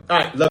 Whatever. All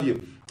right, love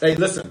you. Hey,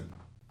 listen.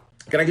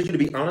 Can I get you to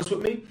be honest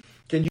with me?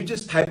 Can you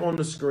just type on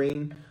the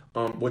screen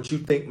what you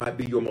think might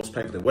be your most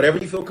painful thing? Whatever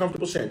you feel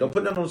comfortable sharing. Don't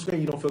put that on the screen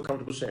you don't feel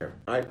comfortable sharing.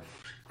 All right?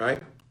 All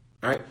right?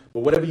 All right?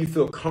 But whatever you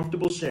feel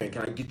comfortable sharing,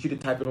 can I get you to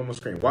type it on the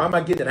screen? Why am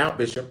I getting it out,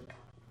 Bishop?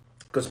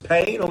 Because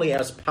pain only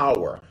has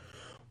power.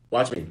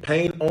 Watch me.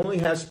 Pain only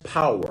has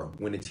power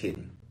when it's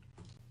hidden.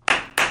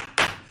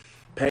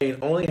 Pain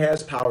only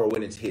has power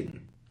when it's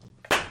hidden.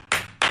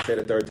 Say it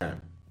a third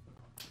time.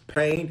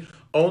 Pain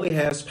only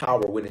has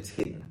power when it's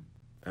hidden.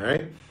 All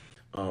right?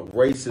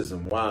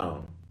 Racism.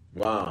 Wow.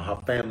 Wow. How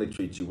family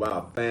treats you.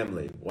 Wow.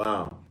 Family.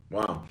 Wow.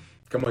 Wow.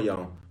 Come on,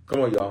 y'all.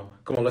 Come on, y'all.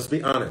 Come on. Let's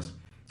be honest.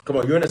 Come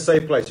on. You're in a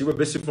safe place. You're with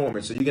Bishop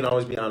Foreman, so you can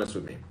always be honest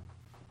with me.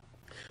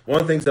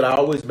 One of the things that I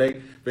always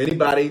make for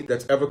anybody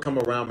that's ever come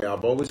around me,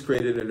 I've always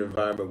created an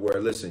environment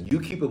where, listen, you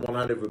keep it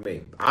 100 with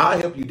me. I'll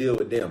help you deal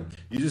with them.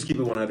 You just keep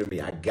it 100 with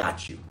me. I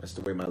got you. That's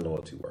the way my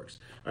loyalty works.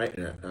 All right?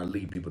 And I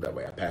lead people that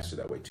way. I pastor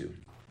that way too.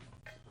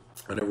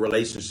 And a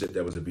relationship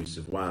that was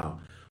abusive. Wow.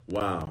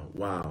 Wow,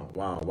 wow,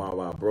 wow, wow,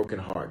 wow. Broken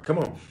heart. Come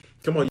on.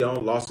 Come on,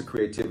 y'all. Loss of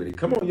creativity.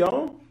 Come on,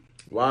 y'all.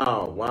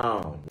 Wow,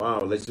 wow, wow.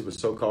 Relationship with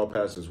so-called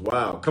pastors.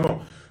 Wow. Come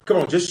on. Come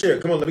on. Just share.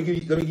 Come on. Let me give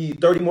you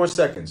 30 more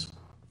seconds.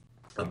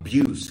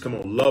 Abuse. Come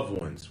on. Loved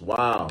ones.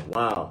 Wow,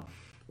 wow,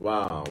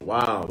 wow,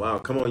 wow, wow.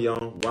 Come on,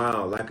 y'all.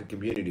 Wow. Lack of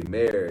community,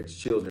 marriage,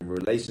 children,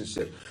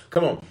 relationship.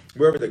 Come on.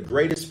 Wherever the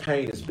greatest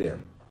pain has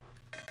been.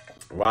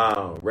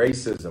 Wow.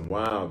 Racism.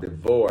 Wow.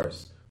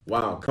 Divorce.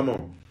 Wow. Come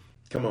on.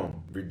 Come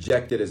on.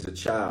 Rejected as a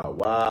child.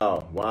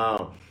 Wow.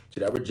 Wow. See,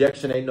 that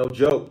rejection ain't no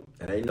joke.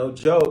 That ain't no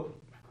joke.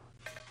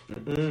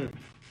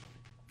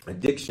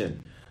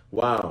 Addiction.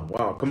 Wow.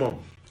 Wow. Come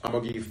on. I'm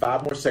going to give you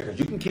 5 more seconds.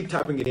 You can keep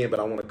typing it in, but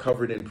I want to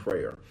cover it in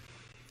prayer.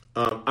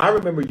 I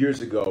remember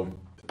years ago,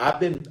 I've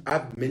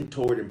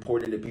mentored and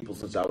poured into people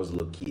since I was a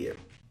little kid.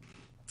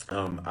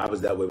 I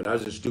was that way. When I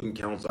was in student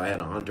council, I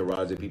had an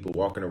entourage of people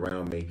walking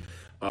around me,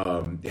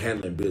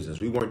 handling business.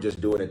 We weren't just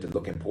doing it to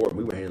look important.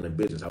 We were handling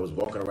business. I was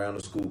walking around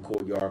the school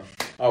courtyard.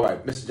 All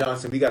right, Mr.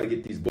 Johnson, we got to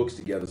get these books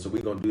together, so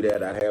we're going to do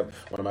that. I have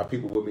one of my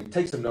people with me.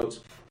 Take some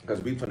notes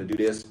because we're going to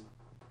do this.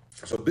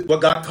 So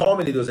what God called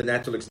me to do is a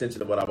natural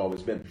extension of what I've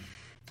always been.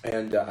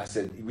 And I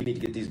said, we need to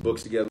get these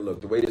books together.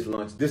 Look, the way this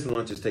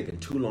lunch is taking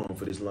too long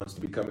for this lunch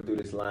to be coming through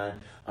this line.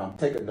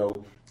 Take a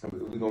note.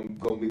 We're going to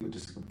go meet with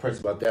the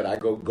principal about that. I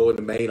go in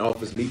the main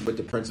office, meet with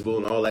the principal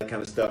and all that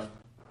kind of stuff,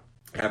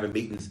 having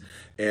meetings.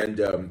 And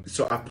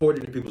so I poured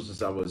into people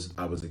since I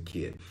was a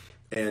kid.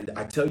 And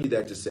I tell you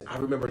that to say, I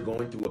remember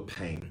going through a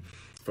pain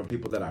from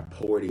people that I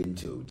poured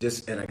into.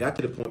 And I got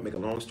to the point, make a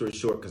long story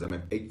short, because I'm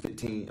at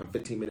 8:15, I'm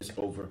 15 minutes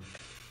over.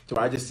 So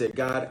I just said,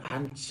 God,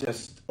 I'm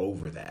just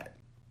over that.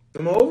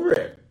 I'm over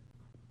it.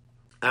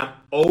 I'm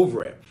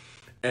over it.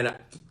 And a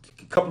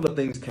couple of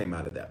things came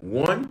out of that.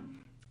 One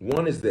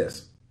is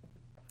this.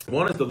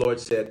 One is the Lord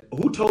said,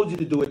 who told you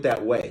to do it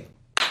that way?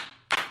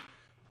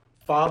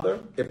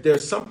 Father, if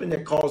there's something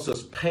that causes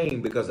us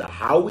pain because of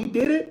how we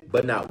did it,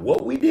 but not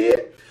what we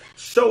did,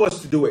 show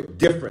us to do it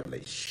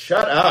differently.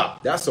 Shut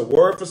up. That's a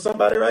word for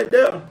somebody right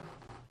there.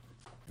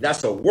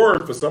 That's a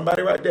word for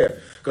somebody right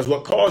there. Because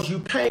what caused you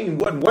pain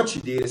wasn't what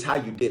you did, it's how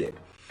you did it.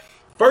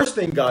 First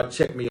thing God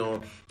checked me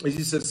on is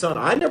he said, son,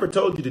 I never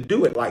told you to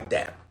do it like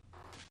that.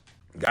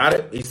 Got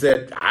it? He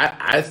said,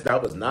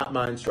 that was not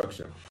my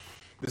instruction.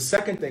 The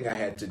second thing I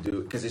had to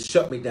do, because it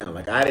shut me down.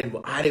 Like I didn't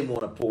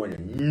want to pour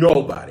into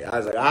nobody. I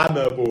was like, I'm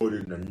not pouring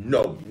into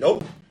nope,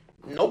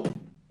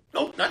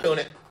 not doing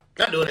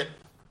it.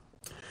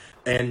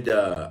 And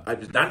I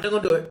was not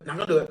going to do it, not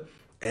going to do it.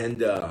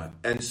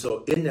 And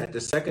so in that,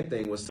 the second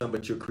thing was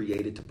something that you're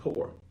created to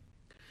pour.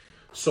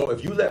 So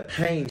if you let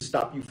pain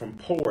stop you from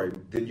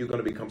pouring, then you're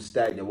going to become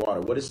stagnant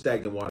water. What is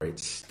stagnant water? It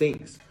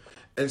stinks.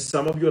 And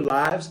some of your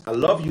lives, I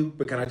love you,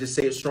 but can I just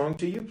say it strong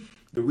to you?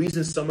 The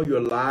reason some of your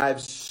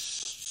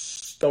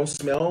lives don't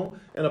smell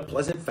in a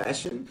pleasant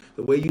fashion,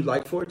 the way you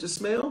like for it to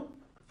smell,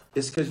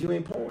 is because you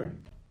ain't pouring.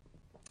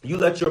 You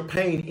let your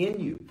pain in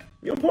you.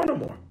 You don't pour no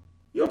more.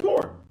 You don't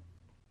pour.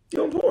 You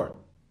don't pour.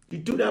 You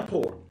do not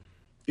pour.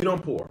 You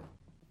don't pour.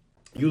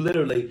 You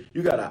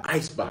got an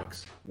ice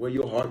box where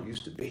your heart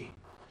used to be.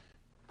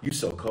 You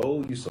so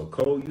cold, you so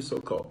cold, you so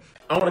cold.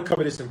 I want to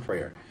cover this in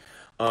prayer.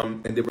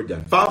 And then we're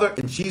done. Father,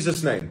 in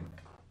Jesus' name,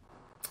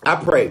 I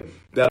pray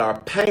that our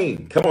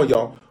pain, come on,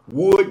 y'all,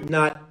 would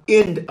not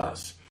end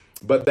us,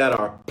 but that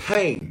our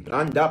pain,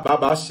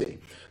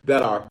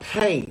 that our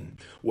pain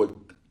would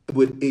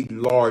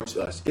enlarge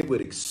us. It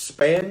would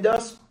expand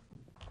us.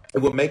 It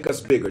will make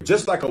us bigger.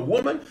 Just like a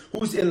woman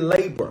who's in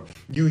labor,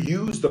 you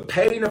use the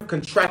pain of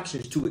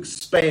contractions to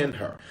expand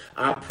her.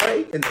 I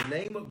pray in the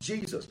name of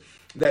Jesus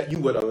that you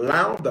would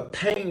allow the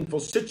painful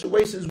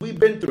situations we've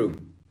been through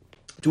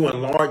to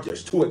enlarge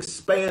us, to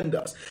expand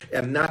us,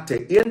 and not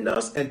to end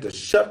us and to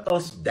shut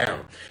us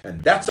down.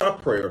 And that's our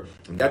prayer,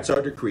 and that's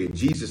our decree in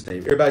Jesus'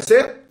 name. Everybody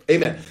say it?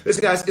 Amen.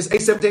 Listen, guys, it's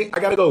 8:17.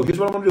 I got to go. Here's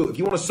what I'm going to do. If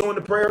you want to sow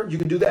into prayer, you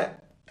can do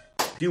that.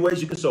 Few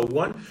ways you can sow.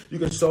 One, you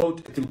can sow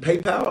through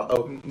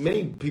PayPal.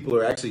 Many people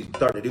are actually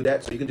starting to do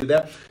that, so you can do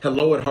that.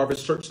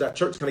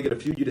 hello@harvestchurch.church. Can I get a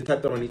few of you to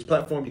type that on each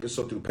platform? You can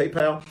sow through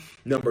PayPal.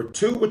 Number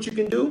two, what you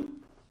can do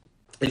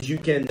is you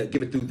can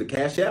give it through the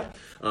Cash App,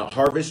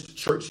 Harvest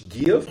Church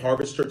Give.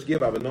 Harvest Church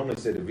Give. I would normally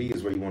say the V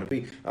is where you want to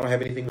be. I don't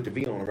have anything with the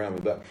V on around me,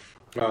 but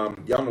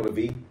y'all know the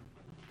V.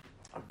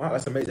 Wow,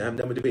 that's amazing. I haven't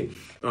done with the V.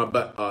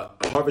 But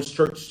Harvest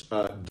Church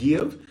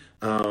Give.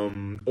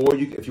 Or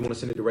if you want to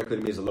send it directly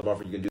to me as a love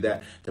offering, you can do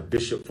that to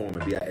Bishop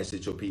Foreman,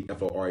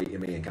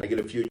 BISHOPFORAMAN. Can I get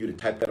a few of you to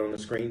type that on the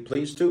screen,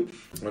 please, too?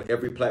 On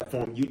every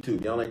platform,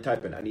 YouTube. Y'all ain't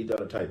typing. I need y'all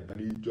to type.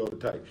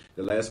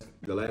 The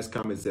last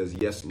comment says,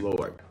 yes,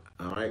 Lord.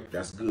 All right,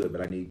 that's good,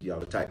 but I need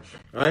y'all to type.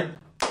 All right.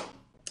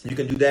 You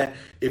can do that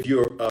if you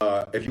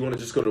want to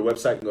just go to the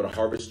website and go to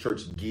Harvest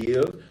Church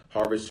Give.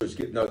 Harvest Church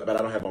Give. No, but I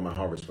don't have on my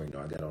Harvest ring. No,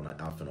 I got on an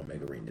Alpha and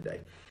Omega ring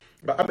today.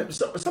 But I mean,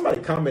 somebody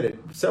commented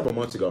several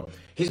months ago.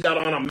 He's got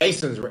on a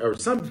Mason's or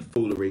some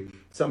foolery,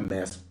 some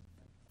mess.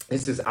 It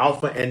says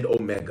Alpha and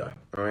Omega.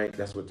 All right,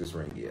 that's what this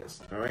ring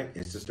is. All right,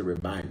 it's just a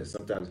reminder.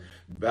 Sometimes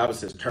the Bible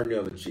says turn the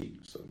other cheek.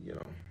 So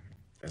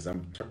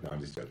I'm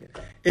just joking.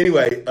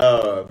 Anyway,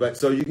 but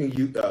so you can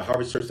use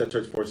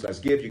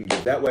harvestchurch.church/give. You can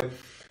give that way.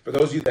 For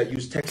those of you that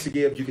use text to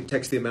give, you can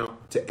text the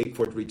amount to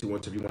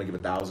 84321. So if you want to give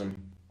 1,000.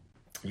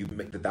 You can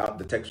make the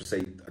text would say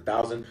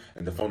 1,000,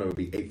 and the phone number would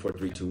be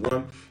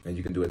 84321, and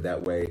you can do it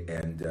that way,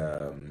 and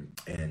then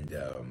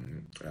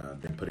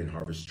put in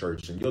Harvest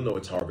Church, and you'll know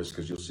it's Harvest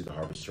because you'll see the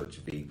Harvest Church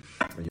V,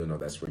 and you'll know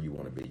that's where you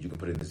want to be. You can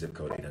put in the zip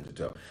code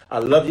 812. I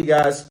love you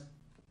guys,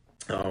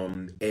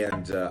 and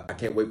I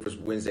can't wait for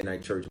Wednesday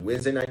night church.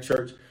 Wednesday night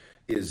church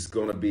is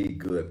going to be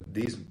good.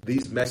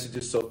 These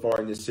messages so far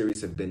in this series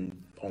have been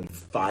on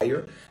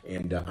fire,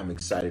 and I'm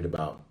excited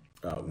about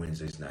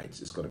Wednesdays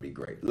nights. It's going to be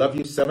great. Love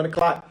you.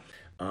 7:00.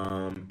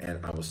 And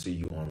I will see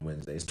you on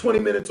Wednesday. It's 20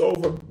 minutes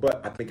over, but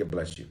I think it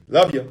blessed you.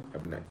 Love you.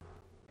 Have a good night.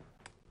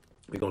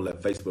 We're going to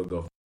let Facebook go